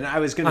point. And I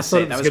was going I to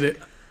say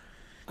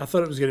I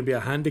thought it was going to be a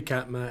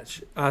handicap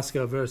match.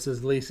 Asuka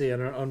versus Lacey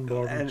and her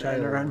unborn child.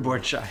 and her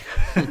unborn child.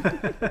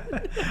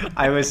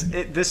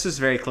 This was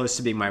very close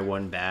to being my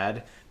one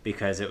bad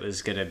because it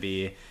was going to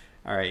be,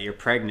 all right, you're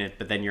pregnant,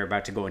 but then you're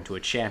about to go into a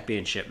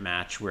championship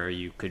match where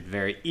you could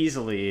very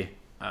easily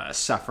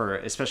suffer,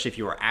 especially if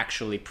you were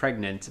actually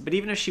pregnant. But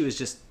even if she was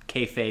just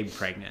kayfabe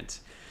pregnant,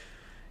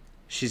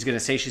 she's going to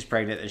say she's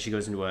pregnant, and she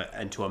goes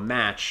into a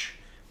match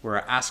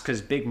where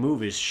Asuka's big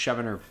move is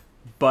shoving her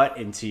butt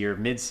into your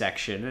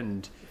midsection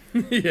and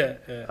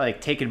yeah.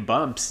 taking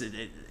bumps.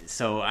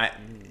 So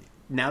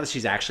now that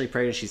she's actually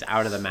pregnant, she's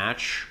out of the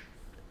match.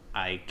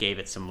 I gave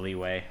it some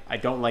leeway. I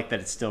don't like that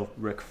it's still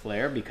Ric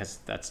Flair because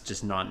that's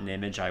just not an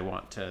image I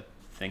want to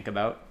think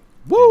about.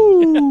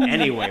 Woo!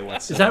 Anyway,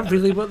 Is that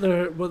really what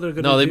they're going to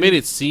do? No, they made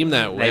it seem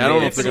that way. They I don't made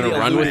know it if they're seem going to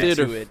run with it. alluded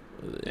Or,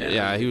 to it.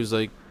 yeah, he was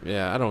like,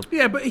 I don't.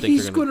 Yeah, but think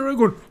he's they're going around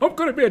going, I'm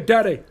going to be a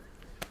daddy.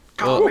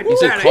 Well, he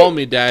said, "Call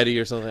me daddy"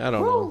 or something. I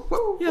don't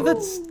know. Yeah,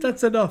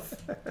 that's enough.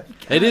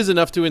 It is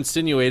enough to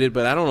insinuate it,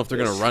 but I don't know if they're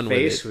going to run with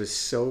face it. was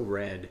so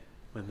red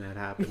when that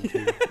happened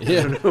too. Yeah.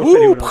 I don't know if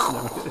anyone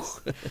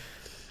else noticed.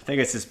 I think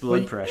it's his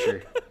blood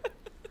pressure.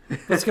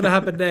 What's going to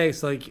happen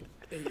next? Like,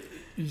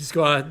 you just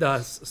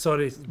go,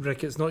 sorry,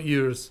 Rick, it's not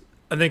yours.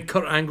 And then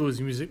Kurt Angle's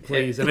music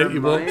plays, and then he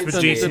walks with reminds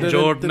me- Jason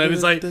Jordan, and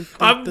he's like,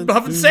 I'm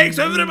having sex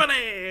with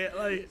everybody!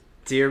 Like,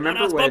 Do you And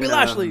remember that's when Bobby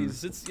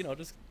Lashley's. It's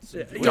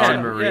just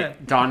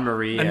Don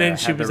Marie And then had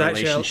she the was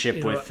actually, relationship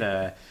you know, with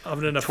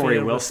having an affair Tori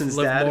with Wilson's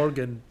Liv dad?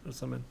 Morgan or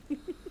something.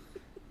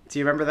 Do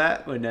you remember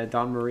that when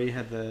Don Marie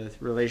had the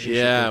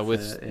relationship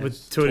with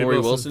With Tori Tori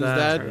Wilson's Wilson's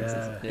dad.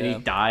 dad? Yeah. and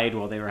he died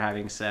while they were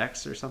having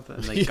sex or something?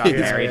 And they got Yeah.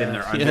 married in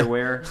their Yeah.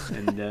 underwear,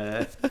 and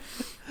it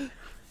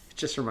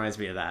just reminds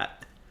me of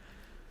that.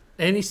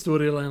 Any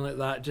storyline like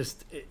that,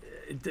 just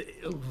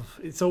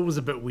it's always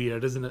a bit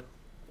weird, isn't it?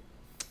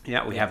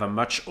 Yeah, we have a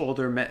much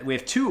older man. We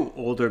have two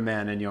older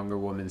men and younger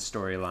women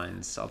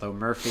storylines. Although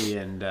Murphy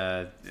and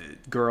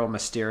Girl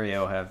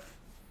Mysterio have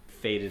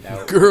faded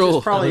out. Girl which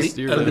is probably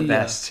Mysterio. for the Aaliyah.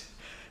 best.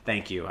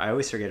 Thank you. I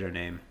always forget her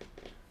name.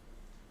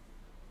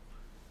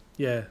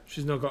 Yeah,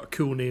 she's not got a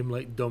cool name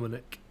like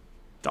Dominic.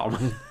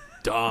 Dominic.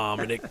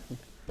 Dominic.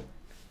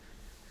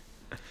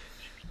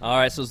 All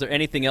right, so is there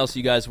anything else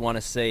you guys want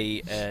to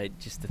say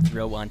just to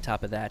throw on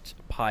top of that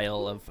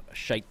pile of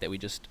shite that we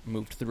just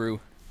moved through?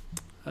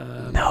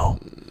 No.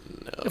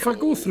 If I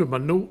go through my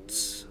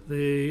notes,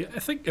 I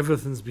think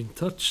everything's been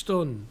touched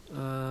on.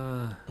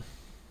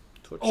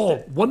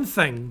 One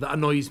thing that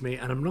annoys me,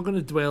 and I'm not going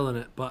to dwell on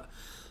it, but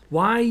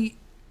why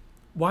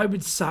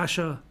would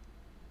Sasha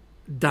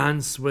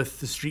dance with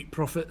the Street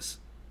Profits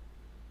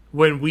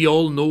when we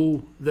all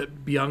know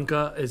that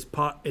Bianca is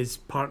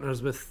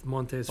partners with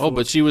Montez Ford? Oh,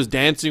 but she was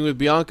dancing with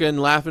Bianca and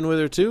laughing with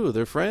her too.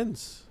 They're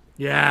friends.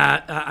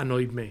 Yeah, that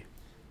annoyed me.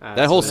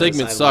 That whole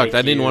segment sucked.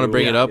 I didn't want to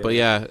bring it up, but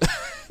yeah.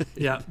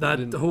 Yeah,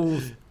 that whole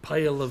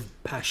pile of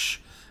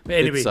pish. But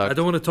anyway, I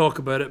don't want to talk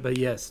about it, but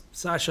yes,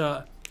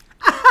 Sasha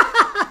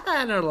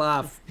and her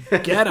laugh.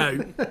 Get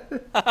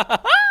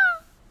out.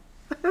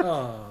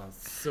 Oh,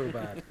 so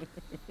bad.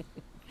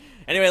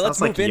 Anyway, let's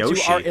Sounds move like into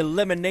Yoshi. our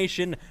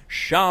Elimination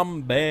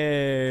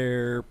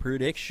Chamber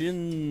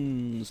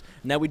predictions.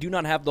 Now, we do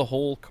not have the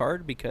whole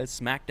card because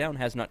SmackDown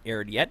has not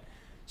aired yet.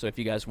 So if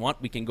you guys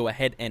want, we can go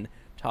ahead and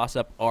toss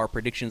up our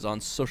predictions on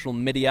social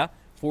media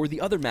for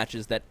the other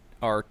matches that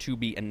are to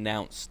be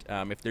announced.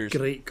 If there's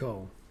Great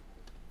call.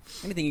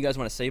 anything you guys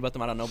want to say about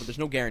them, I don't know, but there's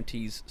no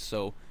guarantees.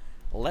 So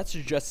let's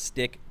just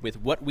stick with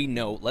what we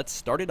know. Let's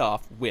start it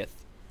off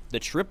with the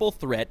triple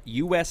threat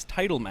U.S.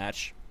 title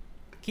match.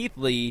 Keith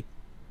Lee,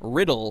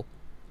 Riddle,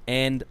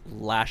 and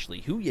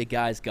Lashley. Who you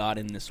guys got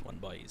in this one,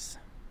 boys?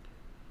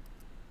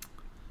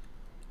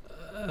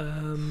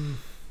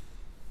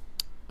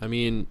 I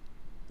mean,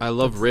 I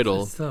love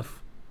Riddle, That's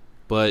tough.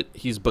 but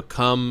he's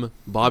become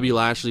Bobby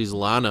Lashley's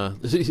Lana.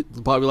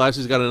 Bobby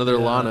Lashley's got another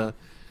Yeah.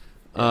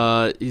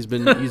 Lana. He's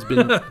been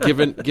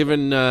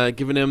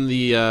giving him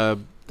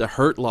the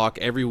hurt lock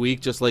every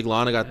week, just like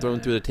Lana got thrown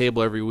through the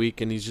table every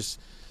week, and he's just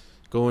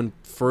going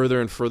further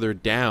and further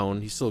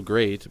down. He's still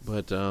great,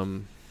 but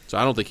so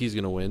I don't think he's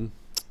gonna win.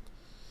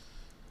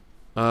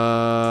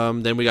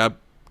 Then we got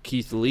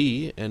Keith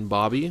Lee and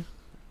Bobby.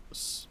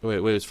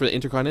 Wait, it's for the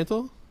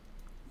Intercontinental?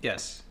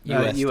 Yes.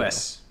 US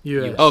US.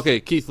 US. Okay,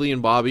 Keith Lee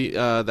and Bobby.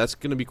 That's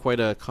gonna be quite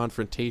a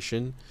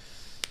confrontation.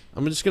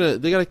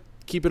 They gotta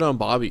keep it on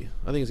Bobby.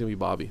 I think it's gonna be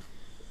Bobby.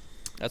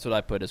 That's what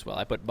I put as well.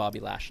 I put Bobby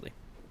Lashley.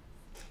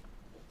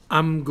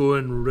 I'm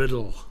going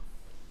Riddle.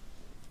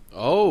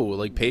 Oh,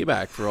 like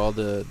payback for all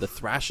the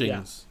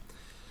thrashings.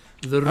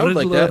 The I would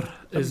Riddler like that.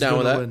 I'm is down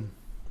with going to that. win.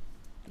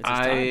 It's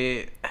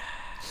his time.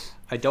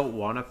 I don't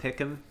want to pick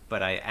him,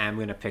 but I am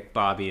going to pick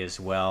Bobby as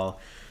well.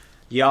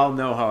 Y'all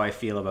know how I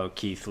feel about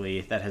Keith Lee.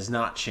 That has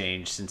not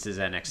changed since his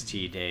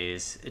NXT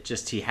days. It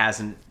just he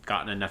hasn't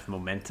gotten enough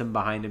momentum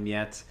behind him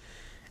yet.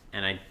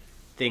 And I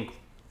think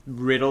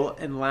Riddle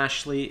and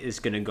Lashley is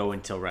going to go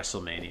until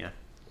WrestleMania.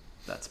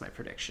 That's my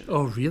prediction.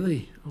 Oh,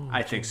 really? Oh,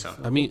 I think so.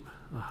 I mean,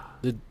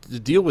 the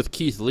deal with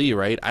Keith Lee,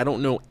 right? I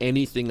don't know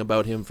anything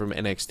about him from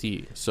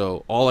NXT,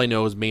 so all I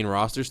know is main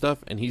roster stuff,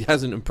 and he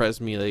hasn't impressed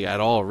me like at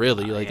all,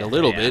 really, like a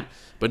little bit,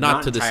 but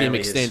not to the same entirely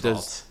his extent fault.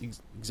 as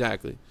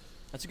exactly.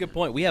 That's a good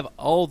point. We have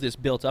all this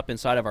built up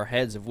inside of our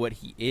heads of what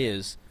he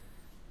is,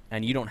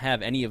 and you don't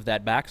have any of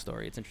that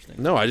backstory. It's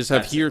interesting. No, I just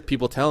have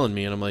people telling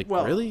me, and I'm like,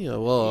 Well, really?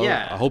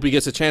 yeah. I hope he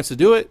gets a chance to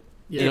do it.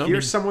 Yeah, You know? If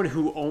you're someone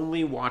who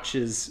only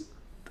watches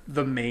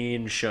the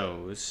main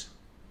shows,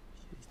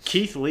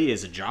 Keith Lee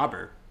is a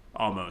jobber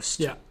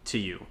almost to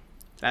you.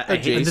 I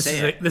hate Jay. to And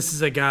say it. this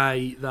is a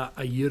guy that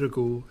a year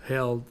ago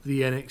held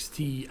the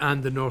NXT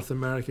and the North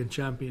American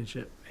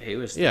Championship. He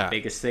was the Yeah.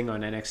 biggest thing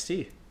on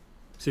NXT.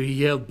 So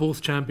he held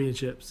both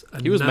championships.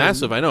 And He was now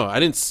massive. I know. I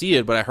didn't see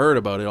it, but I heard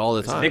about it all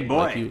the He's a time. big boy.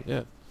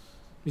 Like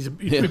He's a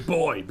Yeah. big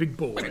boy, big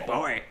boy.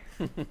 Boy.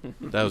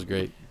 that was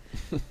great.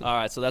 All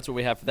right, so that's what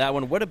we have for that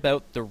one. What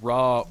about the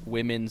Raw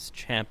Women's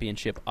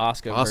Championship,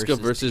 Asuka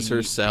versus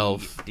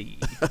herself. TBD?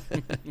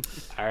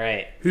 All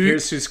right.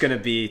 Here's who's going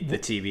to be the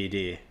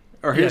TBD.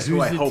 Or here's who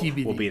who's I the hope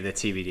TBD? will be the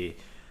TBD.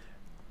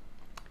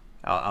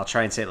 I'll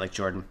try and say it like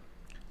Jordan.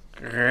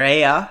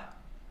 Rhea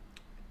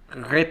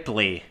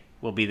Ripley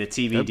will be the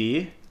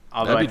TBD.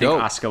 Although I that'd be think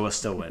dope. Asuka will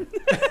still win.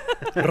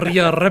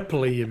 Rhea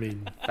Ripley, you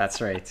mean?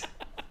 That's right.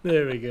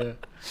 There we go.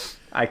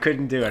 I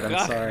couldn't do it.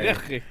 I'm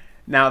sorry.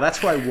 Now, that's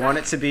who I want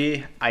it to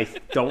be. I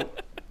don't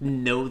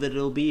know that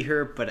it'll be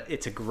her, but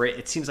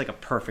it seems like a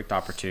perfect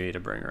opportunity to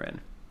bring her in.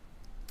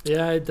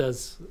 Yeah, it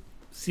does.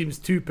 Seems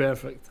too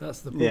perfect. That's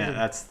the problem. Yeah,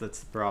 that's the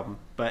problem.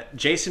 But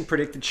Jason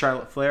predicted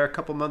Charlotte Flair a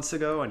couple months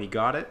ago, and he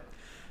got it.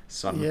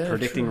 So I'm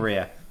predicting true.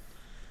 Rhea.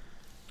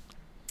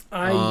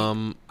 I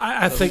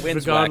So think who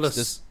wins, regardless,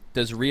 Wax?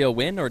 Does Rhea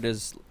win or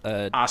does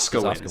Asuka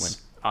Asuka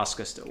wins.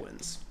 Asuka still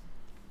wins.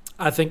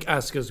 I think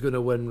Asuka's going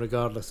to win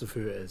regardless of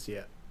who it is.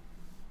 Yeah.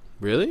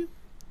 Really?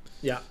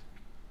 Yeah.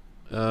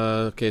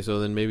 Okay, so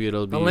then maybe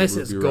it'll be Unless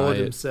Ruby it's God Riott.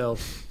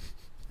 himself.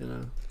 You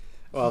know.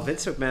 Well,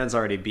 Vince McMahon's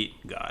already beaten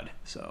God,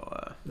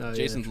 so No, yeah,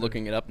 Jason's true.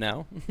 looking it up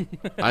now.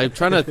 I'm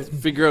trying to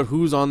figure out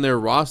who's on their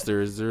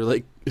roster. Is there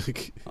like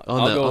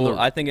on the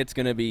I think it's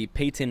going to be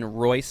Peyton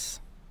Royce.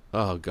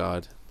 Oh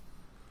God.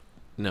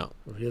 No.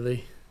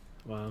 Really?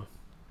 Wow.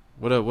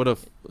 What a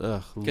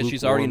because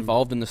she's already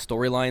involved in the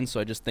storyline. So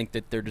I just think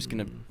that they're just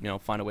gonna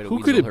find a way to.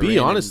 Who could it be?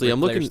 Honestly,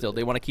 I'm looking. Still,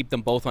 they want to keep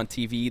them both on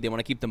TV. They want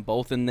to keep them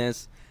both in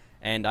this,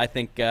 and I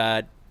think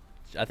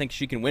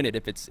she can win it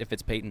if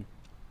it's Peyton.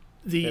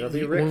 The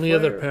only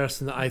other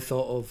person that I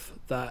thought of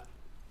that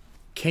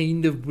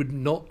kind of would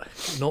not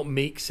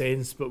make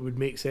sense, but would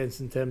make sense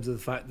in terms of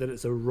the fact that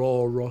it's a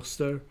Raw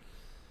roster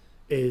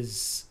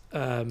is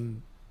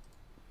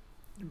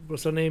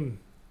what's her name?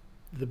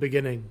 The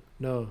Beginning.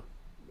 No.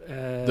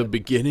 The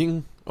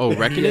Beginning? Oh,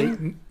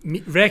 Reckoning?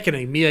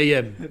 Reckoning, Mia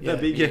Yim. The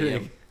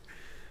Beginning.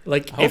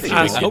 Like,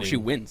 I hope she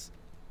wins.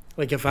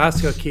 Like, if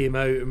Asuka came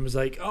out and was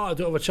like, oh, I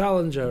don't have a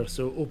challenger,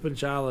 so open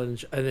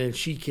challenge, and then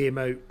she came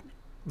out,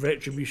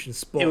 Retribution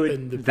spot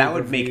in the that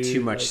would make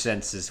too much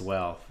sense as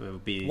well. It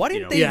would be, why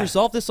didn't they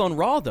resolve this on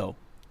Raw, though?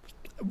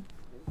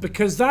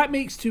 Because that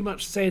makes too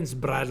much sense,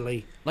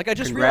 Bradley. Like, I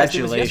just realized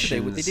it was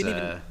yesterday. They didn't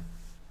even...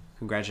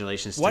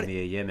 Congratulations to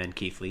Mia Yim and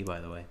Keith Lee,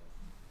 by the way.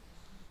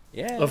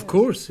 Yeah, of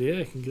course.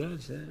 Yeah,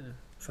 congrats. Yeah,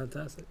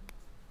 fantastic.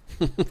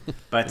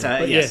 But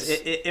yes,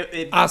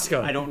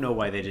 Asuka. I don't know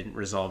why they didn't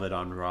resolve it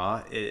on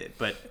Raw,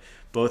 but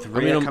both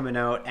Rhea coming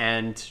out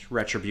and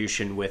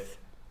Retribution with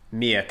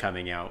Mia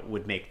coming out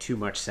would make too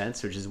much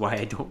sense, which is why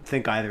I don't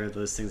think either of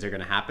those things are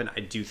going to happen.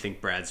 I do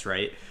think Brad's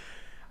right.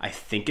 I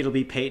think it'll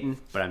be Peyton,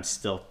 but I'm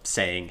still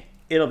saying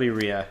it'll be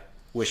Rhea.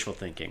 Wishful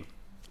thinking.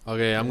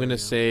 Okay, I'm gonna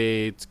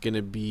say it's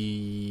gonna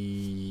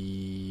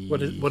be.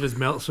 What does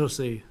Meltzer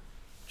say,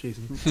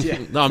 Jason? Yeah.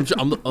 No,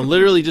 I'm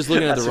literally just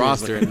looking at the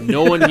roster, and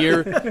no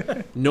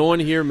one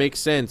here makes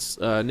sense.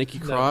 Nikki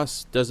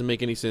Cross doesn't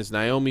make any sense.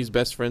 Naomi's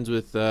best friends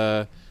with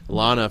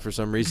Lana for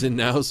some reason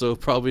now, so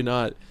probably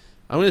not.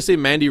 I'm gonna say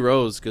Mandy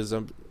Rose because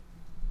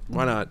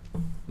why not?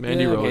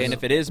 Mandy Rose. Okay, and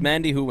if it is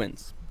Mandy, who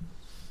wins?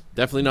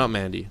 Definitely not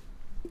Mandy.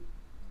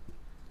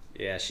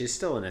 Yeah, she's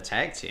still in a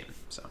tag team,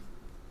 so.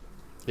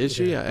 Is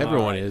she? Yeah,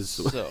 everyone is.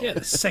 So. Yeah,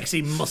 the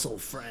sexy muscle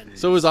friend.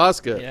 So is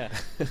Asuka. Yeah.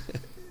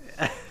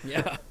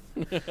 Yeah.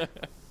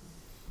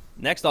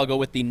 Next, I'll go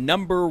with the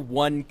number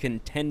one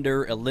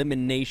contender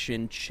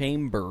Elimination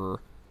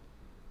Chamber.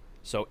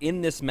 So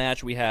in this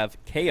match, we have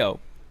KO,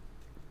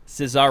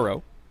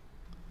 Cesaro,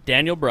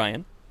 Daniel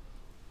Bryan,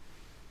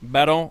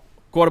 Baron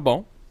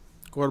Corbin,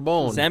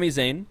 Sami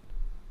Zayn,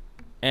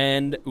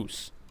 and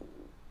Uso.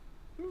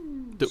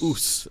 The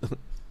Uso.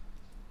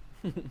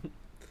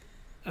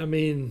 I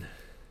mean,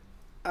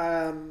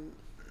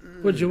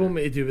 what do you want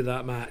me to do with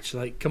that match?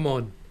 Like, come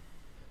on.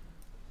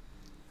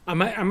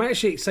 I'm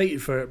actually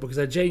excited for it because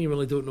I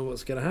genuinely don't know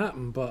what's going to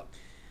happen, but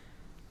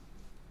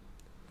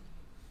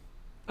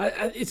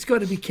it's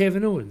got to be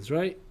Kevin Owens,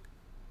 right?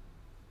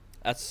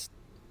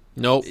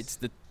 Nope.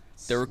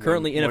 They're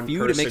currently in a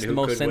feud. It makes the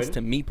most sense win.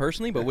 to me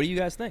personally, but what do you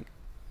guys think?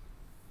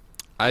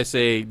 I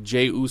say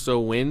Jey Uso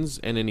wins,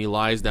 and then he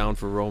lies down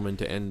for Roman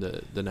to end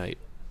the night.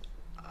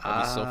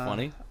 That'd be so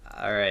funny.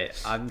 All right,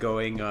 I'm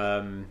going.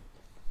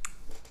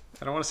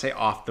 I don't want to say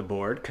off the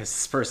board because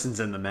this person's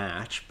in the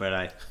match,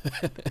 but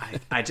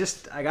I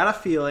got a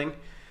feeling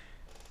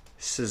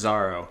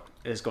Cesaro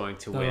is going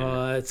to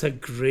win. It's a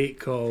great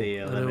call. The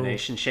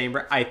Elimination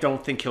Chamber. I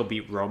don't think he'll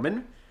beat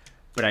Roman,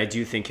 but I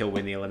do think he'll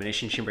win the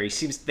Elimination Chamber.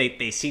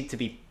 They seem to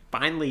be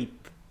finally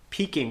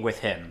peaking with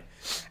him,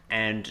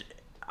 and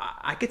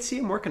I could see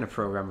him working a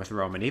program with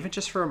Roman, even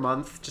just for a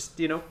month. Just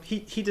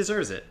he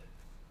deserves it.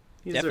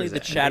 Definitely the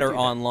chatter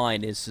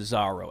online is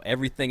Cesaro.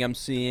 Everything I'm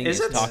seeing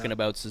is talking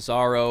about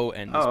Cesaro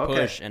and his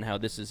push and how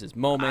this is his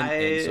moment.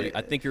 And so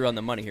I think you're on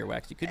the money here,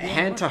 Wax. You could be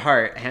hand to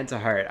heart.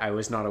 I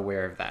was not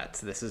aware of that.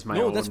 So this is my own.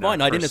 No, that's fine.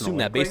 I didn't assume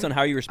that. inkling. Based on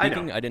how you were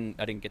speaking, I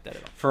didn't get that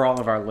at all. For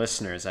all of our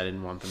listeners, I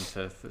didn't want them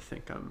to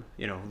think I'm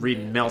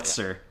reading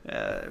Meltzer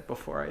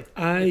before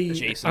I'm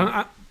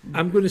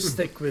going to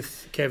stick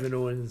with Kevin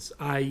Owens.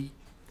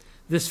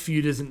 This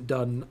feud isn't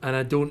done, and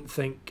I don't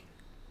think.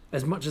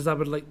 As much as I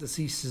would like to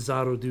see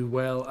Cesaro do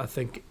well, I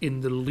think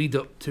in the lead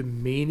up to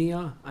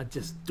Mania, I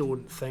just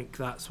don't think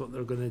that's what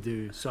they're going to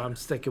do. So I'm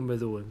sticking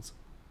with Owens.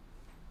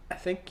 I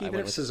think even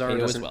if Cesaro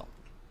doesn't,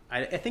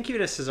 I think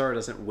even if Cesaro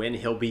doesn't win,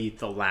 he'll be in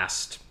the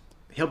last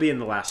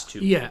two.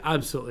 Yeah,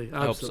 absolutely.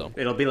 I hope so.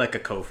 It'll be like a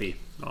Kofi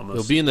almost.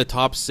 He'll be in the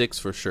top 6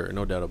 for sure,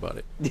 no doubt about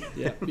it.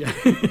 Yeah.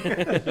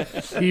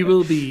 He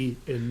will be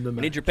in the match.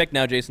 We need your pick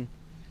now, Jason.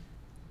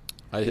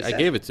 I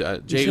gave it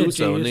to Jey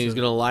Uso, and then he's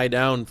going to lie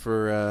down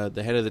for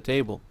the head of the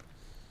table.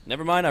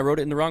 Never mind, I wrote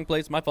it in the wrong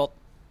place. My fault.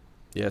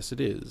 Yes, it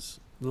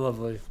is.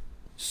 Lovely.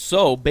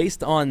 So,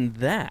 based on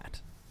that,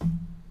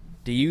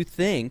 do you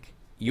think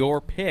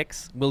your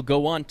picks will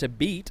go on to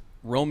beat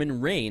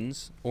Roman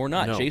Reigns or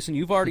not? No. Jason,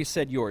 you've already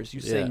said yours.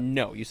 You say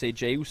no. You say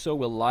Jey Uso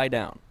will lie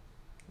down.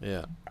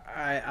 Yeah.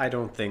 I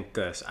don't think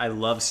this. I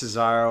love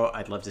Cesaro.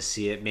 I'd love to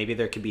see it. Maybe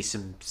there could be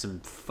some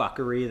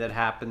fuckery that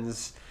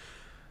happens.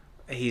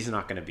 He's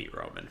not going to beat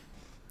Roman.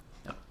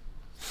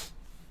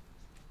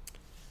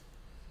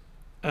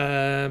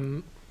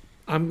 No.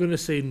 I'm going to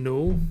say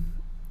no.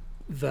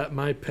 That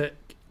my pick,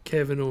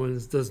 Kevin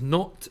Owens, does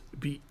not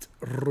beat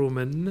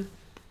Roman.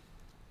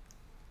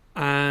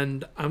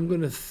 And I'm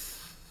going to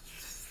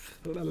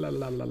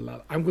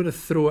I'm going to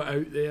throw it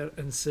out there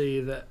and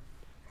say that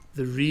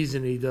the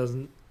reason he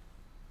doesn't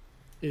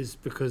is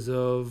because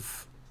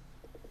of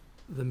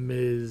the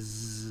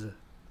Miz.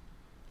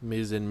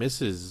 Ms. and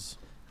Mrs.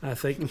 I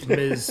think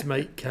Miz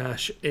might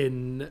cash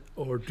in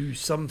or do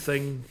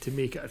something to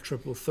make it a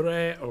triple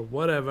threat or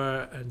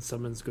whatever, and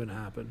something's going to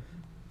happen.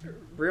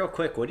 Real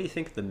quick, what do you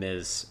think of the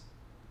Miz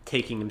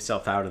taking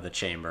himself out of the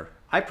chamber?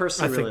 I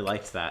personally really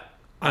liked that.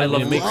 I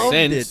love it makes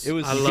sense. It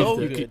was I so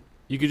loved it. good.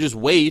 You could just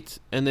wait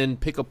and then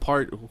pick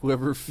apart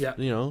whoever,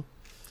 you know.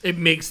 It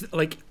makes,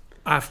 like,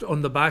 after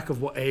on the back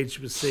of what Edge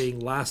was saying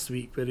last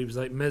week, where he was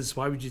like, Miz,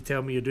 why would you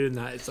tell me you're doing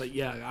that? It's like,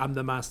 yeah, I'm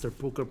the master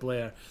poker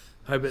player.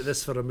 How about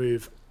this for a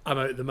move? I'm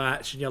out of the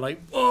match. And you're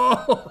like,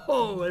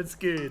 oh, it's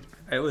good.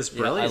 It was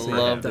brilliant. I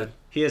loved it.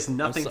 He has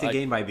nothing to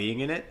gain by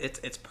being in it.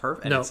 It's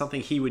perfect. And No. it's something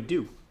he would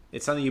do.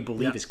 It's something you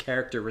believe his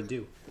character would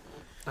do.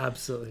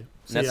 Absolutely.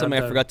 And that's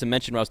something I forgot to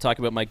mention when I was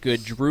talking about my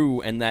good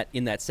Drew, and that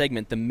in that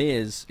segment, the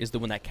Miz is the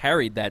one that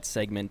carried that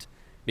segment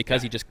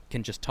because he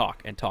can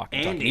talk and talk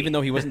and talk. And even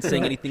though he wasn't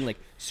saying anything like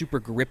super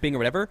gripping or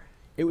whatever,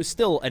 it was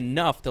still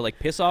enough to like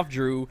piss off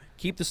Drew,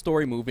 keep the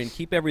story moving,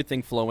 keep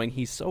everything flowing.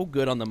 He's so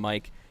good on the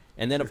mic.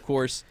 And then of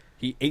course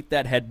he ate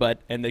that headbutt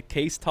and the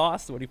case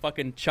toss when he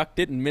fucking chucked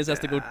it, and Miz has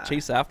to go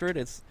chase after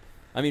it.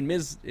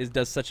 Miz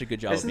does such a good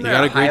job. Isn't there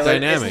got a great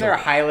dynamic. Isn't there a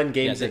Highland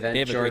Games Yeah, event, they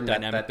have a great Jordan,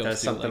 dynamic, that those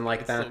does two, something like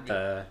it's that?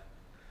 so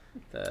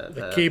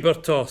the caber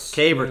toss.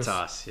 Caber Yes.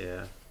 toss,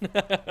 yeah.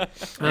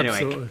 Absolutely.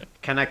 Anyway,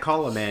 can I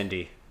call him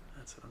Andy?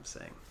 That's what I'm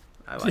saying.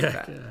 I like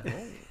that. Yeah.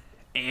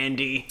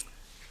 Andy.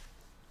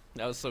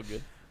 That was so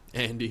good.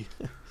 Andy.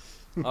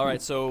 All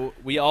right, so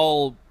we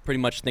all pretty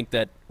much think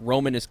that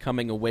Roman is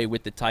coming away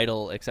with the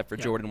title, except for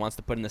Jordan wants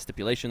to put in the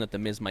stipulation that the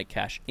Miz might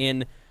cash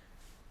in.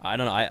 I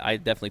don't know. I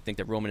definitely think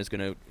that Roman is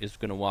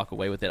gonna walk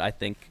away with it. I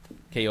think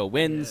KO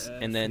wins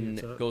and then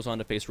goes on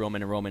to face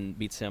Roman, and Roman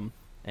beats him,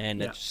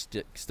 and it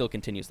still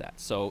continues that.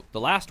 So the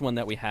last one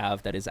that we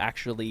have that is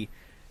actually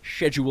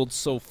scheduled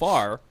so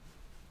far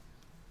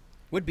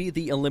would be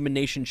the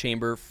Elimination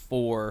Chamber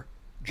for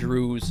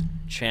Drew's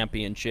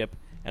championship.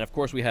 And of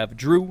course we have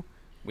Drew,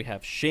 we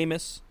have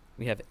Sheamus,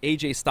 we have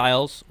AJ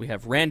Styles, we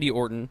have Randy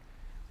Orton,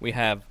 we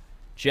have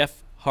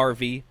Jeff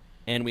Harvey,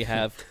 and we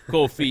have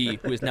Kofi,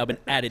 who has now been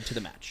added to the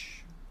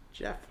match.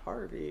 Jeff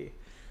Harvey.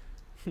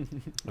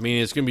 I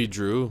mean, it's going to be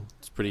Drew.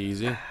 It's pretty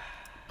easy.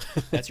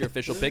 That's your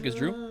official pick, is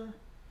Drew?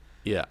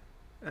 Yeah.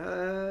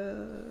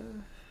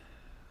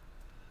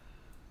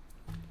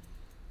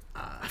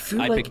 I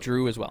feel I like pick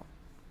Drew as well.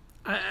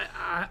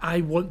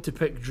 I want to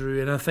pick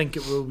Drew, and I think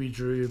it will be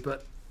Drew,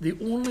 but the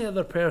only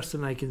other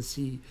person I can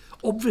see,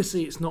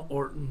 obviously it's not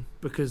Orton,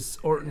 because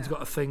Orton's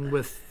got a thing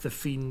with the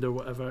Fiend or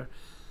whatever.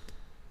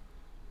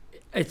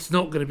 It's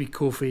not going to be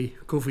Kofi.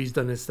 Kofi's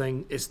done his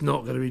thing. It's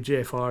not going to be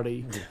Jeff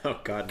Hardy. Oh,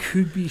 God. No.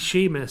 Could be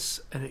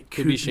Sheamus, and it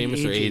Could be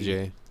Sheamus or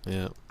AJ.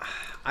 Yeah.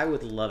 I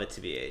would love it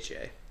to be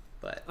AJ,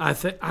 but I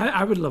think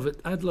I would love it.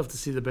 I'd love to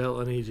see the belt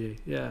on AJ.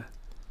 Yeah.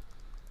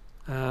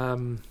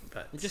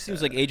 but It just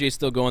seems like AJ's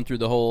still going through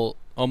the whole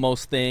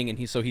almost thing, and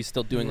he's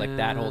still doing like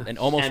that whole, and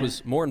almost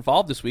was more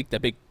involved this week.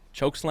 That big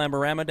choke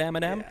slammer dam.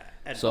 and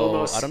So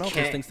almost I don't know if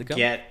there's can't things to come.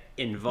 get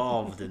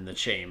involved in the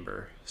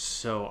chamber.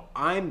 So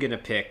I'm gonna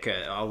pick.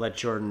 I'll let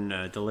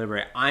Jordan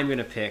deliberate. I'm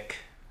gonna pick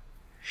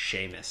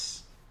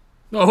Sheamus.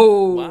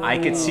 Oh, Wow. I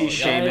could see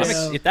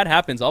Sheamus. If that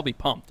happens, I'll be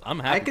pumped. I'm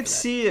happy. I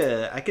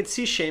could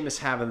see Sheamus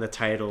having the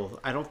title.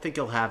 I don't think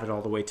he'll have it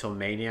all the way till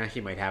Mania.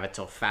 He might have it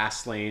till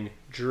Fastlane.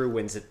 Drew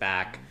wins it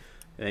back,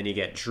 and then you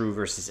get Drew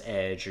versus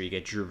Edge, or you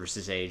get Drew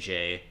versus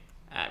AJ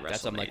at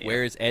WrestleMania. I'm like,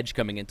 where is Edge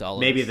coming into all of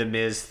Maybe this? the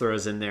Miz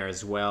throws in there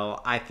as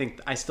well. I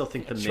still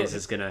think the Miz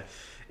is gonna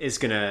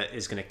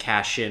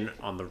cash in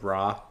on the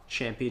Raw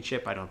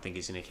Championship. I don't think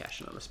he's gonna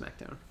cash in on the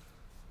SmackDown.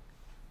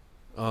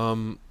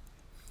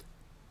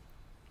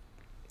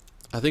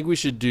 I think we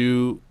should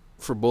do,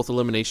 for both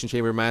Elimination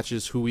Chamber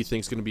matches, who we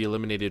think is going to be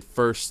eliminated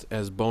first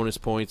as bonus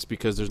points,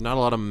 because there's not a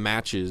lot of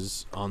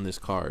matches on this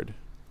card.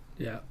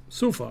 yeah.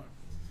 So far,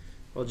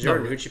 Well,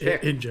 Jordan, who'd you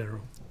pick? in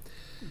general?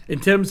 In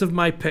terms of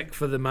my pick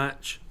for the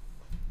match,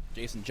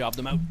 Jason jobbed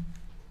them out.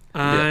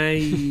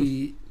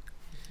 I,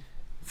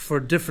 for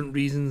different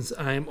reasons,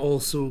 I'm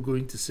also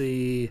going to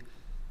say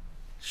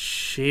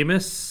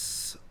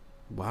Sheamus.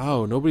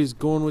 Wow, nobody's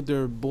going with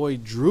their boy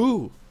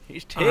Drew.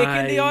 He's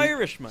taking the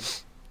Irishman.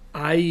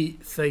 I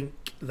think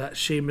that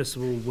Sheamus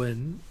will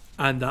win,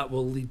 and that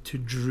will lead to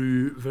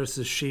Drew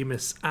versus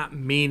Sheamus at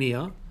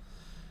Mania.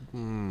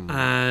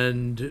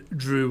 And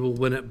Drew will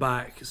win it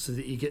back so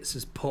that he gets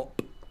his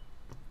pop.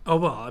 Oh,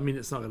 well, I mean,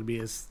 it's not going to be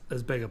as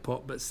big a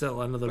pop, but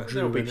still another But Drew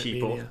there'll be win at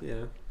people. Mania.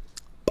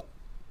 Yeah.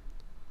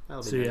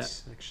 That'll be So,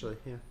 nice, actually.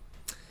 Yeah.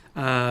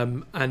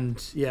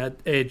 And yeah,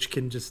 Edge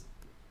can just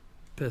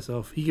piss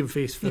off. He can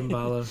face Finn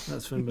Balor.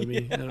 That's fine by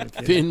me. I don't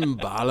care. Finn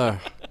Balor.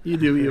 You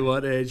do what you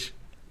want, Edge.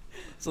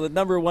 So the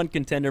number one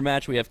contender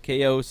match, we have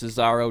KO,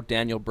 Cesaro,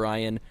 Daniel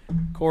Bryan,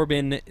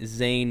 Corbin,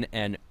 Zayn,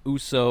 and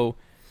Uso.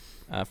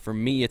 For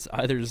me, it's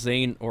either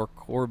Zayn or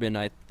Corbin,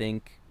 I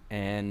think,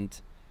 and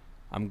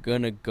I'm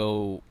going to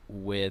go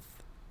with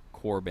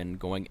Corbin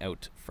going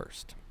out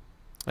first?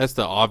 That's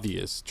the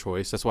obvious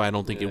choice. That's why I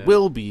don't think it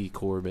will be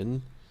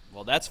Corbin.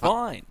 Well, that's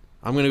fine.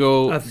 I'm going to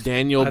go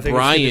Daniel I think it's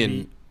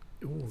Bryan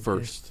gonna be-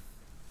 first.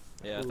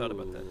 Yeah, I thought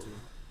about that too.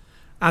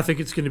 I think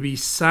it's going to be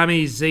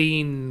Sami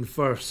Zayn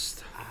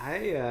first, I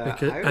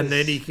and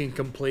then he can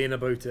complain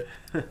about it.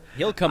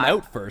 He'll come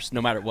out first,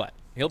 no matter what.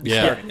 He'll be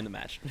Yeah. starting in the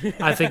match.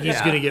 I think he's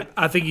going to get.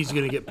 I think he's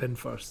going to get pinned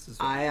first. As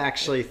well. I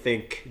actually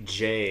think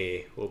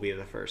Jay will be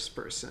the first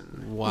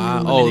person.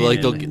 Wow. Oh,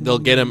 like they'll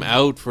get him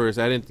out first.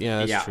 I didn't. Yeah,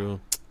 that's Yeah. true.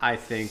 I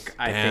think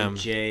Damn.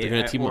 Jay They're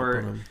gonna team up on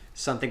or him.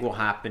 something will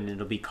happen, and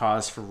it'll be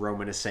cause for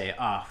Roman to say,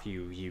 "Oh,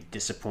 you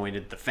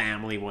disappointed the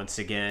family once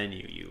again.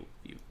 You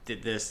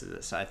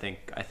this." I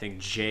think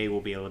Jay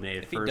will be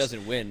eliminated If he first.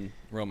 doesn't win,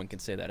 Roman can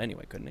say that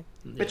anyway, couldn't he?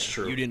 It's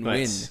true. You didn't but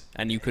win,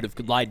 and you could have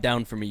lied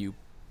down for me, you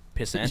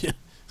pissant.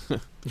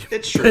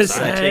 It's true.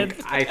 So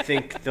Pisshead. I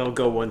think they'll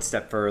go one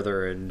step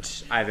further, and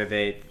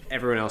either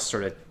everyone else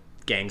sort of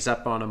gangs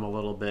up on him a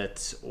little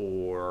bit,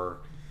 or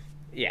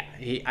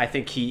I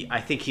think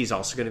he's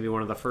also going to be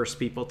one of the first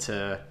people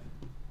to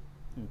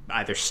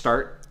either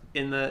start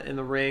in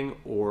the ring,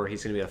 or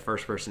he's going to be the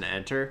first person to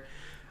enter.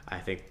 I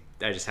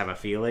just have a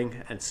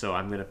feeling, and so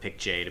I'm going to pick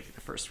Jay to be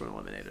the first one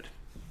eliminated.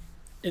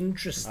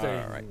 Interesting.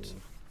 All right.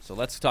 So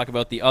let's talk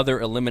about the other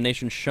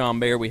elimination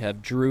chamber. We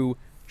have Drew,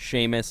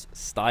 Sheamus,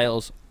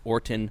 Styles,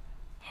 Orton,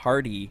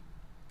 Hardy,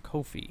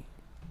 Kofi.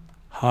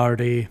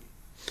 Hardy.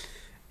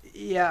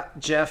 Yeah,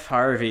 Jeff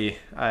Harvey.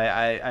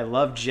 I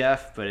love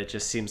Jeff, but it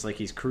just seems like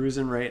he's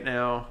cruising right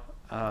now.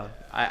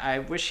 I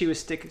wish he was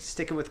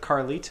sticking with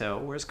Carlito.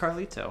 Where's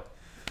Carlito?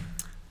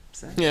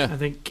 Yeah, I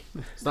think.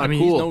 it's not I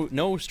mean, cool. He's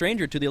no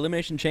stranger to the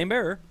elimination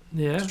chamber.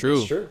 Yeah. It's true.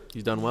 It's true.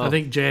 He's done well. I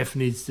think Jeff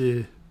needs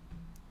to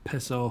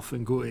piss off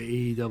and go to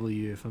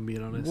AEW. If I'm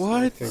being honest.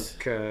 What? I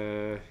think,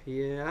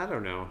 I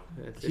don't know.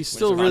 He's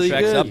still really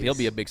Contract's good. up, he'll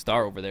be a big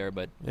star over there.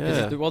 But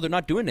 'cause Yeah. they're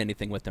not doing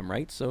anything with him,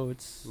 right? So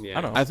it's Yeah.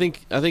 I don't know. I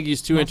think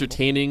he's too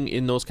entertaining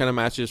in those kind of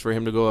matches for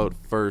him to go out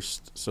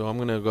first. So I'm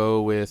gonna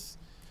go with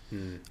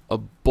a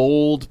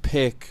bold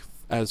pick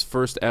as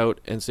first out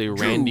and say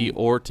Randy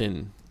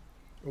Orton.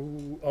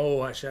 Ooh,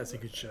 oh, actually, that's a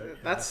good shout.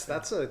 Yeah.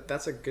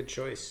 That's a good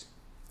choice.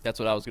 That's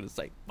what I was gonna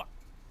say. Fuck.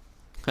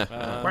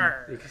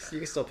 You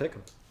can still pick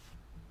him.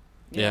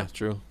 Yeah,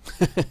 true.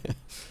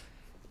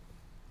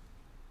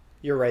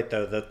 You're right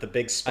though. The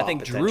big spot. I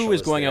think Drew potential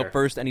is going there. out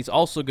first, and he's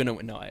also gonna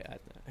win. No,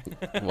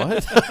 What?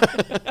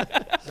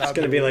 It's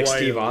going to be like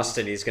Steve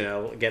Austin. He's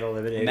going to get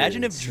eliminated.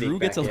 imagine and if sneak Drew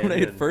gets back in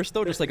eliminated and- first,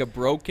 though, just like a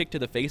bro kick to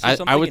the face or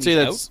something. I would and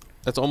say he's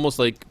that's out. almost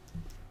like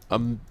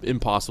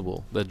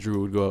impossible that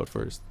Drew would go out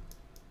first.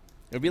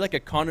 It would be like a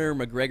Conor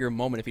McGregor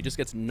moment if he just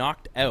gets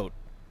knocked out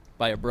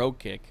by a bro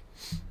kick,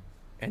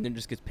 and then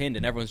just gets pinned,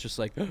 and everyone's just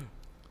like,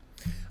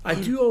 I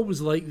do always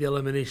like the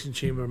Elimination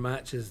Chamber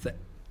matches that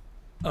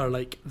are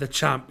like the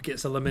champ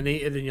gets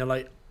eliminated, and you're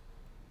like,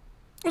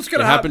 what's It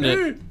gonna happened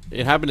happen?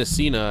 It happened to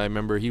Cena. I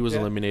remember he was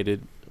Yeah.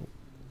 eliminated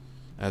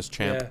as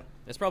champ. Yeah,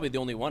 that's probably the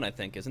only one I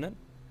think, isn't it?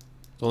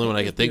 It's the only one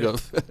I can think Yeah.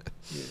 of.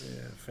 yeah,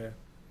 fair.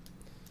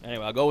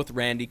 Anyway, I'll go with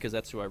Randy because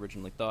that's who I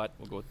originally thought.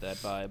 We'll go with that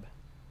vibe.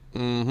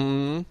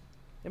 Mm-hmm.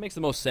 It makes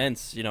the most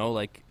sense, you know,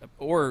 like,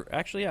 or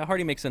actually, yeah,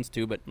 Hardy makes sense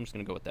too, but I'm just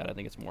going to go with that. I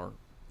think it's more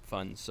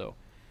fun. So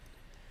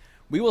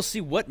we will see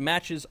what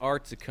matches are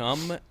to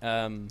come.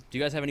 Do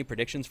you guys have any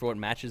predictions for what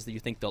matches that you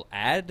think they'll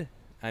add?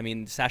 I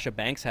mean, Sasha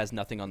Banks has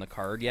nothing on the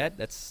card yet.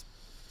 That's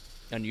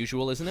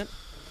unusual, isn't it?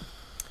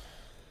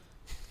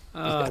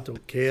 I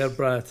don't care,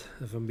 Brad,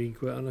 if I'm being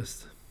quite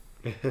honest.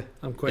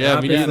 I'm quite Yeah,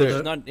 me happy neither.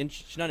 with She's it.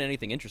 she's not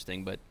anything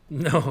interesting, but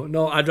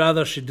No, I'd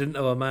rather she didn't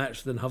have a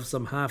match than have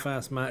some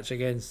half-ass match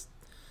against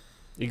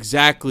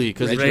Exactly,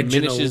 because it Reginald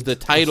diminishes the or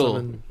title.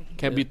 something.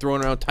 Can't be Yeah.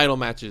 throwing around title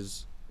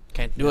matches.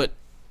 Can't do it.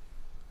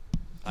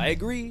 I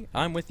agree.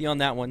 I'm with you on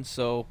that one.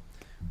 So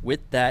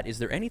with that, is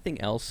there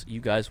anything else you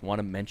guys want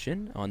to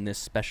mention on this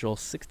special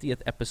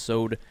 60th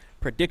episode,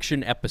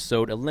 prediction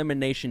episode,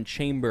 Elimination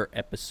Chamber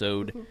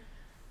episode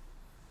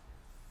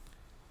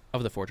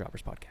of the Four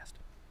Jobbers podcast?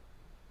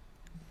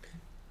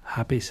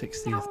 Happy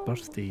 60th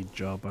birthday,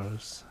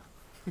 jobbers.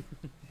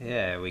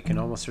 Yeah, we can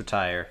almost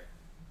retire.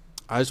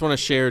 I just want to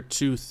share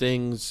two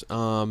things.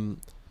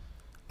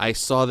 I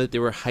saw that they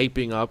were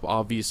hyping up,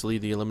 obviously,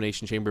 the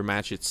Elimination Chamber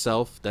match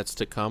itself that's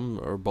to come,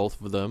 or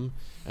both of them.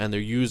 And they're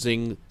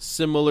using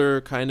similar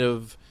kind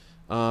of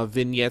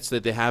vignettes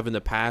that they have in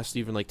the past,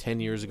 even like 10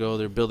 years ago.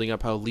 They're building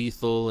up how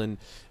lethal and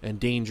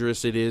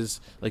dangerous it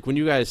is. Like, when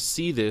you guys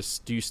see this,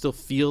 do you still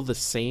feel the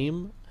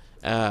same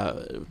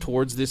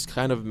towards this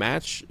kind of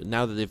match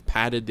now that they've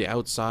padded the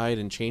outside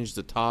and changed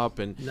the top,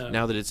 and No.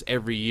 now that it's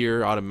every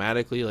year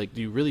automatically? Like, do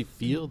you really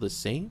feel the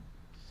same?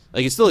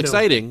 Like, it's still No.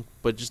 exciting,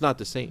 but just not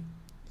the same.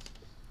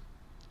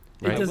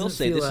 It Right. I will doesn't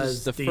say feel this as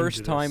is the first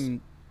dangerous.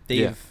 time they've.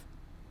 Yeah.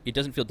 It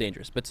doesn't feel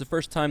dangerous, but it's the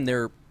first time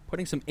they're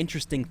putting some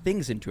interesting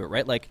things into it,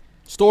 right? Like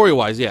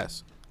Story-wise,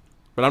 yes.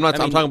 But I'm not. I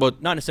I'm mean, talking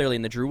about not necessarily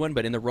in the Drew one,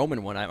 but in the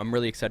Roman one, I'm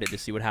really excited to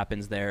see what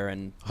happens there.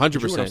 And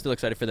 100%. I'm still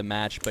excited for the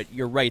match, but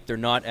you're right. They're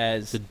not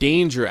as the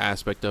danger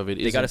aspect of it.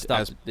 they got to isn't stop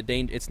as- the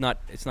danger. It's not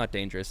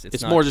dangerous.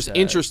 It's not, more just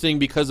interesting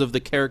because of the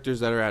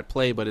characters that are at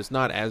play, but it's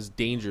not as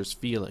dangerous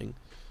feeling.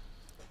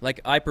 Like,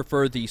 I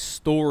prefer the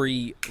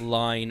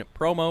storyline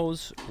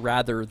promos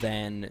rather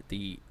than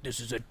this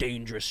is a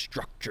dangerous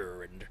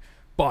structure and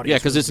bodies. Yeah,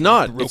 because are it's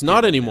not. It's broken not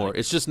and anymore. like-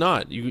 It's just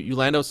not. You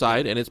land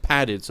outside and it's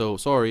padded. So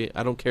sorry,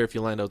 I don't care if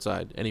you land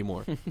outside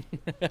anymore. And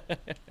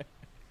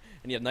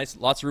you have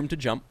lots of room to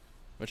jump,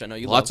 which I know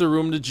you Lots love. of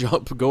room to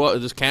jump. Go out.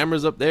 There's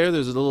cameras up there.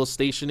 There's a little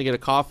station to get a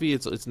coffee.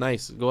 It's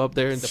nice. Go up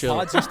there and The chill.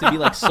 pods used to be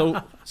like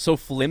so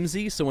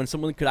flimsy, so when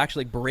someone could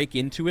actually break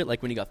into it,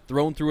 like when you got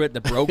thrown through it,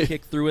 the bro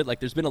kick through it, like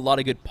there's been a lot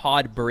of good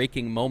pod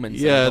breaking moments.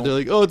 Yeah, they're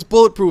like, oh, it's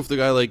bulletproof. The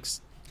guy like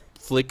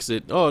flicks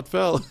it. Oh, it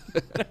fell.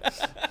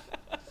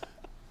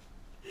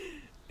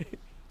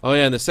 Oh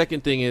yeah, and the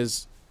second thing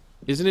is,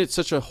 isn't it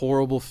such a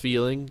horrible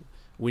feeling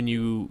when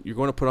you're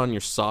going to put on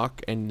your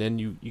sock and then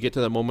you get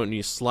to that moment when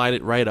you slide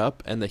it right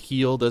up and the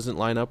heel doesn't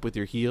line up with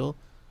your heel?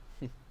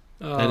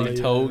 and your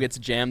toe gets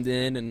jammed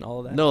in and all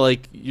of that. No,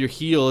 like your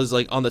heel is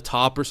like on the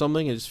top or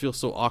something. It just feels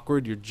so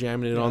awkward. You're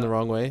jamming it on the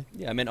wrong way.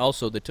 Yeah, I mean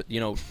also you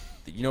know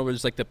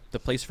there's like the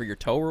place for your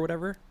toe or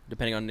whatever,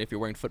 depending on if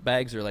you're wearing foot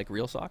bags or like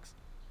real socks.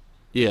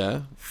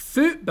 Yeah.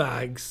 Foot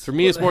bags. For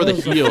me, it's more the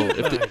hell's a heel.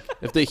 foot bag?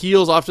 If the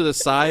heel's off to the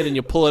side and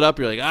you pull it up,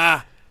 you're like,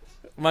 ah.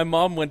 My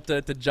mom went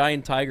to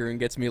Giant Tiger and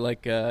gets me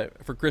like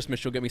for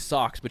Christmas she'll get me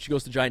socks, but she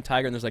goes to Giant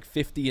Tiger and there's like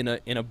 50 in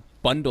a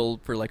bundle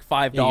for like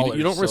 $5. Yeah,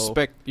 you don't so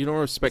respect. You don't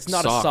respect. It's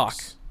not socks. a sock.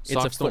 It's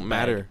Socks a foot don't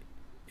matter. bag.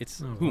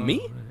 It's Oh, who wow, me?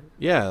 right.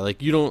 Yeah,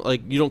 like you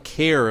don't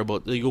care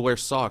about. Like, you wear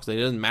socks. Like,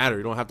 it doesn't matter.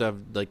 You don't have to have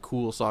like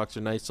cool socks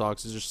or nice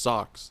socks. It's just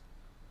socks.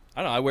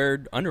 I don't know. I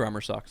wear Under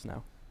Armour socks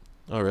now,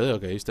 Oh really?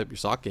 Okay, you step your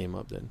sock game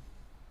up then.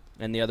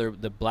 and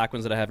the black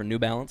ones that I have are New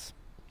Balance.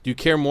 Do you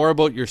care more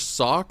about your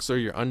socks or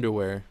your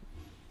underwear?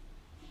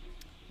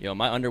 Yo,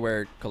 my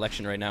underwear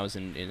collection right now is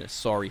in a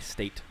sorry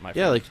state. My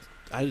Yeah, friend.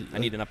 like I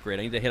need an upgrade.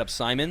 I need to hit up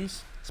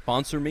Simon's,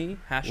 sponsor me.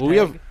 Hashtag.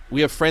 Well, we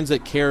have friends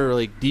that care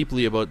like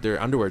deeply about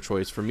their underwear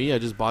choice. For me, I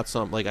just bought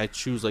some. Like, I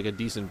choose like a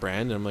decent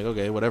brand, and I'm like,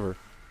 okay, whatever,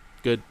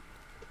 good.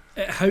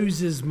 It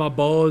houses my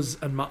balls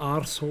and my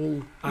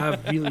arsehole. I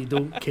really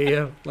don't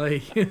care.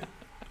 Like,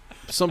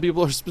 Some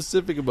people are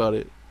specific about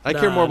it. I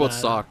care more about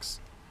socks.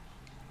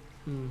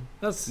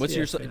 that's What's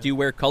your? fair. Do you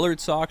wear colored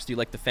socks? Do you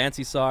like the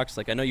fancy socks?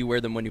 Like I know you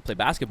wear them when you play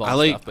basketball. I and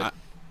like. stuff, but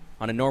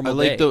on a normal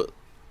I like day.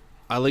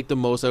 I like the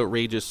most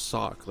outrageous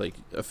sock. Like,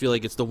 I feel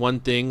like it's the one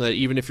thing that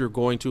even if you're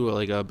going to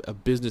a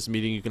business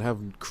meeting, you can have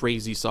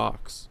crazy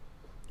socks.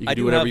 You I can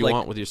do do whatever have, you like,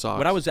 want with your socks.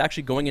 When I was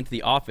actually going into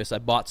the office, I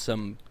bought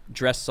some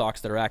dress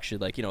socks that are actually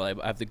like, you know,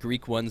 I have the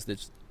Greek ones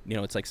that's, you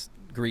know, it's like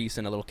Greece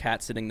and a little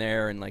cat sitting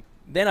there, and like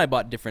then I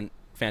bought different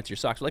fancier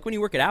socks. Like when you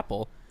work at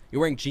Apple,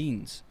 you're wearing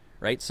jeans,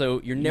 right?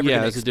 So you're never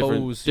going to it's a different-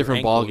 expose your different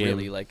ankle, ball game.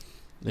 really. Like,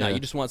 no, Yeah. you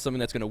just want something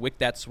that's going to wick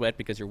that sweat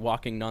because you're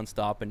walking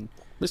nonstop, and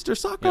Mr.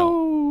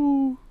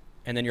 Socko.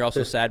 and then you're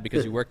also sad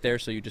because you work there,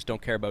 so you just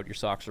don't care about your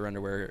socks or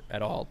underwear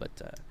at all. But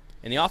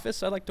in the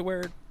office, I like to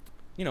wear,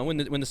 you know, when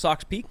the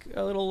socks peak,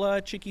 a little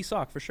cheeky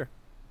sock for sure.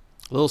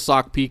 A little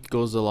sock peak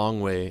goes a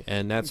long way,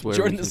 and that's where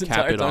Jordan we this can cap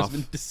entire it time has off.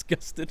 been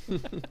disgusted.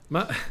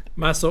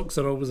 My socks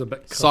are always a bit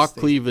crusty. Sock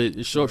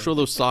cleavage. Show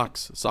those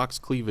socks. Socks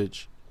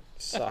cleavage.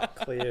 Sock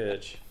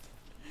cleavage.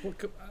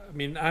 I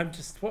mean, I'm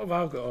just. What have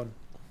I got on?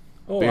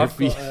 Oh, Bare I've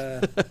feet.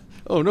 got.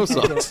 Oh, no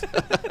socks.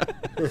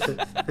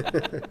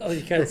 Oh,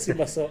 you can't see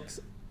my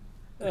socks.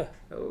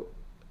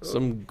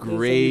 Some Look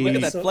gray.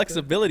 at that Sock-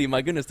 flexibility.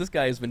 My goodness, this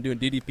guy has been doing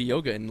DDP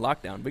yoga in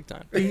lockdown big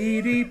time.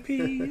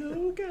 BDP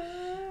yoga.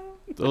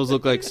 Those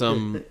look like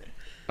some.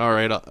 All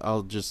right,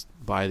 I'll just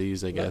buy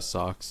these. I guess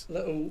socks.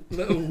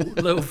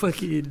 Little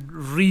fucking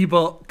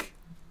Reebok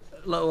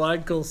little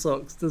ankle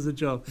socks does the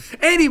job.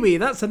 Anyway,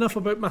 that's enough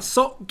about my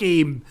sock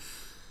game.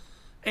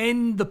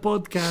 End the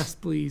podcast,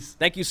 please.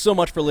 Thank you so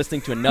much for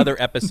listening to another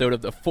episode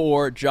of the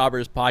Four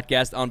Jobbers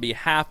podcast. On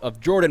behalf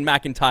of Jordan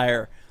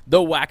McIntyre,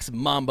 the Wax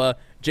Mamba,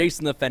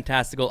 Jason the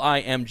Fantastical, I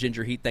am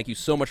Ginger Heat. Thank you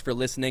so much for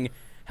listening.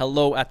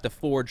 Hello at the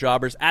Four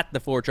Jobbers, at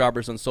the Four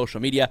Jobbers on social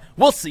media.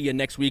 We'll see you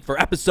next week for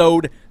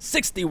episode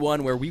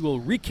 61, where we will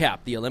recap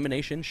the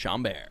Elimination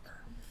Chamber.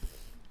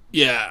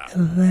 Yeah.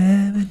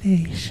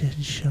 Elimination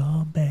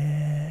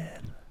Chamber.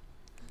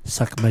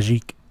 Sac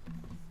magique.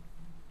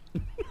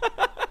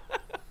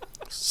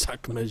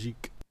 Sac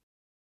magique.